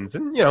reunions,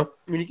 and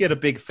when you get a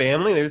big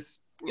family, there's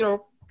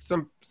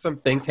some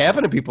things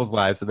happen in people's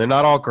lives, and they're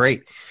not all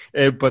great.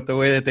 But the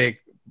way that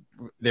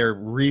they're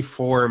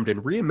reformed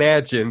and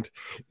reimagined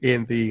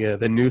in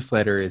the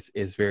newsletter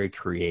is very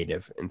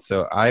creative, and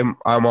so I'm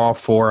all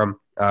for them.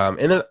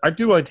 And then I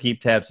do like to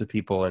keep tabs of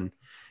people and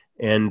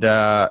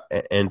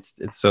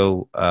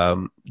so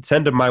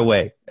send them my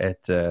way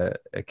at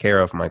care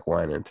of Mike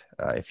Wynand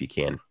if you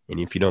can, and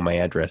if you know my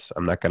address,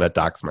 I'm not going to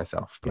dox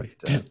myself. But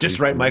Just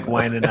write Mike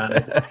Wynand on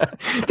it.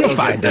 You'll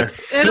find it.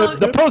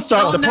 The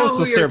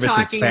postal service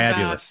is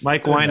fabulous.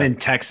 Mike Wynand,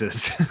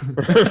 Texas.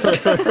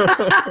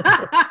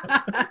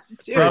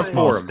 Proud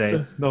Small for him.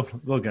 state.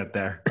 They'll get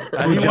there.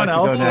 Anyone Who'd you like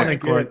else to go want to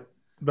next, Court? get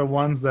the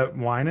ones that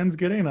Wynand's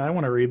getting? I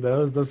want to read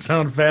those. Those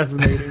sound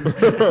fascinating.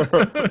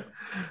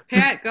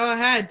 Pat, go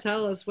ahead.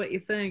 Tell us what you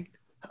think.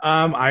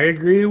 I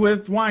agree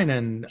with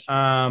Wynand.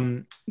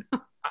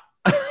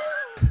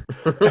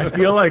 I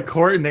feel like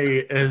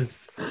Courtney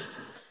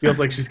feels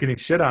like she's getting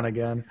shit on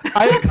again.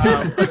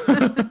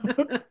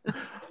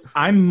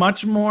 I'm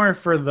much more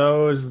for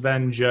those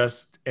than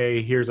just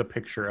here's a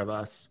picture of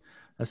us,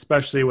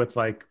 especially with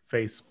like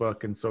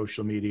Facebook and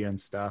social media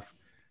and stuff.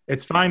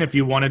 It's fine if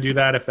you want to do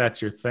that, if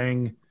that's your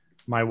thing.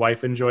 My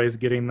wife enjoys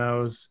getting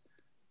those,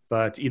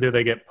 but either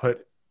they get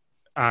put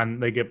on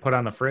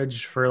the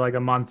fridge for like a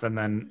month and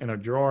then in a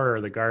drawer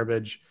or the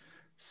garbage.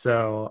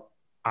 So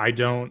I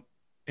don't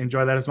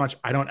enjoy that as much.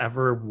 I don't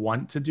ever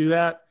want to do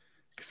that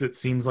because it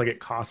seems like it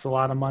costs a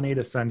lot of money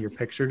to send your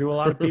picture to a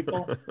lot of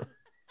people.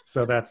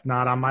 So that's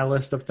not on my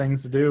list of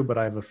things to do, but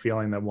I have a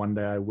feeling that one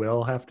day I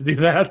will have to do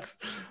that.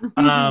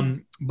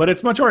 But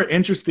it's much more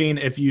interesting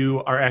if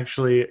you are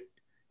actually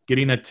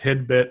getting a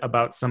tidbit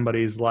about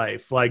somebody's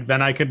life. Like,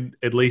 then I could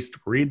at least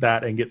read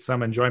that and get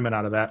some enjoyment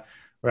out of that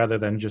rather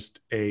than just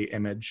a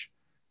image.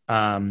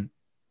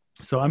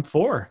 So I'm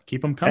for.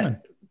 Keep them coming.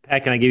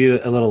 Pat, can I give you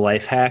a little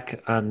life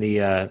hack on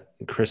the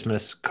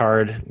Christmas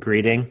card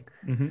greeting?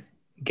 Mm-hmm.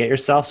 Get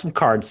yourself some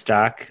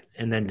cardstock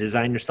and then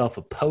design yourself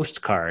a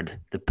postcard.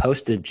 The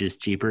postage is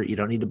cheaper. You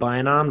don't need to buy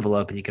an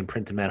envelope, and you can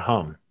print them at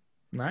home.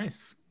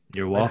 Nice.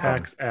 You're Life welcome.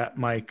 hacks at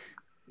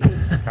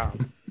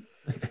Mike.com.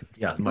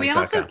 Yeah, Can we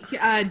also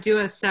do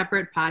a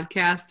separate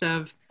podcast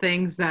of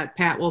things that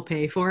Pat will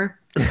pay for?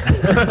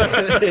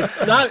 It's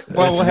not.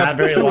 Well, It's we'll not have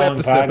very 2 long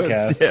episodes.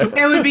 podcast.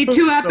 Yeah. It would be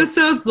 2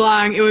 episodes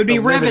long. It would be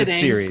A limited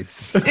riveting.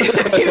 series. It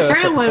would be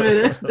very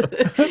limited.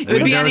 It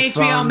would be on Windows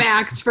HBO phones.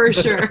 Max for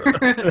sure.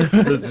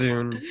 The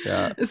Zune.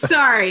 Yeah.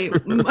 Sorry,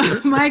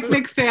 Mike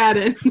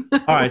McFadden.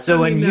 All right. So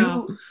Let me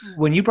know.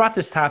 when you brought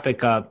this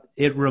topic up,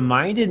 it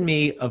reminded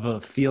me of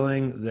a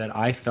feeling that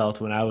I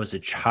felt when I was a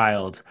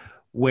child,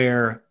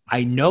 where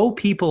I know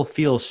people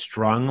feel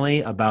strongly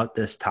about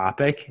this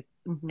topic,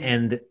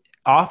 and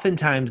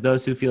oftentimes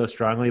those who feel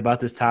strongly about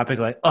this topic,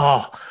 like,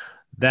 oh,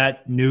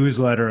 that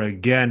newsletter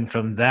again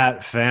from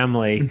that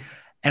family.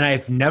 And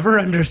I've never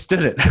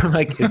understood it. I'm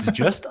like, it's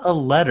just a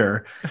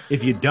letter.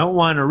 If you don't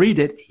want to read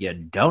it, you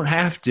don't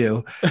have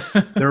to.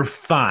 They're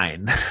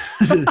fine.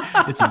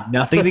 It's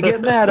nothing to get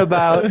mad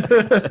about.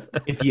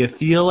 If you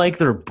feel like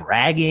they're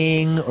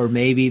bragging, or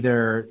maybe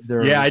they're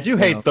Yeah, I do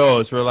hate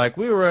those. We're like,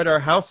 we were at our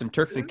house in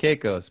Turks and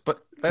Caicos,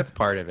 but that's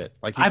part of it.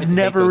 Like, you I've get to hate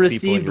never those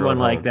people in received your one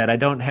own like home. that. I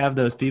don't have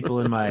those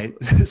people in my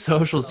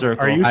social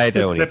circle. Are you I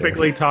don't either.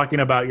 specifically talking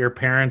about your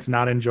parents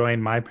not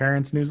enjoying my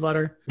parents'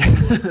 newsletter?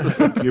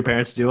 Your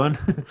parents do one?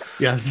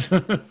 Yes.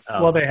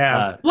 Well, they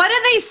have. What do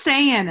they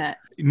say in it?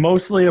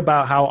 Mostly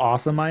about how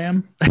awesome I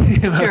am.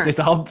 It's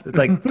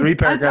like 3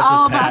 It's paragraphs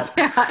all of Pat.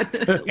 about Pat. A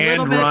And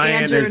little bit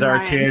Ryan Andrew is and our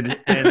Ryan. kid.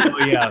 And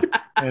oh yeah.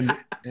 And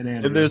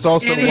Andrew. And there's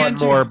also And one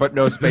Andrew. more, but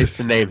no space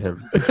to name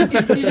him.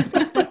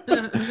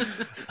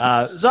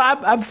 So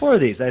I'm for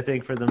these, I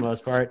think, for the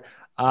most part.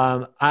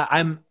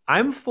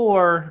 I'm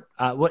for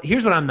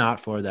here's what I'm not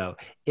for, though,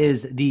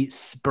 is the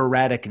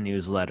sporadic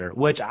newsletter,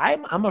 which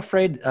I'm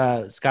afraid,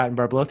 Scott and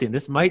Barblothian,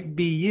 this might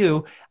be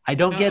you. I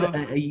don't get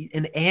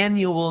an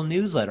annual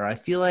newsletter. I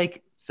feel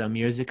like some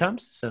years it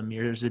comes, some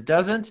years it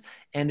doesn't.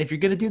 And if you're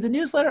going to do the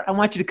newsletter, I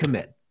want you to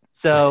commit.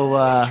 So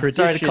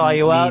sorry to call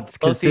you out, needs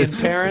Lothian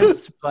consistency.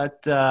 parents,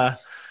 but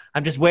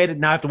I'm just waiting.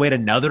 Now I have to wait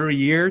another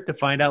year to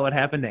find out what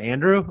happened to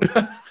Andrew.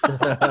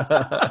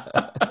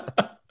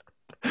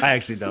 I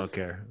actually don't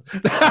care.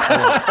 Not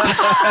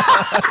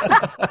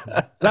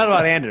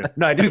about Andrew.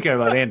 No, I do care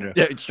about Andrew.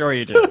 Yeah, sure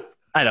you do.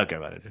 I don't care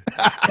about Andrew.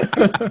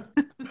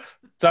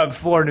 So I'm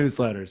for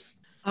newsletters.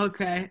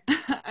 Okay.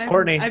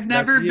 Courtney, I've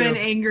never that's you. been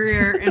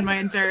angrier in my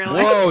entire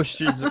life. Whoa,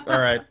 she's all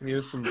right.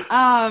 Here's some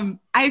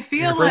I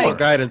feel verbal like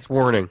guidance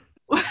warning.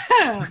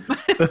 I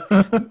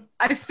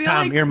feel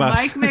Tom, like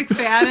earmuffs. Mike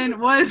McFadden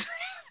was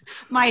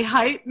my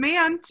hype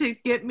man to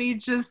get me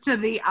just to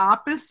the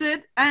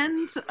opposite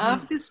end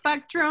of the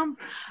spectrum.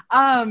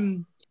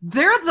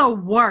 They're the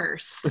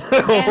worst.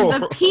 And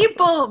the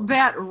people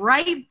that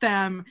write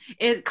them,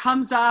 it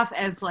comes off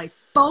as like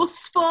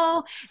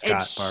boastful.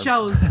 Scott, It Barb.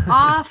 shows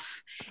off.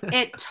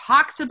 It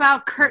talks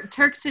about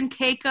Turks and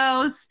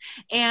Caicos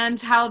and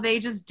how they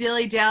just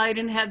dilly-dallied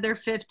and had their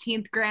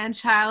 15th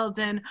grandchild.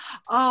 And,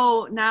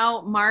 oh,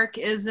 now Mark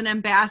is an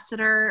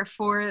ambassador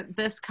for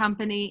this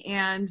company.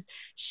 And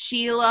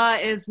Sheila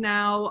is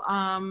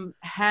now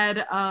head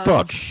of...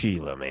 Fuck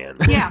Sheila, man.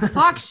 Yeah,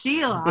 fuck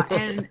Sheila.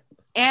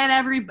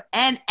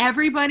 And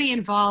everybody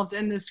involved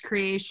in this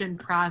creation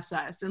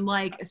process. And,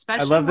 like,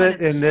 especially I love when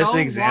it it's in this so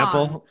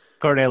example. long.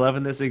 Courtney, I love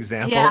in this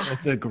example, Yeah.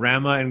 it's a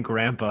grandma and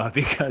grandpa,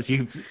 because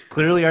you've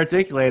clearly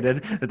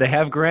articulated that they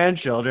have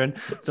grandchildren.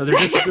 So they're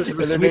just Their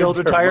sweet names old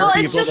are- retired Well,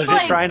 it's people. just They're like-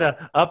 just trying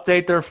to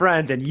update their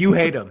friends, and you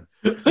hate them.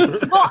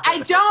 Well,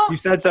 I don't... You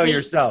said so hate-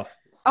 yourself.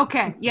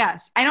 Okay,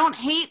 yes. I don't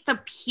hate the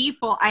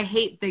people. I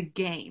hate the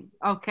game.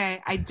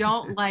 Okay? I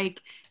don't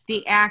like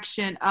the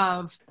action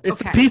of...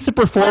 It's okay. a piece of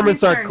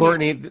performance Let me art, start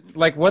Courtney.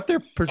 Like what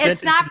they're presenting.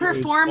 It's not to you is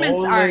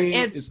performance art. only-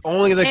 It's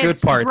only the good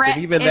it's parts, bra-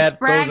 and even it's that,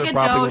 those are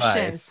probably braggadocious.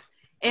 lies.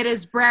 It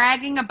is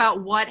bragging about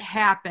what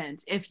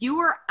happened. If you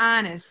were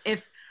honest,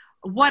 if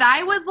what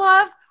I would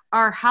love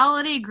are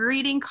holiday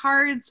greeting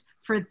cards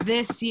for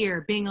this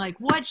year, being like,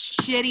 what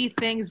shitty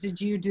things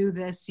did you do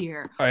this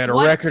year? I had a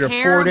What record of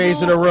 4 days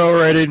in a terrible- row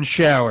where I didn't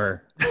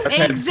shower. I've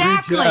had 3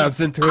 Exactly.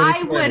 jobs in I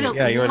 2020. would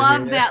Yeah, you wanna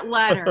love hear that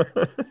letter.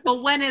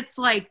 But when it's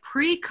like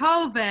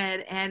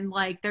pre-COVID and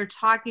like they're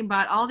talking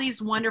about all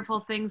these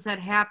wonderful things that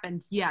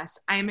happened, yes,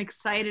 I'm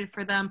excited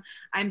for them.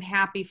 I'm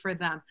happy for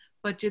them.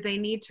 But do they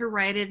need to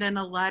write it in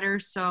a letter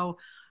so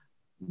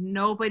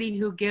nobody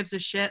who gives a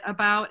shit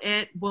about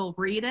it will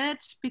read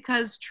it?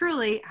 Because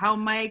truly, how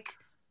Mike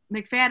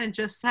McFadden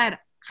just said,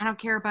 I don't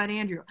care about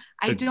Andrew.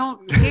 I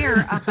don't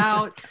care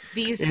about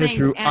these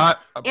Andrew, things. And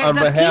on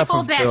the behalf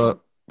people of that-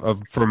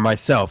 for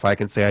myself, I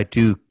can say I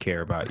do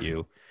care about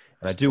you,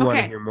 and I do want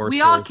to hear more.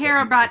 we all stories care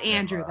that you about care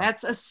Andrew. about.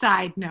 That's a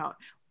side note.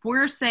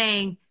 We're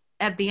saying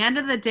at the end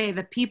of the day,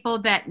 the people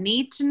that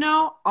need to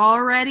know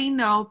already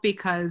know,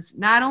 because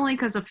not only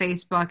because of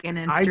Facebook and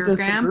I Instagram.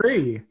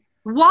 disagree.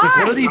 Why? Like,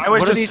 what are these, I was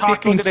what are just these people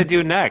talking going to to-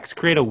 do next?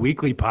 Create a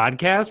weekly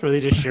podcast where they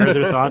just share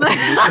their thoughts?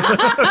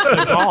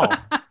 Like, all.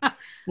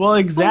 Well,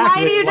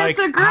 exactly. Why do you Like,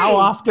 disagree? how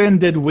often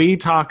did we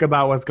talk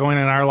about what's going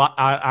on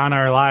in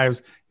our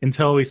lives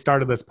until we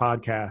started this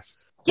podcast?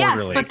 Yes,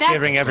 Quarterly. but that's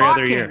Thanksgiving every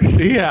other year. talking.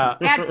 Yeah.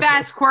 At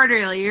best,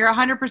 quarterly. You're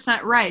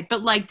 100% right.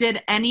 But like,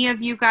 did any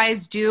of you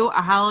guys do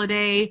a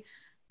holiday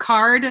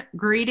card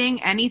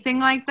greeting, anything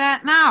like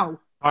that? No.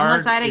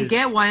 Unless Card I didn't is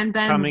get one,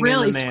 then coming in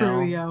really the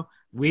screw mail. you.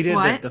 We did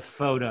What? the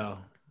photo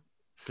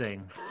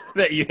thing.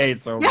 That you hate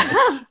so much.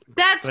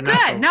 That's But not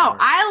good. the No, card.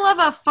 I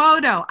love a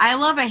photo. I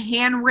love a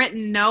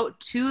handwritten note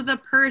to the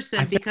person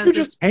I think because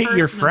you it's just hate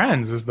your personable.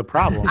 friends is the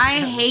problem. I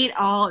hate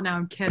all. No,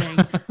 I'm kidding.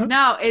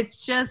 No,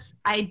 it's just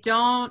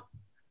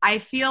I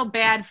feel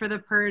bad for the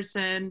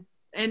person,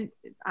 and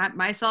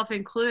myself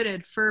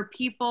included, for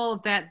people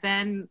that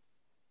then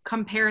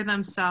compare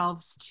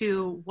themselves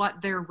to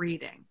what they're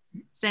reading,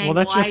 saying, Well,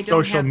 that's I just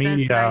don't social have this, and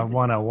media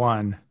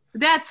 101.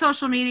 That's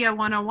social media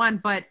 101,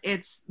 but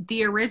it's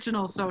the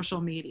original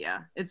social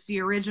media. It's the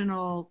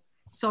original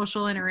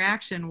social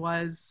interaction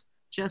was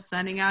just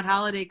sending out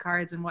holiday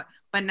cards and what.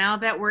 But now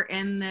that we're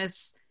in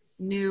this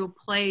new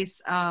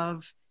place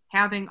of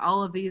having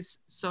all of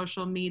these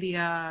social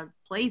media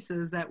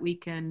places that we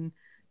can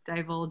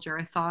divulge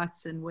our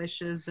thoughts and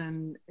wishes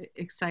and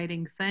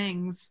exciting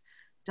things,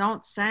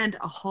 don't send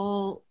a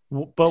whole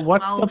But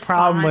what's the 12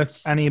 problem with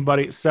font.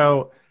 anybody?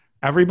 So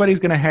everybody's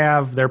going to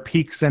have their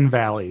peaks and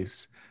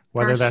valleys,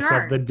 whether For that's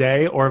sure. of the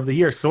day or of the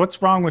year. So what's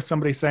wrong with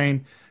somebody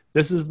saying,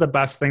 this is the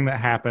best thing that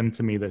happened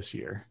to me this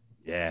year?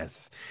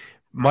 Yes.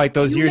 Mike,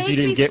 those years you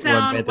make me didn't get one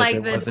sound meant that like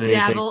there the wasn't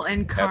anything devil happening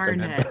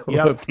incarnate.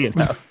 with the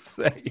announce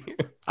that year.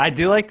 I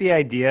do like the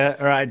idea,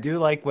 or I do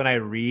like when I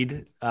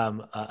read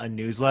a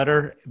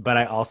newsletter, but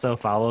I also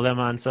follow them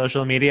on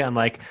social media. I'm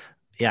like,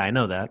 yeah, I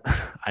know that.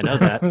 I know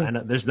that. I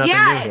know there's nothing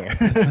Yeah.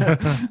 new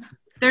here.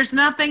 There's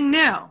nothing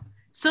new.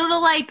 So to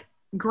like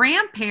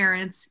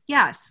grandparents,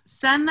 yes,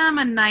 send them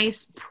a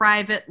nice,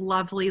 private,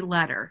 lovely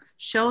letter.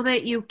 Show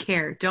that you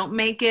care. Don't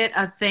make it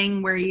a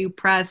thing where you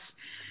press,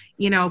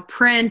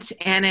 print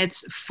and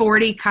it's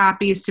 40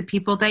 copies to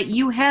people that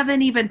you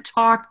haven't even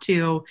talked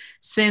to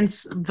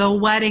since the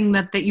wedding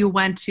that you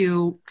went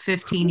to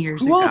 15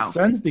 years Who ago. else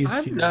sends these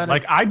I'm to you? not a-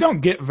 Like, I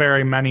don't get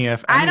very many.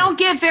 If I any. don't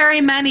get very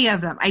many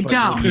of them. I But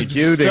don't. when you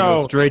do, they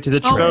go So- straight to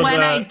the But trash.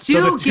 when I So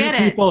do the two get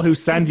it, people who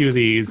send you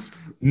these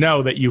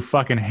know that you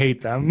fucking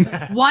hate them.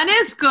 one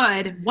is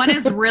good, one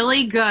is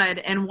really good,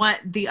 and what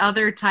the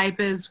other type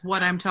is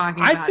what I'm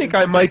talking about. I think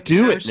is I might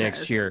do it atrocious.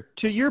 next year.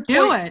 To your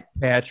Do point, it.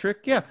 Patrick.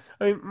 Yeah,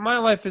 I mean, my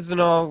life isn't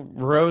all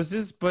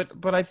roses, but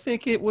I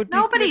think it would be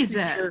good Nobody's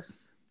to hear-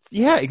 is.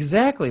 Yeah,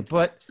 exactly.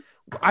 But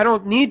I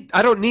don't need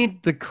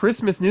the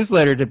Christmas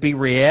newsletter to be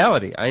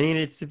reality. I need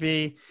it to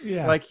be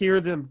Yeah. like, here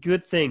are the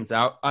good things.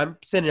 I'm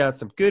sending out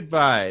some good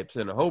vibes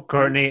and I hope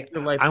Courtney,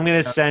 your life's I'm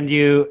going to send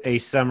you a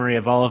summary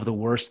of all of the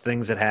worst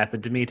things that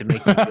happened to me to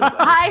make you feel better.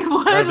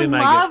 I That'd be would my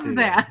love gift to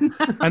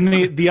that.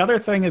 And the other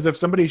thing is, if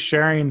somebody's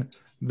sharing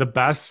the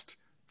best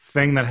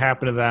thing that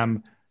happened to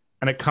them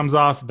and it comes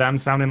off them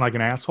sounding like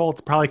an asshole,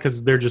 it's probably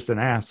because they're just an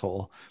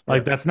asshole.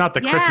 Like, that's not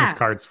the Yeah. Christmas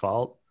card's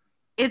fault.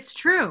 It's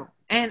true,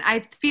 and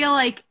I feel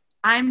like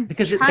I'm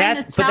Because trying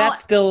to but tell.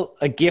 that's still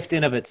a gift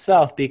in of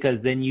itself,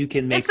 because then you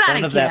can make It's not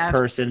fun a of that gift.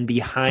 person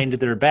behind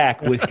their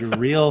back with your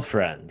real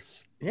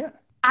friends. Yeah.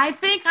 I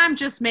think I'm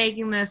just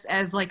making this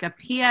as like a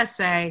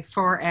PSA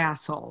for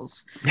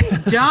assholes.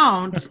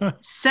 Don't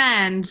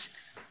send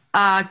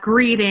a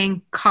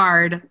greeting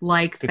card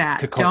like that.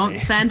 to Courtney. Don't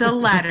send a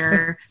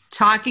letter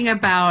talking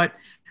about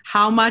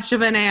how much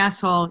of an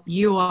asshole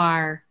you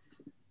are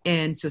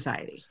in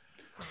society.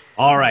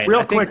 All right. Real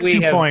I think quick, we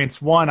 2 have-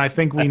 points. One, I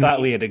think I thought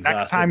we had exhausted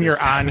next time this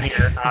you're on topic.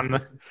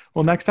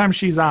 here next time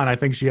she's on, I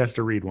think she has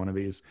to read one of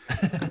these.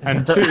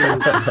 And two,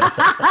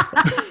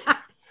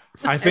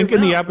 I think in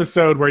the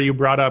episode where you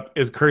brought up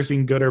is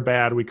cursing good or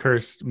bad, we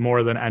cursed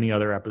more than any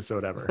other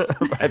episode ever.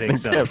 I think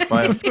so. that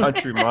by a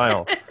country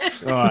mile.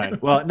 All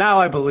right. Well, now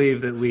I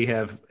believe that we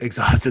have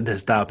exhausted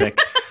this topic.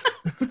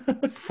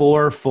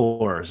 4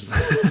 fours.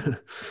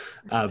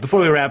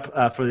 Before we wrap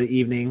for the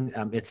evening,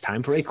 it's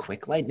time for a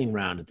quick lightning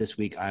round. This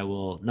week,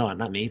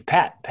 not me,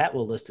 Pat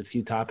will list a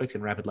few topics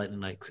in rapid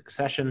lightning-like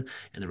succession,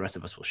 and the rest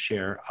of us will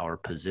share our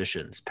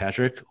positions.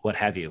 Patrick, what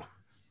have you?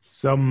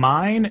 So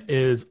mine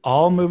is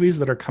all movies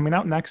that are coming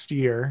out next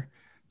year,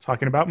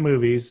 talking about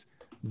movies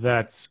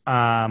that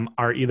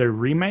are either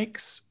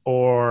remakes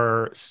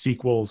or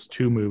sequels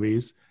to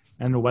movies,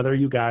 and whether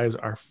you guys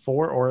are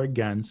for or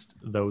against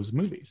those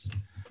movies.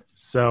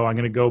 So I'm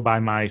going to go by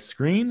my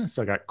screen.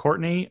 So I got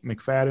Courtney,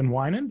 McFadden,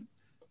 Winan.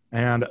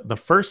 And the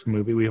first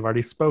movie we have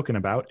already spoken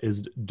about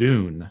is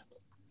Dune.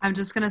 I'm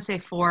just going to say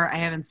 4. I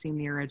haven't seen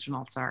the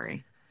original.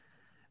 Sorry.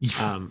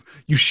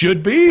 You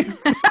should be.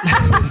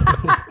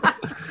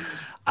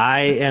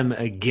 I am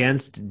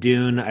against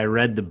Dune. I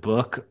read the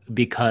book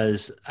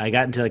because I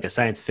got into like a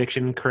science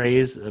fiction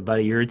craze about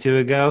a year or two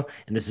ago,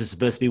 and this is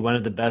supposed to be one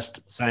of the best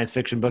science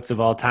fiction books of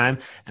all time,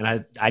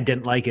 and I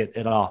didn't like it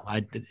at all.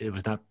 It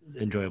was not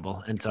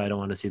enjoyable, and so I don't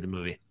want to see the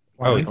movie.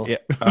 Oh, Michael? yeah.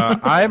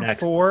 I'm Next.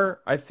 for.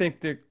 I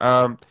think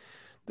that.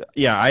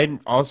 Yeah, I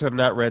also have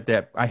not read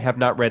that. I have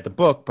not read the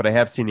book, but I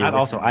have seen the. Not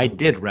also, original I movie.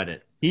 did read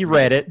it. He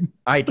read it.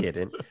 I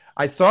didn't.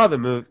 I saw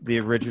the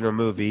original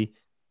movie.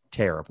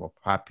 terrible,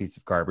 hot piece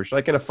of garbage,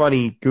 like in a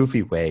funny,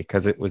 goofy way,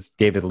 because it was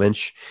David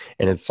Lynch,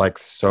 and it's like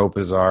so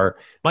bizarre.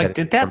 Mike,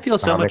 did that feel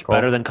so much comical.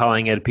 better than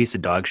calling it a piece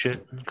of dog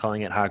shit,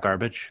 calling it hot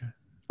garbage?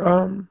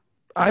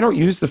 I don't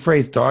use the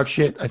phrase dog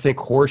shit. I think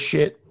horse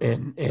shit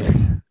and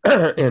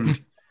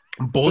and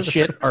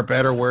bullshit are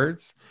better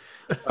words.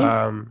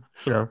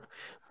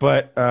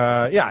 But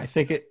yeah, I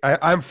think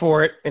I'm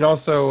for it, and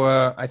also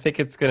I think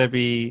it's going to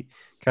be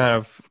kind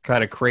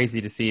of crazy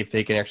to see if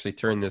they can actually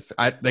turn this.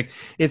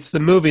 It's the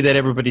movie that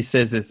everybody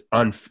says is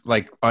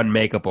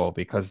unmakeable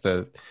because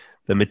the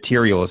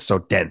material is so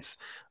dense.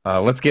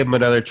 Let's give them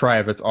another try.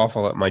 If it's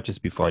awful, it might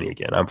just be funny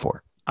again. I'm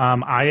for.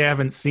 I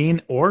haven't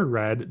seen or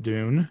read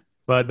Dune,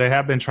 but they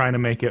have been trying to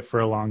make it for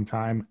a long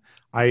time.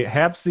 I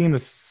have seen the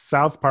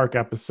South Park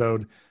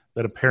episode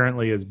that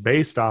apparently is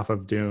based off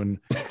of Dune.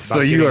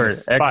 So you are an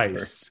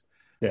spice,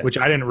 yes. Which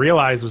I didn't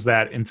realize was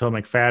that until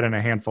McFadden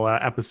a handful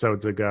of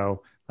episodes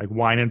ago. Like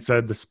Winan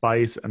said the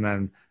spice, and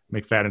then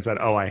McFadden said,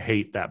 "Oh, I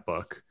hate that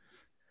book."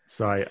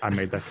 So I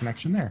made that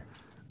connection there.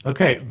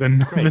 Okay, the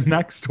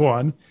next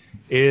one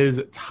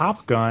is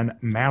Top Gun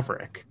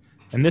Maverick.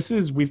 And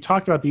we've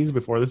talked about these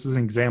before. This is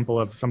an example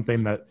of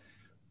something that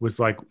was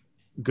like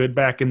good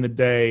back in the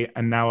day,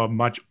 and now a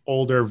much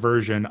older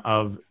version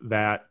of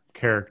that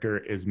character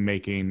is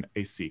making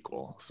a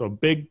sequel. So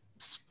big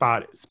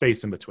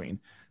space in between.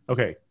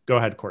 Okay, go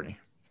ahead, Courtney.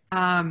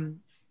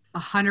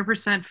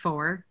 100%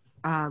 for.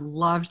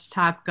 Loved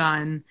Top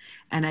Gun,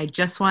 and I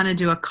just want to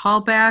do a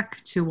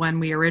callback to when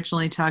we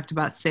originally talked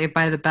about Saved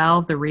by the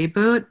Bell, the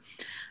reboot.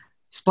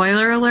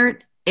 Spoiler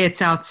alert,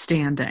 it's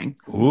outstanding.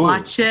 Ooh.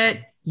 Watch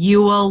it.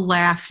 You will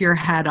laugh your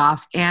head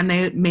off, and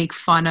they make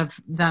fun of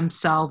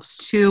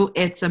themselves too.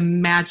 It's a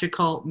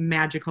magical,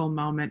 magical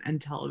moment in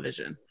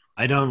television.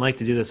 I don't like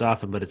to do this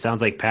often, but it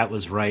sounds like Pat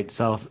was right.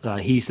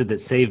 He said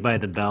that Saved by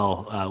the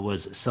Bell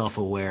was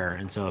self-aware,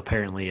 and so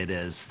apparently it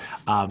is.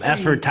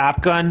 As for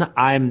Top Gun,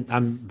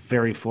 I'm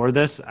very for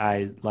this.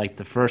 I like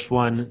the first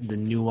one. The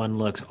new one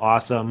looks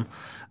awesome.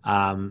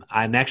 I'm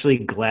actually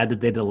glad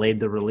that they delayed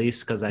the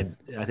release because I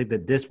think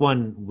that this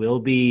one will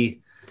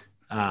be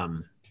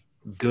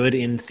good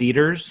in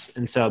theaters,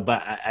 and so.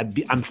 But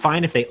I'm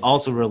fine if they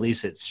also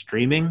release it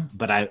streaming.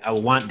 But I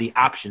want the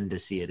option to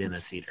see it in a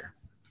theater.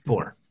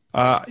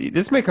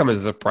 This may come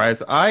as a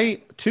surprise.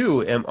 I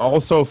too am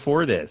also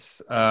for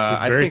this.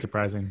 It's very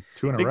surprising.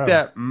 2 in a row. I think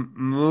that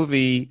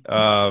movie,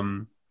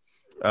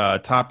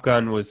 Top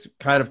Gun, was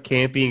kind of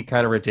campy and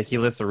kind of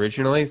ridiculous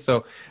originally.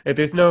 So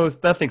there's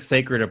nothing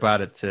sacred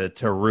about it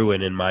to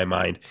ruin in my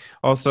mind.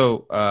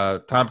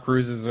 Also, Tom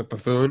Cruise is a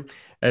buffoon,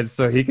 and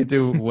so he could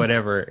do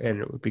whatever,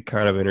 and it would be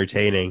kind of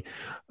entertaining.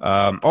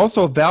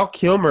 Also, Val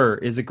Kilmer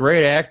is a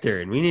great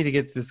actor, and we need to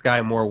get this guy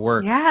more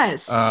work.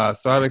 Yes.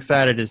 So I'm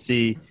excited to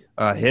see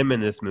him in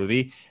this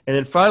movie. And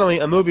then finally,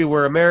 a movie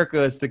where America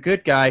is the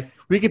good guy.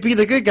 We could be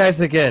the good guys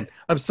again.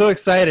 I'm so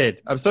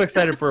excited. I'm so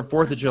excited for a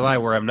 4th of July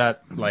where I'm not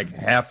like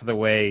half the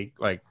way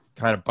like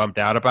kind of bummed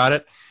out about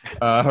it.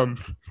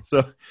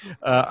 So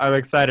I'm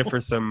excited for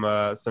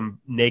some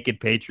naked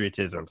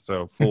patriotism.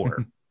 So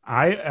 4.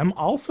 I am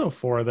also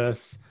for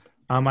this.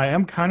 I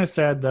am kind of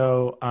sad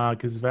though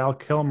because Val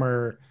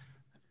Kilmer, I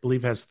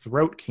believe, has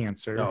throat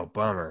cancer. Oh,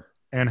 bummer.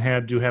 And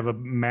had to have a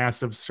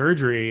massive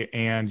surgery,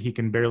 and he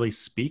can barely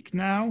speak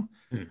now.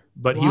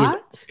 But What? he was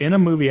in a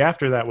movie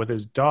after that with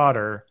his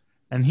daughter,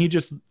 and he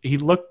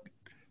looked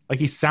like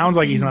he sounds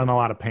like he's not in a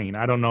lot of pain.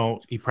 I don't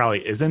know. He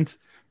probably isn't,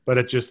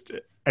 but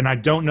and I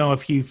don't know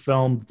if he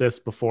filmed this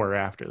before or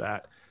after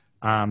that.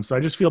 So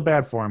I just feel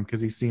bad for him because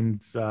he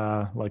seems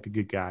like a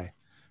good guy.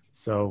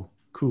 So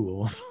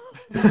cool.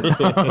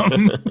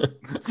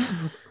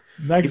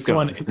 Next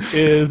one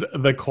is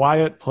The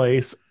Quiet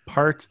Place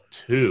Part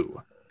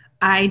 2.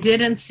 I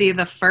didn't see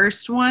the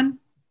first one,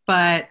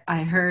 but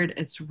I heard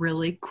it's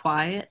really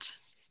quiet.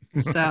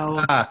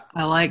 So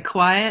I like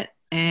quiet.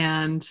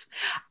 And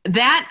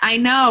that I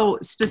know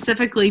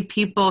specifically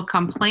people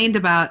complained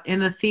about in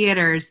the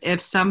theaters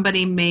if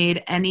somebody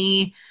made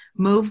any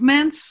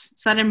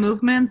sudden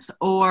movements,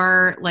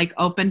 or like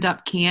opened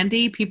up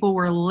candy, people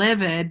were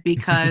livid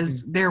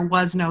because there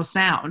was no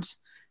sound.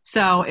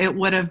 So it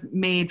would have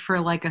made for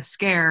like a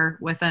scare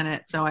within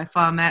it. So I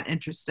found that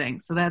interesting.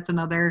 So that's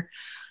another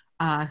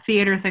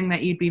theater thing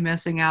that you'd be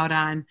missing out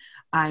on.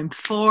 I'm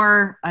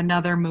for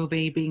another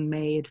movie being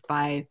made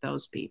by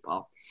those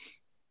people.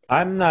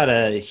 I'm not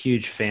a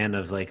huge fan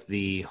of like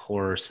the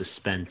horror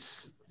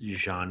suspense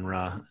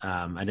genre.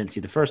 I didn't see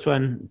the first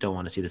one. Don't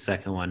want to see the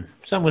second one.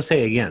 So I'm going to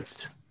say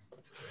against.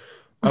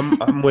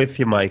 I'm with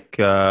you, Mike.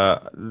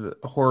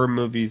 Horror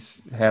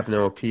movies have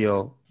no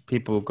appeal.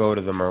 People who go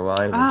to them are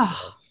lying.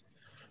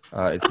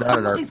 It's not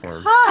an art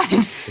form.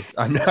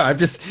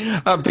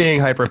 I'm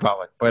being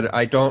hyperbolic, but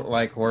I don't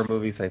like horror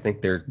movies. I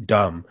think they're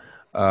dumb.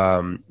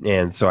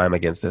 And so I'm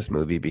against this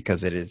movie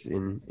because it is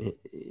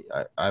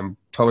I'm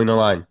towing the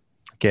line.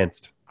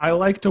 Against. I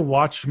like to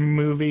watch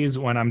movies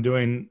when I'm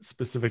doing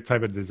specific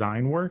type of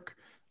design work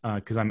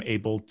because I'm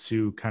able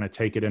to kind of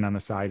take it in on the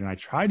side, and I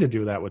try to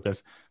do that with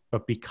this.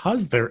 but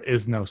because there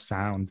is no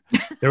sound,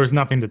 there was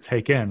nothing to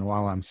take in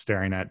while I'm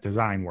staring at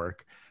design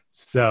work.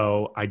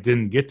 So I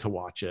didn't get to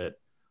watch it.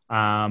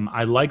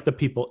 I like the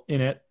people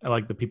in it. I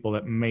like the people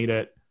that made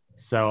it.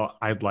 So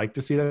I'd like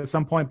to see that at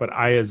some point, but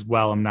I as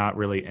well am not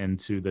really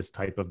into this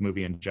type of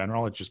movie in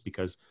general. It's just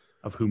because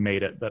of who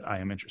made it that I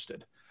am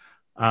interested.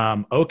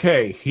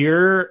 Okay,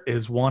 here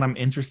is one I'm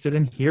interested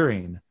in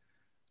hearing.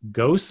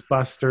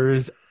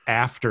 Ghostbusters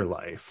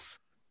Afterlife.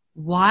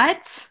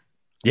 What?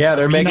 Yeah,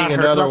 they're Have you making not heard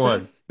another about one.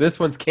 this? This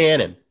one's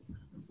canon.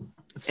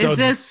 So, Is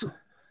this?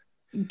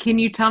 Can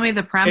you tell me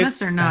the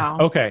premise or no?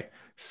 Okay,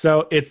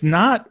 so it's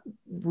not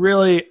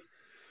really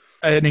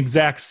an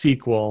exact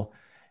sequel.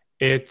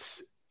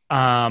 It's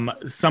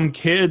some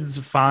kids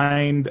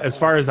find, as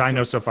far as I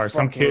know so far,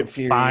 some fucking kids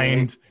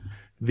infuriating. find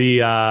the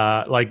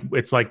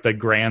it's like the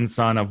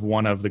grandson of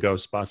one of the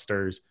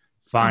Ghostbusters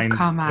finds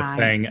come the on.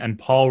 thing, and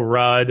Paul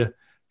Rudd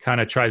kind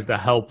of tries to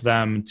help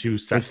them to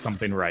set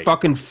something right.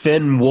 Fucking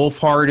Finn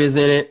Wolfhard is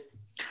in it.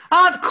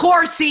 Of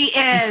course he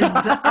is.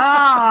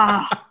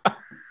 Oh,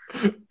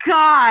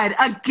 God,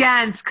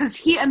 against, because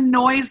he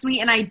annoys me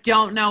and I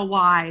don't know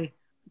why.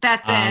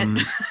 That's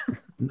it.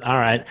 All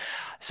right.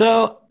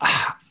 So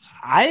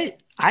I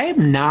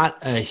am not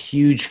a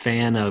huge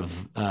fan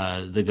of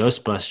the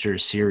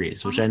Ghostbusters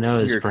series, which I know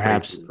is You're a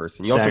perhaps crazy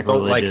person. You also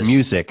don't like sacrilegious.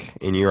 music,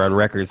 and you're on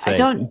record saying I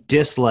don't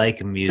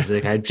dislike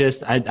music.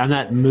 I'm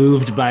not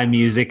moved by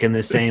music in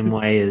the same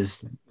way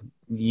as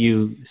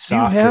you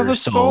softer have a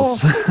soul?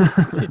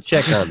 souls.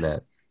 Check on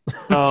that.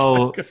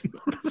 So,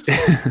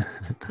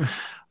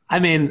 I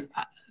mean,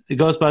 the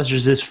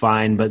Ghostbusters is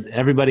fine, but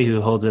everybody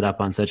who holds it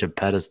up on such a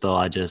pedestal,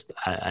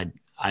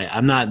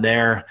 I'm not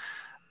there.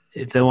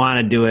 If they want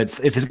to do it,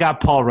 if it's got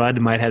Paul Rudd,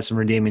 it might have some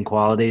redeeming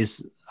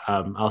qualities.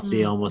 I'll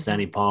see almost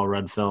any Paul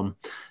Rudd film,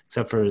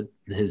 except for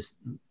his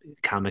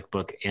comic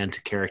book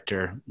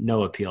anti-character.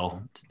 No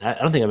appeal. I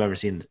don't think I've ever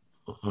seen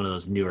one of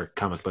those newer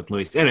comic book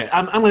movies. Anyway,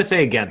 I'm going to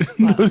say against.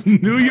 Those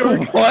New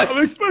York What?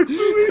 comic book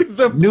movies.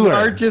 The Newer,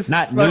 largest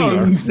not fucking New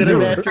York.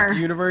 cinematic Newer.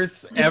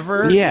 universe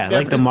ever. Yeah, You've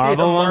like the never seen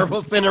Marvel a one?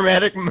 Marvel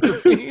cinematic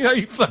movie. Are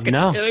you fucking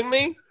No. kidding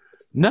me?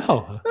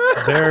 No.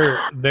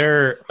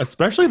 They're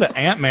especially the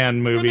Ant-Man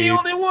You're movies the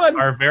only one.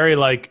 are very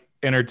like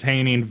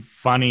entertaining,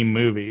 funny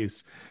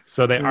movies.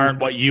 So they aren't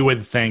what you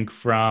would think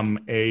from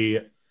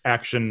a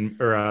action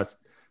or a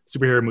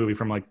superhero movie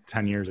from like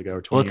 10 years ago.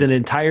 Or 20 Well, it's an years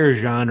entire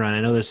genre, and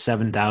I know there's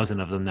 7,000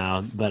 of them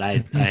now, but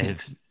I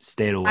have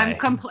stayed away.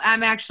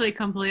 I'm actually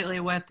completely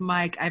with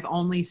Mike. I've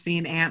only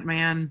seen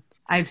Ant-Man.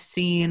 I've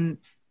seen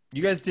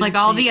You guys didn't Like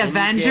all see the Endgame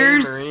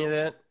Avengers? or any of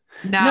that?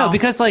 no. No,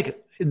 because like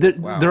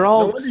Wow. they're No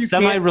all wonder you can't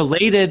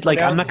semi-related.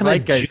 Like I'm not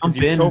going to Zeitgeist, 'cause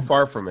jump you're in. so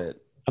far from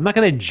it. I'm not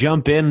going to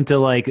jump into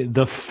like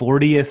the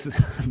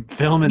 40th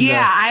film in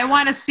yeah, I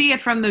want to see it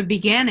from the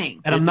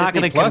beginning. and I'm not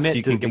going to Disney Plus, commit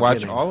you to can the watch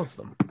beginning. all of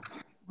them.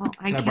 Well,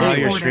 I Can I can't borrow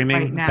your afford it streaming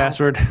right now.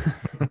 password?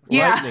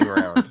 Yeah. Lightning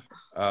round.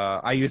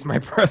 I use my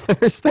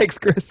brother's. Thanks,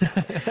 Chris.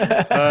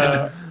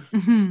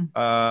 Mhm.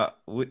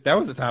 That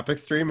was a topic.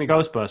 Streaming.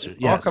 Ghostbusters. All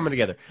Yes. coming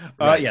together.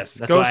 Right. Yes.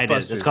 That's what I did.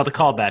 Ghostbusters. It's called a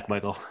callback,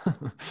 Michael.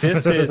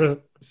 This is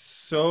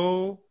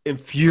so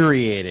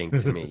infuriating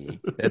to me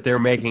that they're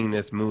making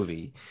this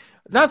movie.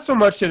 Not so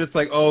much that it's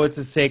like, oh, it's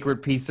a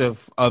sacred piece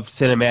of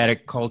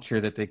cinematic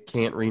culture that they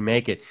can't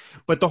remake it.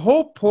 But the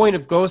whole point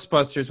of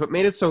Ghostbusters, what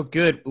made it so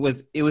good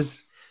was it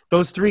was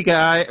those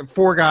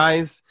four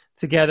guys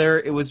together.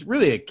 It was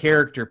really a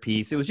character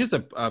piece. It was just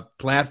a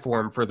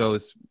platform for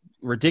those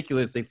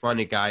ridiculously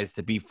funny guys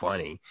to be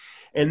funny.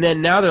 And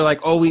then now they're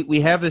like, oh,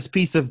 we have this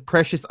piece of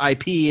precious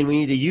IP and we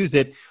need to use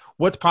it.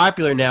 What's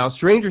popular now?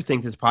 Stranger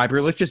Things is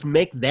popular. Let's just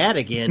make that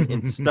again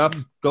and stuff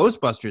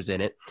Ghostbusters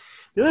in it.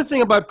 The other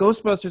thing about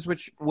Ghostbusters,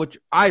 which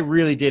I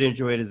really did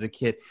enjoy it as a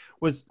kid,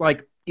 was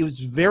like it was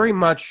very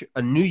much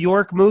a New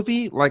York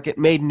movie. Like it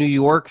made New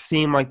York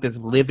seem like this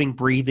living,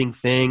 breathing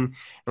thing,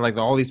 and like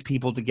all these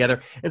people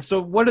together. And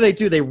so what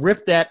do? They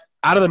rip that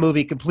out of the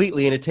movie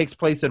completely, and it takes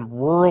place in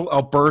rural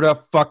Alberta,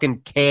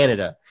 fucking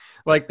Canada.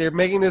 Like they're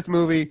making this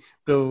movie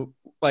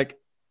like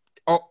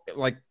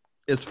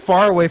as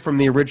far away from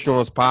the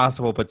original as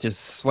possible, but just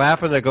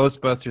slapping the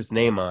Ghostbusters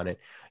name on it.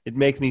 It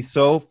makes me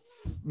so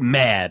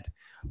mad.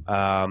 You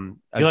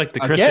like the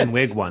Kristen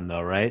Wiig one,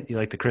 though, right? You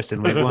like the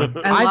Kristen Wiig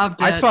one? I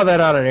loved it. I saw that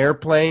on an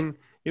airplane.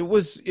 It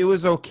was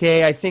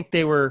okay. I think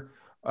they were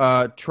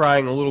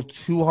trying a little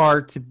too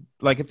hard to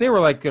like. If they were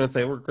like going to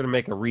say we're going to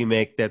make a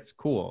remake, that's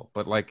cool.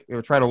 But like they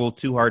were trying a little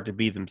too hard to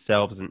be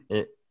themselves, and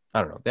I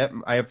don't know. That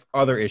I have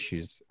other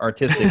issues,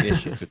 artistic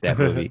issues with that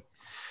movie.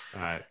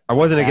 All right. I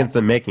wasn't against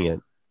them making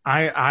it.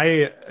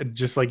 I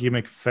just like you,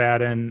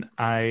 McFadden.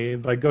 I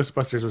like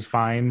Ghostbusters was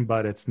fine,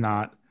 but it's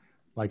not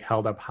like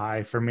held up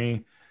high for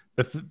me.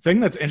 The thing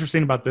that's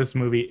interesting about this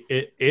movie,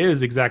 it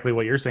is exactly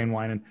what you're saying,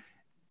 Winan,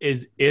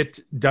 is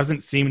it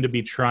doesn't seem to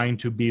be trying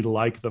to be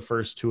like the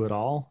first two at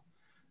all.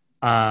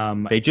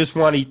 They just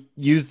want to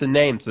use the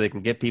name so they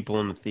can get people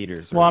in the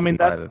theaters. Well, I mean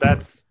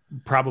that's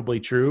probably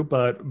true,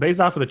 but based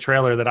off of the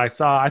trailer that I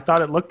saw, I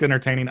thought it looked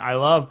entertaining. I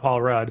love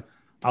Paul Rudd.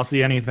 I'll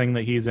see anything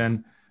that he's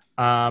in,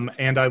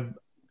 and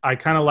I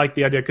kind of like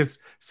the idea because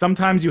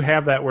sometimes you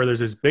have that where there's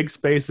this big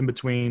space in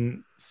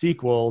between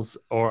sequels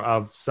or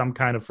of some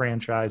kind of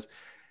franchise,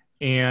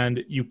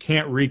 and you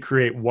can't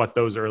recreate what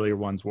those earlier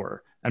ones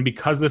were. And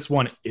because this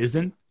one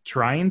isn't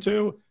trying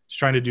to, it's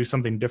trying to do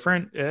something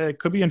different, it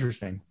could be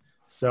interesting.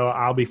 So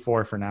I'll be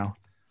 4 for now.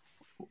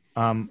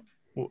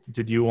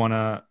 Did you want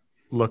to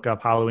look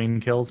up Halloween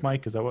Kills,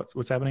 Mike? Is that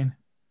what's happening?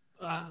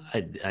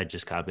 I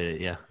just copied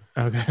it. Yeah.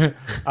 Okay.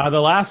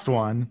 The last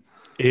one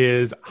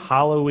is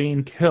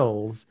Halloween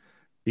Kills,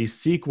 the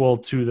sequel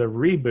to the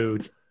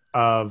reboot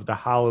of the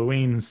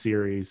Halloween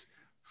series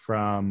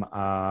from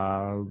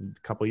a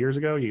couple years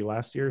ago,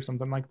 last year,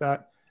 something like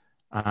that.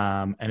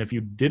 And if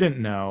you didn't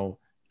know,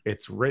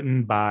 it's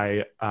written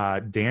by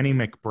Danny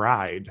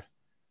McBride,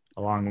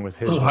 along with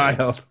his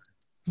Wild.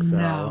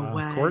 No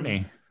way.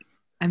 Courtney.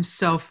 I'm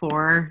so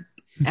for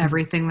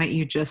everything that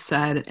you just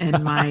said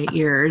in my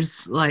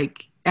ears.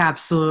 Like,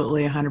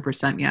 absolutely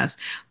 100% yes.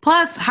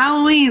 Plus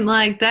Halloween,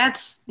 like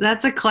that's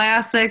a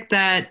classic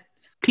that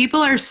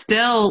people are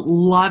still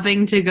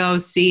loving to go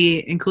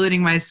see,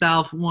 including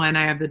myself when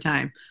I have the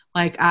time.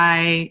 Like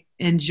I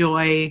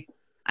enjoy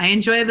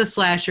the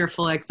slasher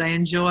flicks. I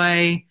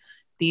enjoy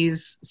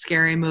these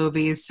scary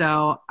movies.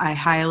 So I'm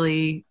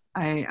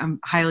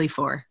highly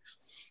for.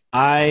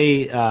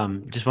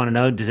 I just want to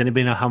know, does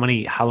anybody know how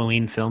many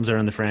Halloween films are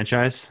in the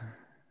franchise?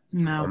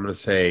 No. I'm going to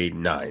say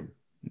 9.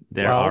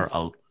 There are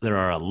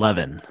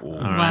 11. All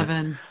right.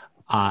 11.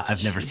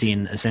 I've never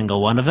seen a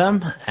single one of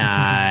them.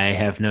 I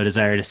have no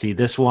desire to see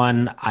this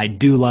one. I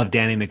do love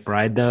Danny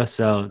McBride, though,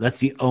 so that's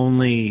the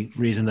only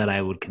reason that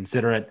I would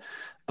consider it.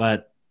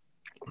 But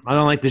I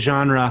don't like the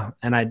genre,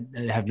 and I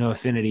have no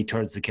affinity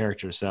towards the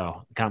character,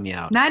 so count me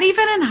out. Not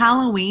even in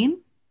Halloween?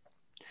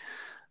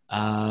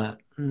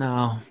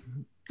 No.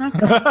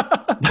 Okay.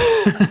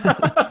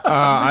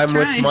 I'm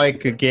with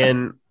Mike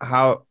again.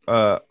 How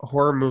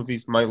horror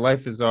movies, my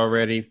life is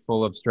already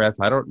full of stress.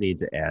 I don't need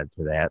to add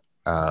to that.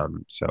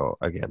 So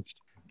against.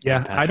 Yeah,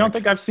 Patrick. I don't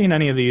think I've seen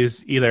any of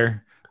these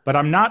either, but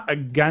I'm not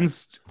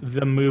against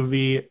the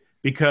movie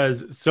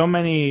because so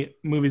many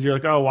movies you're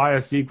like, oh, why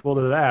a sequel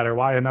to that or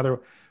why another?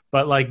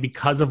 But like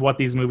because of what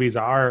these movies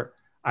are,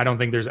 I don't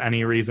think there's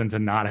any reason to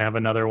not have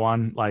another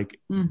one. Like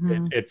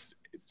it's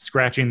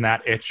scratching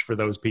that itch for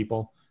those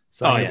people.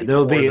 So there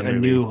will be a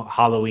new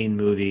Halloween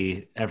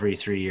movie every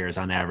 3 years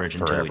on average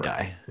until we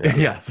die. Yeah.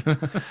 Yes.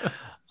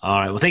 All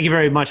right. Well, thank you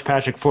very much,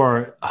 Patrick,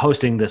 for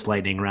hosting this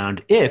lightning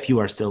round. If you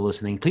are still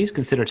listening, please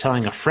consider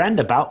telling a friend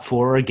about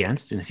For or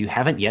Against. And if you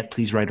haven't yet,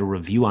 please write a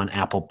review on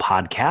Apple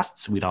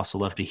Podcasts. We'd also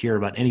love to hear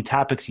about any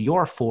topics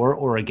you're for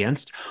or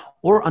against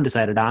or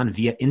undecided on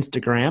via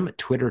Instagram,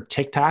 Twitter,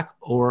 TikTok,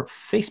 or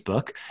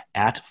Facebook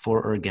at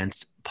For or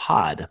Against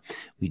Pod.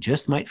 We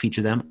just might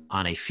feature them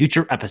on a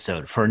future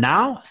episode. For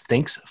now,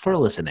 thanks for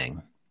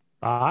listening.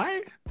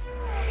 Bye.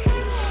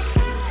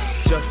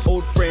 Just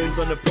old friends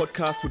on the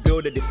podcast, we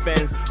build a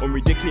defense on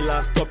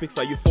ridiculous topics.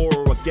 Are you for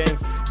or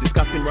against?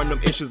 Discussing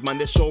random issues, man,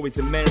 the show is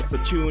immense. So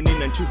tune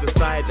in and choose a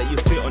side that you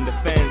sit on the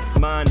fence.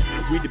 Man,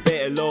 we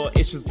debate a lot of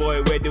issues,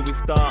 boy, where do we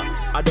start?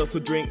 Adults who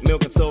drink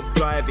milk and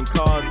self-driving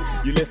cars.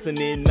 You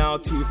listening now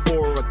to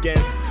For or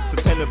Against, so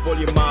turn the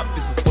volume up,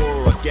 this is For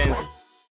or Against.